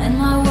 and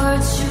my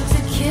words shoot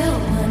to kill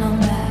when I'm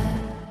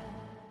mad.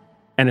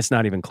 And it's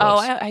not even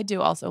close. Oh, I do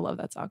also love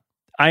that song.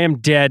 I am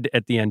dead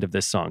at the end of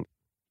this song.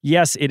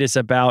 Yes, it is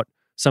about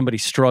somebody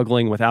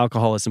struggling with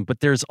alcoholism, but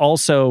there's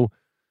also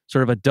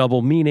sort of a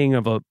double meaning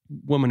of a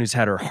woman who's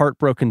had her heart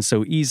broken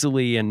so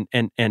easily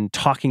and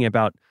talking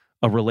about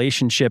a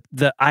relationship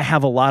that I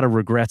have a lot of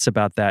regrets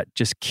about. That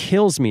just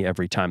kills me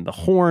every time. The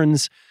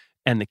horns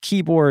and the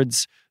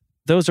keyboards,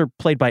 those are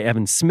played by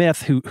Evan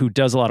Smith, who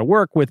does a lot of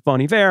work with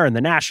Bon Iver and the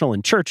National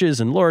and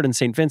churches and Lord and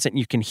St. Vincent. And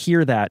you can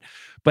hear that.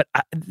 But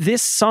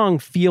this song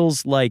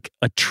feels like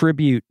a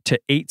tribute to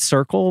Eight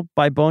Circle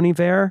by Bon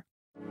Iver.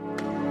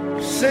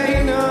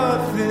 Say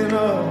nothing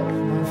of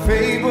my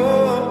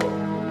fable.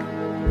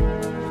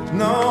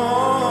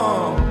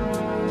 No,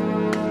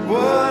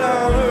 what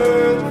on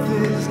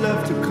earth is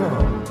left to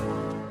come?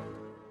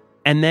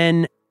 And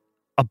then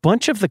a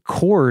bunch of the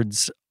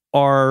chords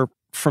are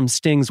from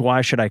Sting's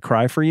Why Should I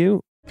Cry For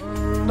You?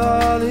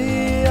 Under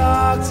the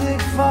Arctic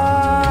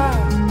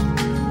fire,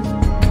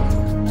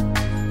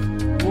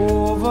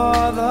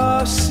 over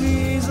the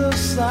seas of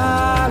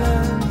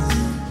silence.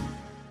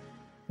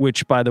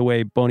 Which, by the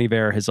way, Bon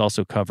Iver has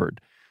also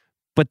covered.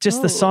 But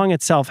just the song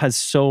itself has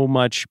so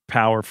much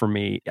power for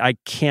me. I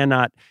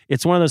cannot,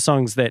 it's one of those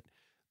songs that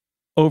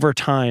over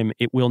time,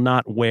 it will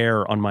not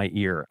wear on my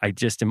ear. I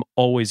just am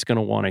always going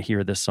to want to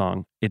hear this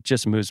song. It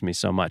just moves me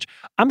so much.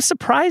 I'm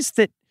surprised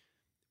that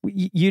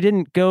you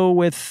didn't go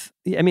with,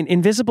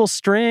 Invisible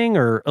String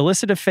or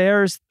Illicit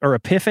Affairs or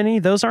Epiphany.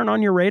 Those aren't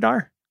on your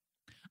radar?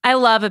 I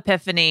love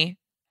Epiphany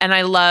and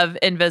I love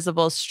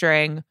Invisible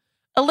String.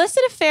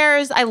 Illicit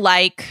Affairs, I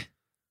like.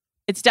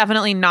 It's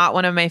definitely not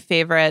one of my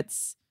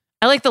favorites.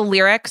 I like the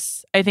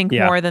lyrics, I think,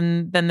 more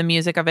than the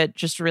music of it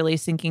just really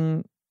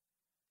sinking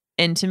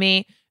into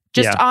me.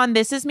 Just on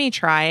This Is Me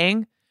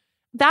Trying.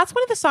 That's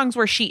one of the songs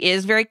where she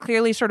is very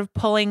clearly sort of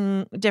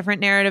pulling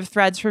different narrative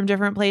threads from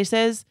different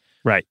places.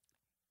 Right.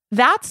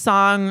 That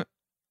song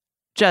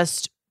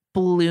just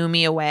blew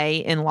me away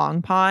in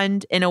Long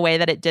Pond in a way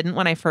that it didn't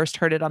when I first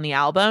heard it on the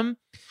album.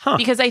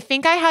 Because I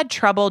think I had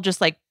trouble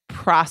just like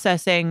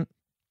processing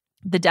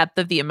the depth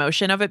of the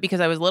emotion of it,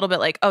 because I was a little bit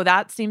like, oh,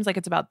 that seems like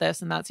it's about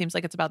this and that seems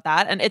like it's about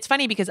that. And it's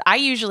funny because I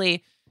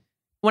usually,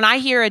 when I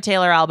hear a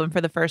Taylor album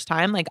for the first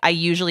time, like I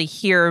usually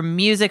hear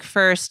music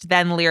first,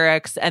 then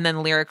lyrics, and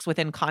then lyrics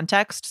within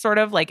context, sort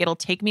of. Like it'll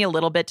take me a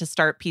little bit to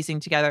start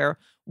piecing together,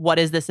 what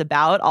is this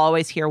about? I'll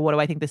always hear, what do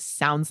I think this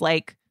sounds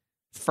like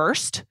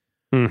first?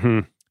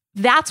 Mm-hmm.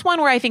 That's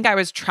one where I think I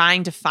was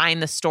trying to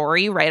find the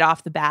story right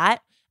off the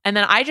bat. And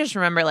then I just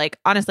remember, like,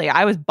 honestly,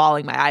 I was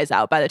bawling my eyes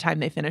out by the time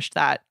they finished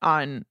that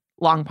on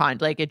Long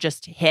Pond. Like, it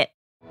just hit.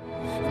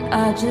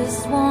 I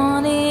just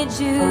wanted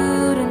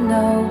you to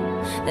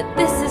know that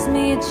this is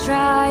me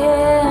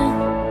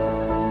trying.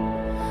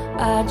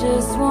 I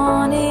just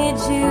wanted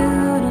you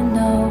to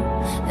know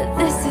that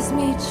this is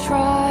me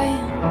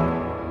trying.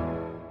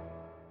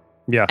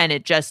 Yeah. And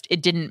it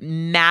didn't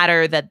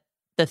matter that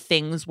the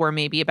things were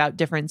maybe about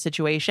different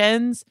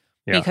situations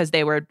because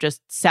they were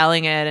just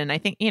selling it. And I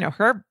think,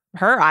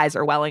 her eyes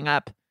are welling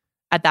up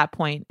at that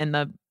point in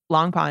the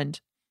Long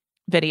Pond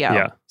video.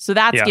 Yeah. So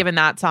that's given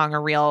that song a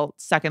real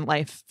second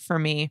life for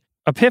me.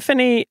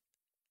 Epiphany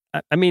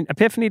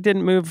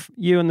didn't move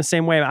you in the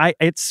same way.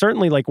 It's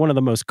certainly like one of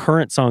the most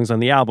current songs on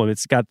the album.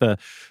 It's got the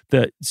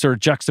sort of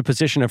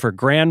juxtaposition of her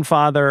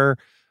grandfather,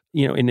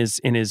 in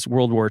his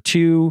World War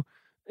II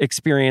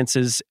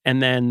experiences,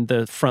 and then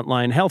the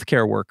frontline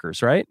healthcare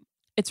workers, right?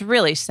 It's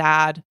really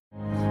sad.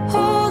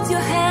 Hold your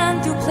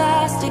hand through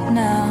plastic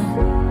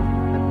now.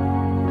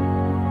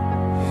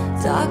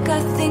 Doc,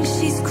 I think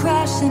she's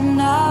crashing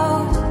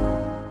out.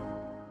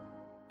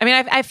 I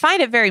mean, I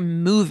find it very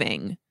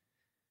moving,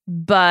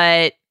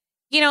 but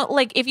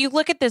if you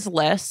look at this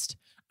list,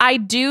 I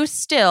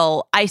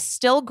still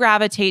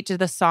gravitate to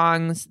the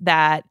songs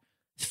that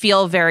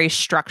feel very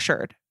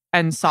structured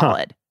and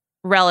solid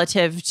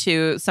relative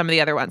to some of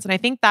the other ones. And I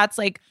think that's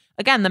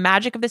again, the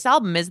magic of this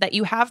album is that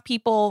you have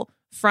people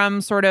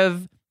from sort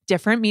of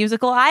different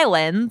musical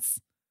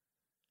islands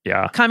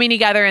coming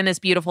together in this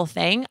beautiful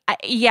thing.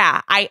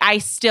 I'm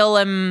still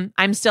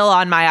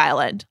on my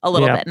island a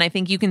little bit. And I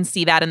think you can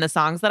see that in the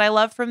songs that I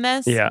love from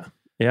this. Yeah.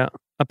 Yeah.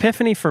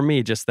 Epiphany for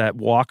me, just that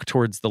walk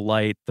towards the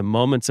light, the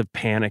moments of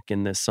panic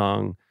in this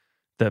song,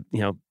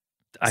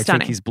 I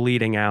think he's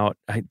bleeding out.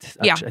 I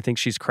think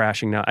she's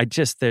crashing now.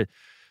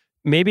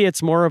 Maybe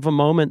it's more of a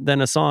moment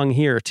than a song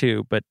here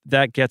too, but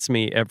that gets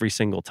me every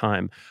single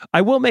time.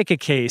 I will make a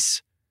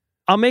case.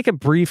 I'll make a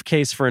brief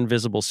case for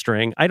Invisible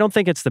String. I don't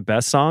think it's the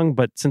best song,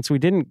 but since we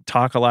didn't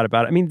talk a lot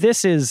about it, I mean,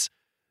 this is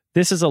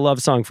a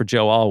love song for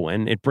Joe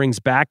Alwyn. It brings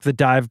back the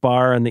dive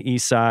bar on the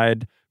East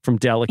Side from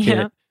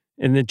Delicate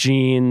and the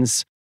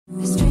Jeans.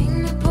 The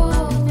string that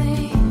pulled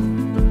me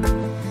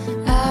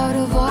out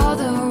of all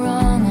the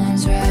wrong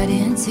ones right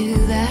into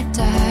that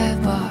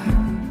dive bar.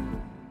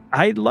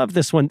 I love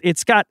this one.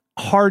 It's got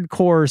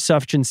hardcore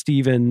Sufjan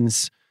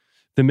Stevens,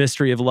 The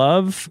Mystery of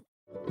Love.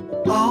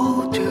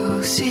 Oh,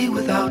 to see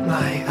without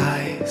my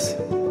eyes,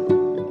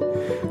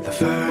 the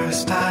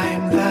first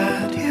time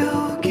that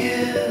you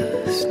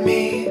kissed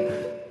me.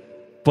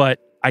 But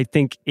I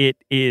think it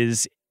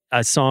is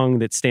a song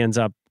that stands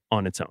up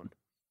on its own.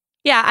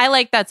 Yeah, I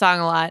like that song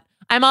a lot.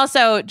 I'm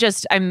also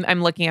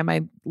I'm looking at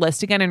my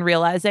list again and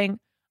realizing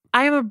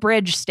I am a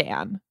Bridge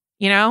stan,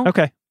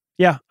 Okay.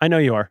 Yeah, I know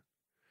you are.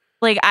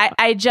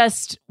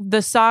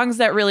 The songs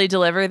that really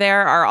deliver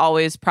there are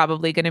always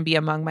probably going to be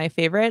among my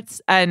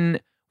favorites.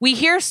 And we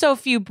hear so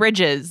few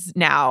bridges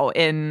now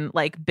in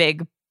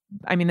big,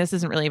 this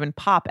isn't really even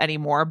pop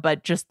anymore,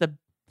 but just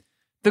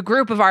the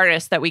group of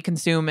artists that we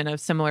consume in a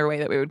similar way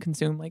that we would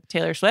consume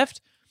Taylor Swift.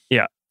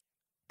 Yeah.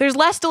 There's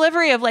less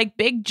delivery of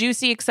big,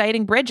 juicy,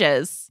 exciting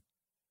bridges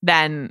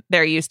than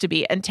there used to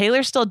be. And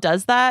Taylor still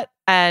does that.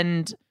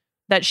 And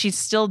that she's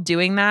still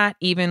doing that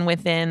even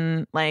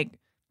within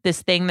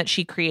this thing that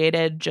she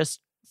created, just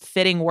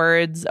fitting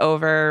words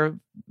over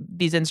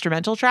these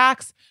instrumental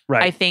tracks,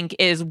 right, I think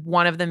is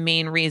one of the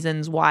main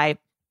reasons why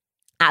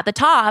at the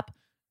top,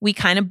 we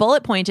kind of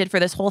bullet pointed for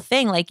this whole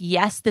thing.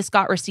 Yes, this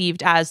got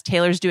received as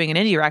Taylor's doing an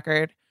indie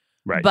record,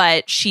 right,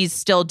 but she's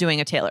still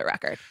doing a Taylor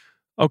record.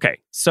 Okay.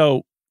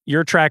 So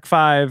your track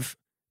 5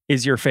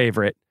 is your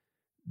favorite.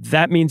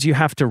 That means you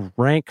have to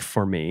rank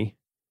for me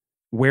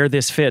where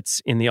this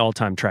fits in the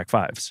all-time track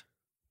 5s.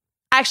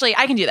 Actually,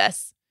 I can do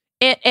this.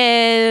 It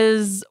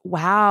is,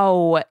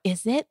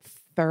 is it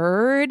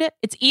third?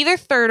 It's either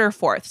third or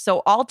fourth.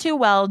 So All Too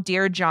Well,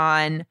 Dear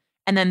John,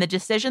 and then the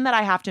decision that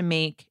I have to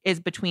make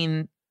is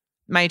between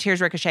My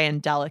Tears Ricochet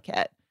and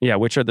Delicate. Yeah,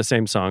 which are the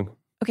same song.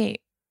 Okay,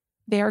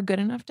 they are good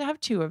enough to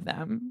have two of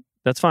them.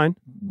 That's fine.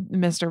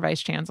 Mr.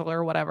 Vice Chancellor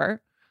or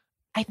whatever.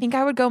 I think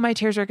I would go My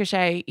Tears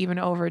Ricochet even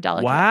over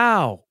Delicate.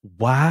 Wow.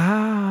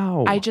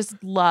 I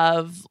just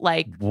love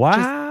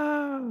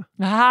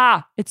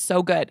it's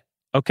so good.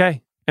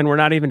 Okay. And we're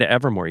not even to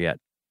Evermore yet.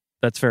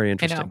 That's very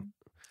interesting.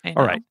 I know.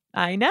 All right.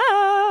 I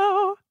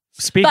know.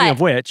 Speaking of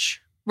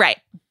which. Right.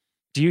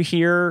 Do you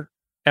hear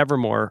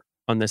Evermore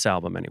on this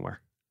album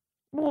anywhere?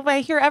 Well, I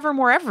hear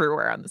Evermore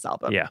everywhere on this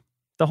album. Yeah.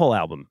 The whole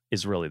album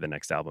is really the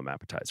next album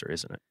appetizer,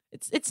 isn't it?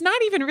 It's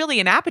not even really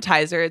an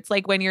appetizer. It's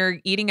like when you're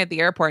eating at the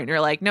airport and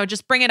you're like, no,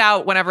 just bring it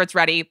out whenever it's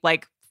ready.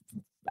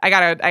 I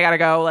gotta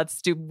go.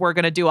 We're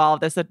gonna do all of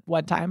this at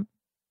one time.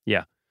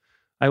 Yeah.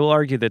 I will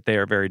argue that they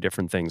are very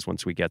different things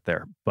once we get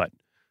there. But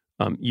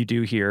you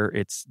do hear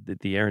it's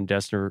the Aaron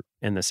Dessner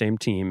and the same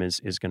team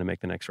is going to make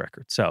the next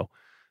record. So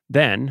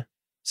then,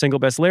 single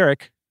best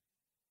lyric.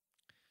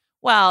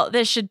 Well,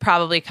 this should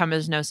probably come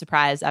as no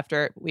surprise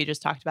after we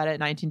just talked about it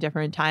 19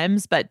 different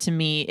times. But to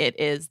me, it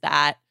is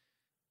that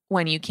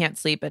when you can't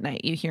sleep at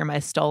night, you hear my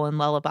stolen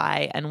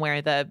lullaby, and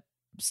where the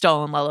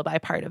stolen lullaby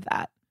part of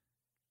that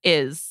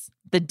is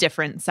the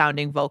different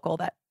sounding vocal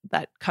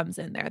that comes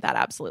in there. That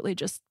absolutely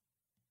just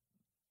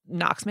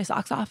knocks my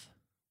socks off.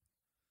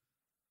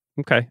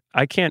 Okay.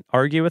 I can't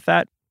argue with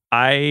that.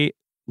 I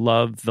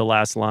love the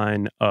last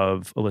line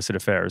of Illicit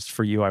Affairs.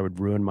 For you, I would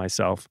ruin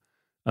myself.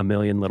 a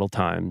million little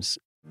times.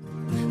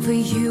 For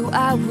you,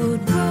 I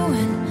would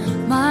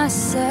ruin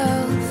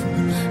myself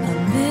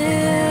a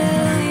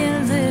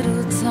million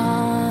little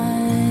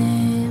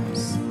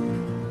times.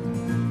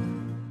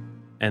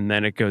 And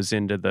then it goes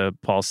into the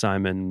Paul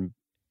Simon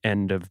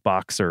end of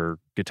Boxer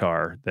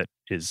guitar that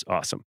is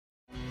awesome.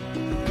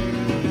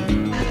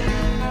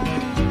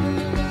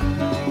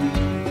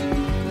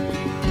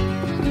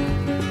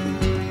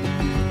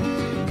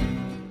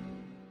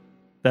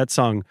 That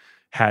song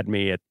had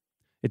me at,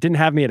 it didn't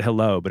have me at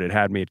hello, but it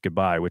had me at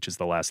goodbye, which is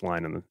the last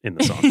line in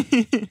the song.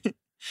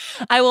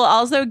 I will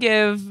also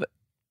give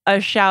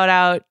a shout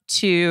out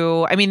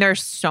to, I mean,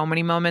 there's so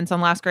many moments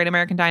on Last Great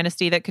American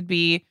Dynasty that could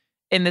be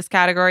in this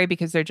category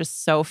because they're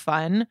just so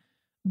fun.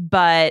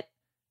 But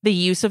the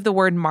use of the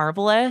word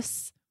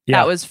marvelous,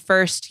 that was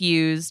first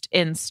used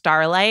in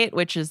Starlight,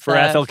 which is For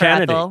Ethel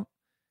Kennedy. Ethel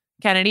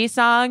Kennedy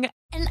song.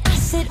 And I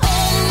said, oh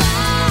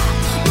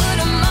my, what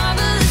a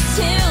marvelous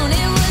tune.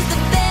 It was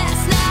the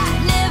best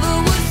night,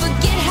 never would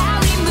forget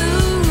how we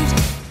moved.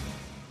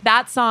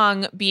 That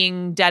song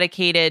being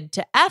dedicated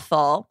to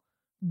Ethel,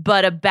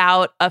 but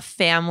about a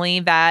family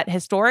that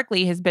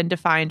historically has been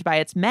defined by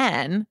its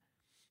men.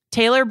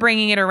 Taylor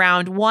bringing it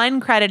around, one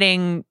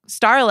crediting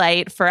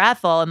Starlight for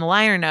Ethel in the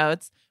liner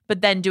notes,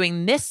 but then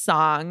doing this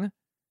song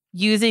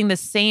using the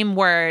same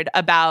word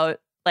about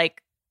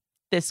like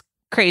this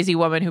crazy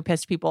woman who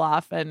pissed people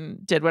off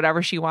and did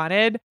whatever she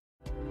wanted.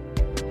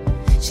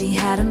 She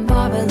had a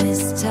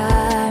marvelous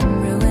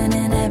time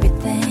ruining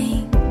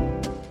everything.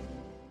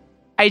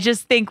 I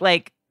just think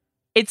like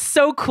it's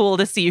so cool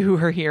to see who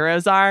her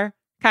heroes are,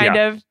 kind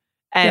of.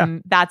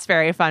 And that's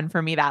very fun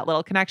for me, that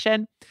little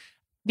connection.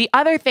 The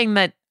other thing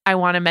that I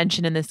want to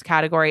mention in this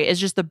category is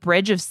just the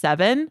Bridge of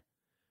Seven,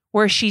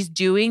 where she's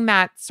doing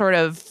that sort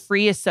of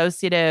free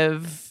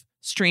associative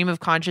stream of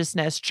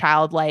consciousness,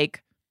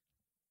 childlike,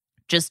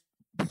 just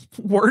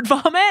word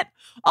vomit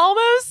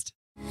almost.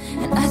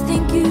 And I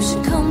think you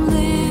should come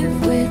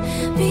live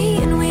with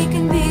me and we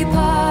can be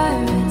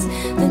pirates.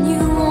 Then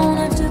you won't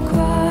have to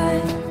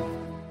cry.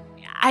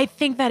 I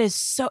think that is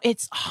so,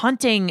 it's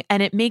haunting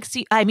and it makes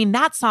you, I mean,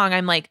 that song,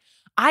 I'm like,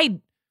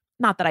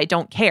 not that I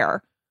don't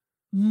care,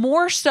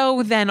 more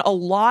so than a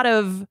lot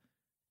of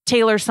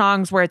Taylor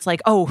songs where it's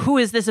like, oh, who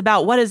is this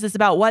about? What is this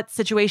about? What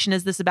situation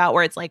is this about?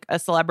 Where it's like a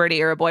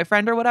celebrity or a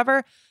boyfriend or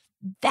whatever.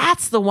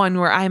 That's the one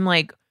where I'm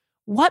like,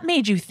 what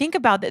made you think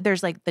about that?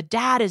 There's like the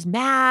dad is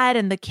mad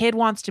and the kid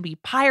wants to be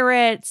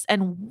pirates.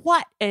 And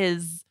what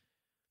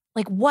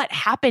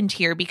happened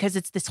here? Because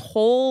it's this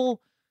whole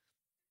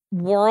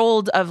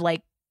world of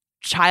like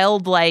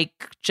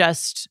childlike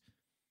just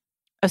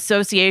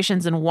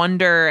associations and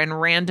wonder and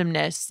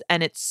randomness,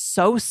 and it's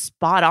so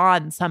spot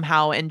on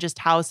somehow in just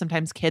how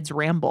sometimes kids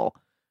ramble.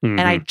 And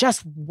I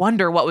just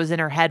wonder what was in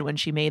her head when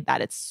she made that.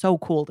 It's so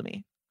cool to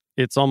me.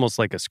 It's almost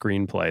like a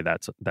screenplay,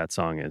 that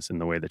song is, in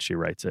the way that she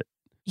writes it.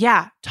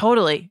 Yeah,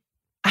 totally.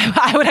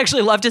 I would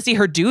actually love to see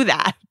her do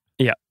that.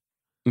 Yeah,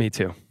 me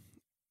too.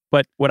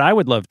 But what I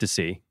would love to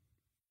see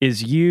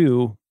is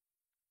you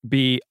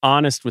be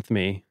honest with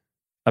me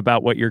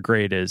about what your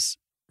grade is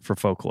for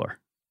folklore.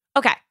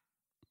 Okay.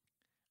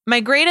 My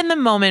grade in the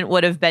moment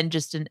would have been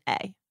just an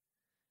A.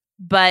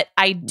 But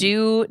I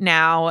do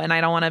now, and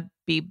I don't want to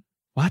be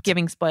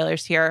giving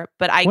spoilers here,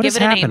 but I give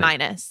it an A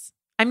minus.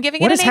 I'm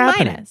giving it an A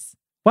minus.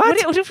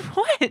 What?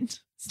 What?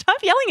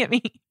 Stop yelling at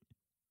me.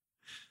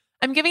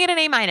 I'm giving it an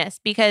A minus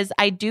because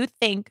I do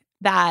think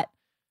that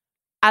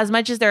as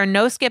much as there are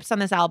no skips on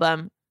this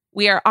album,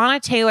 we are on a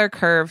Taylor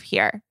curve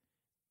here.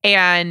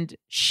 And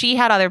she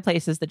had other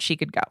places that she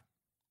could go.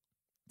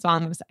 That's all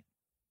I'm going to say.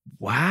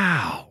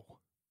 Wow.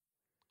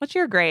 What's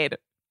your grade?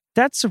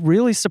 That's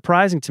really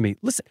surprising to me.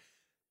 Listen,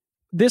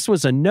 this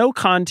was a no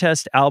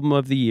contest album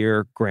of the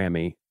year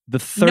Grammy. The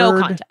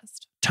third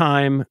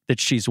time that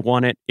she's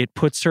won it. It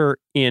puts her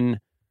in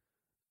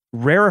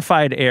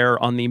rarefied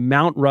air on the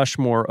Mount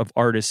Rushmore of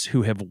artists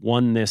who have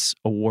won this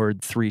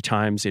award 3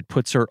 times. It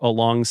puts her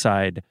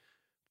alongside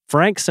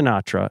Frank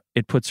Sinatra.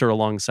 It puts her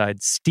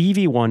alongside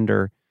Stevie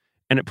Wonder.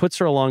 And it puts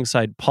her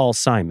alongside Paul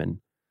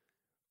Simon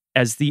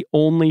as the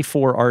only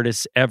 4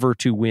 artists ever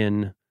to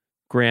win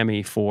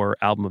Grammy for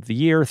Album of the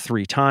Year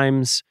 3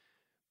 times.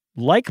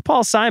 Like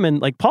Paul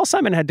Simon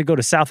had to go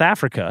to South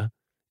Africa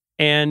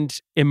and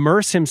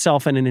immerse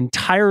himself in an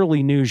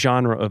entirely new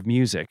genre of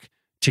music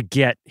to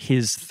get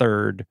his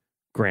 3rd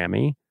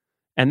Grammy.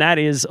 And that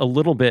is a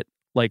little bit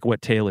like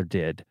what Taylor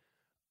did.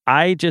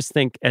 I just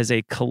think as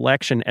a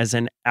collection, as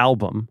an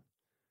album,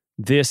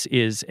 this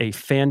is a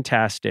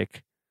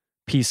fantastic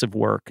piece of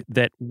work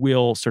that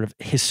will sort of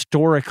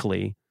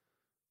historically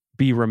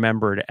be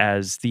remembered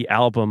as the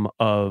album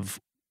of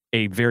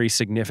a very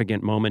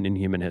significant moment in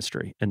human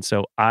history. And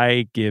so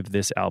I give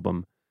this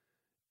album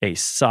a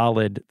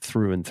solid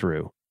through and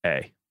through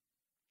A.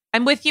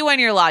 I'm with you on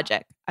your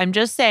logic. I'm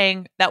just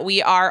saying that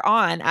we are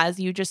on, as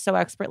you just so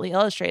expertly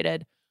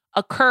illustrated,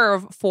 a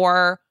curve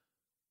for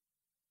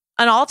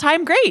an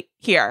all-time great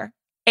here.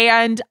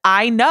 And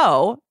I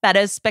know that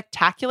as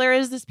spectacular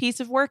as this piece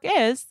of work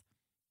is,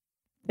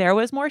 there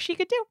was more she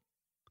could do.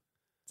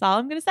 That's all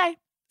I'm going to say.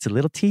 It's a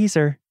little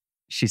teaser.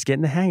 She's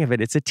getting the hang of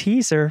it. It's a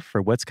teaser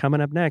for what's coming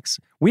up next.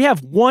 We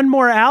have one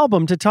more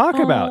album to talk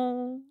about.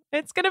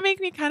 It's going to make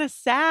me kind of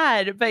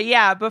sad. But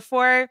yeah,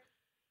 before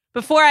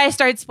I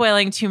start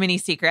spoiling too many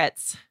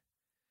secrets,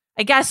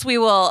 I guess we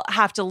will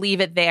have to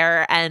leave it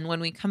there. And when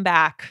we come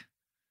back,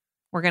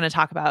 we're going to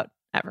talk about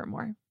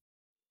Evermore.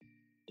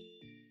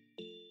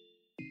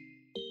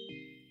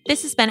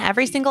 This has been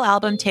Every Single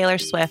Album Taylor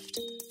Swift.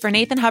 For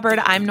Nathan Hubbard,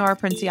 I'm Nora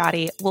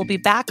Princiotti. We'll be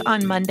back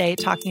on Monday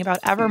talking about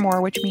Evermore,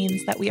 which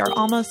means that we are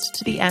almost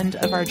to the end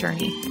of our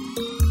journey.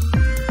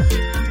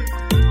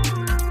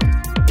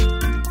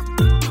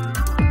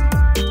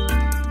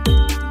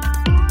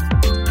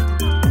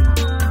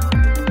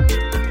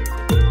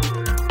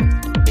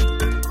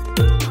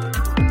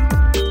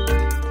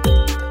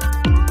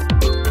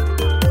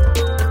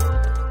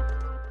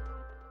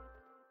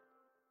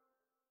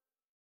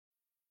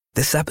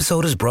 This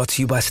episode is brought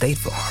to you by State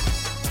Farm.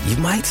 You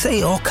might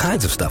say all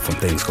kinds of stuff when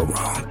things go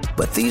wrong,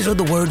 but these are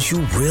the words you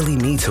really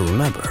need to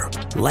remember.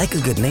 Like a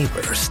good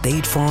neighbor,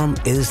 State Farm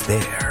is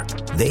there.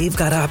 They've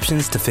got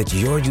options to fit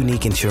your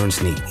unique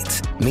insurance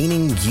needs,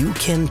 meaning you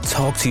can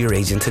talk to your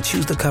agent to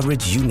choose the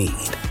coverage you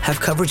need, have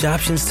coverage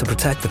options to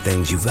protect the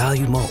things you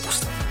value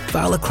most,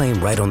 file a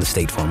claim right on the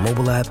State Farm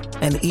mobile app,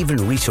 and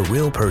even reach a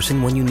real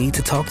person when you need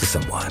to talk to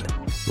someone.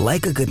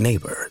 Like a good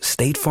neighbor,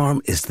 State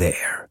Farm is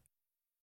there.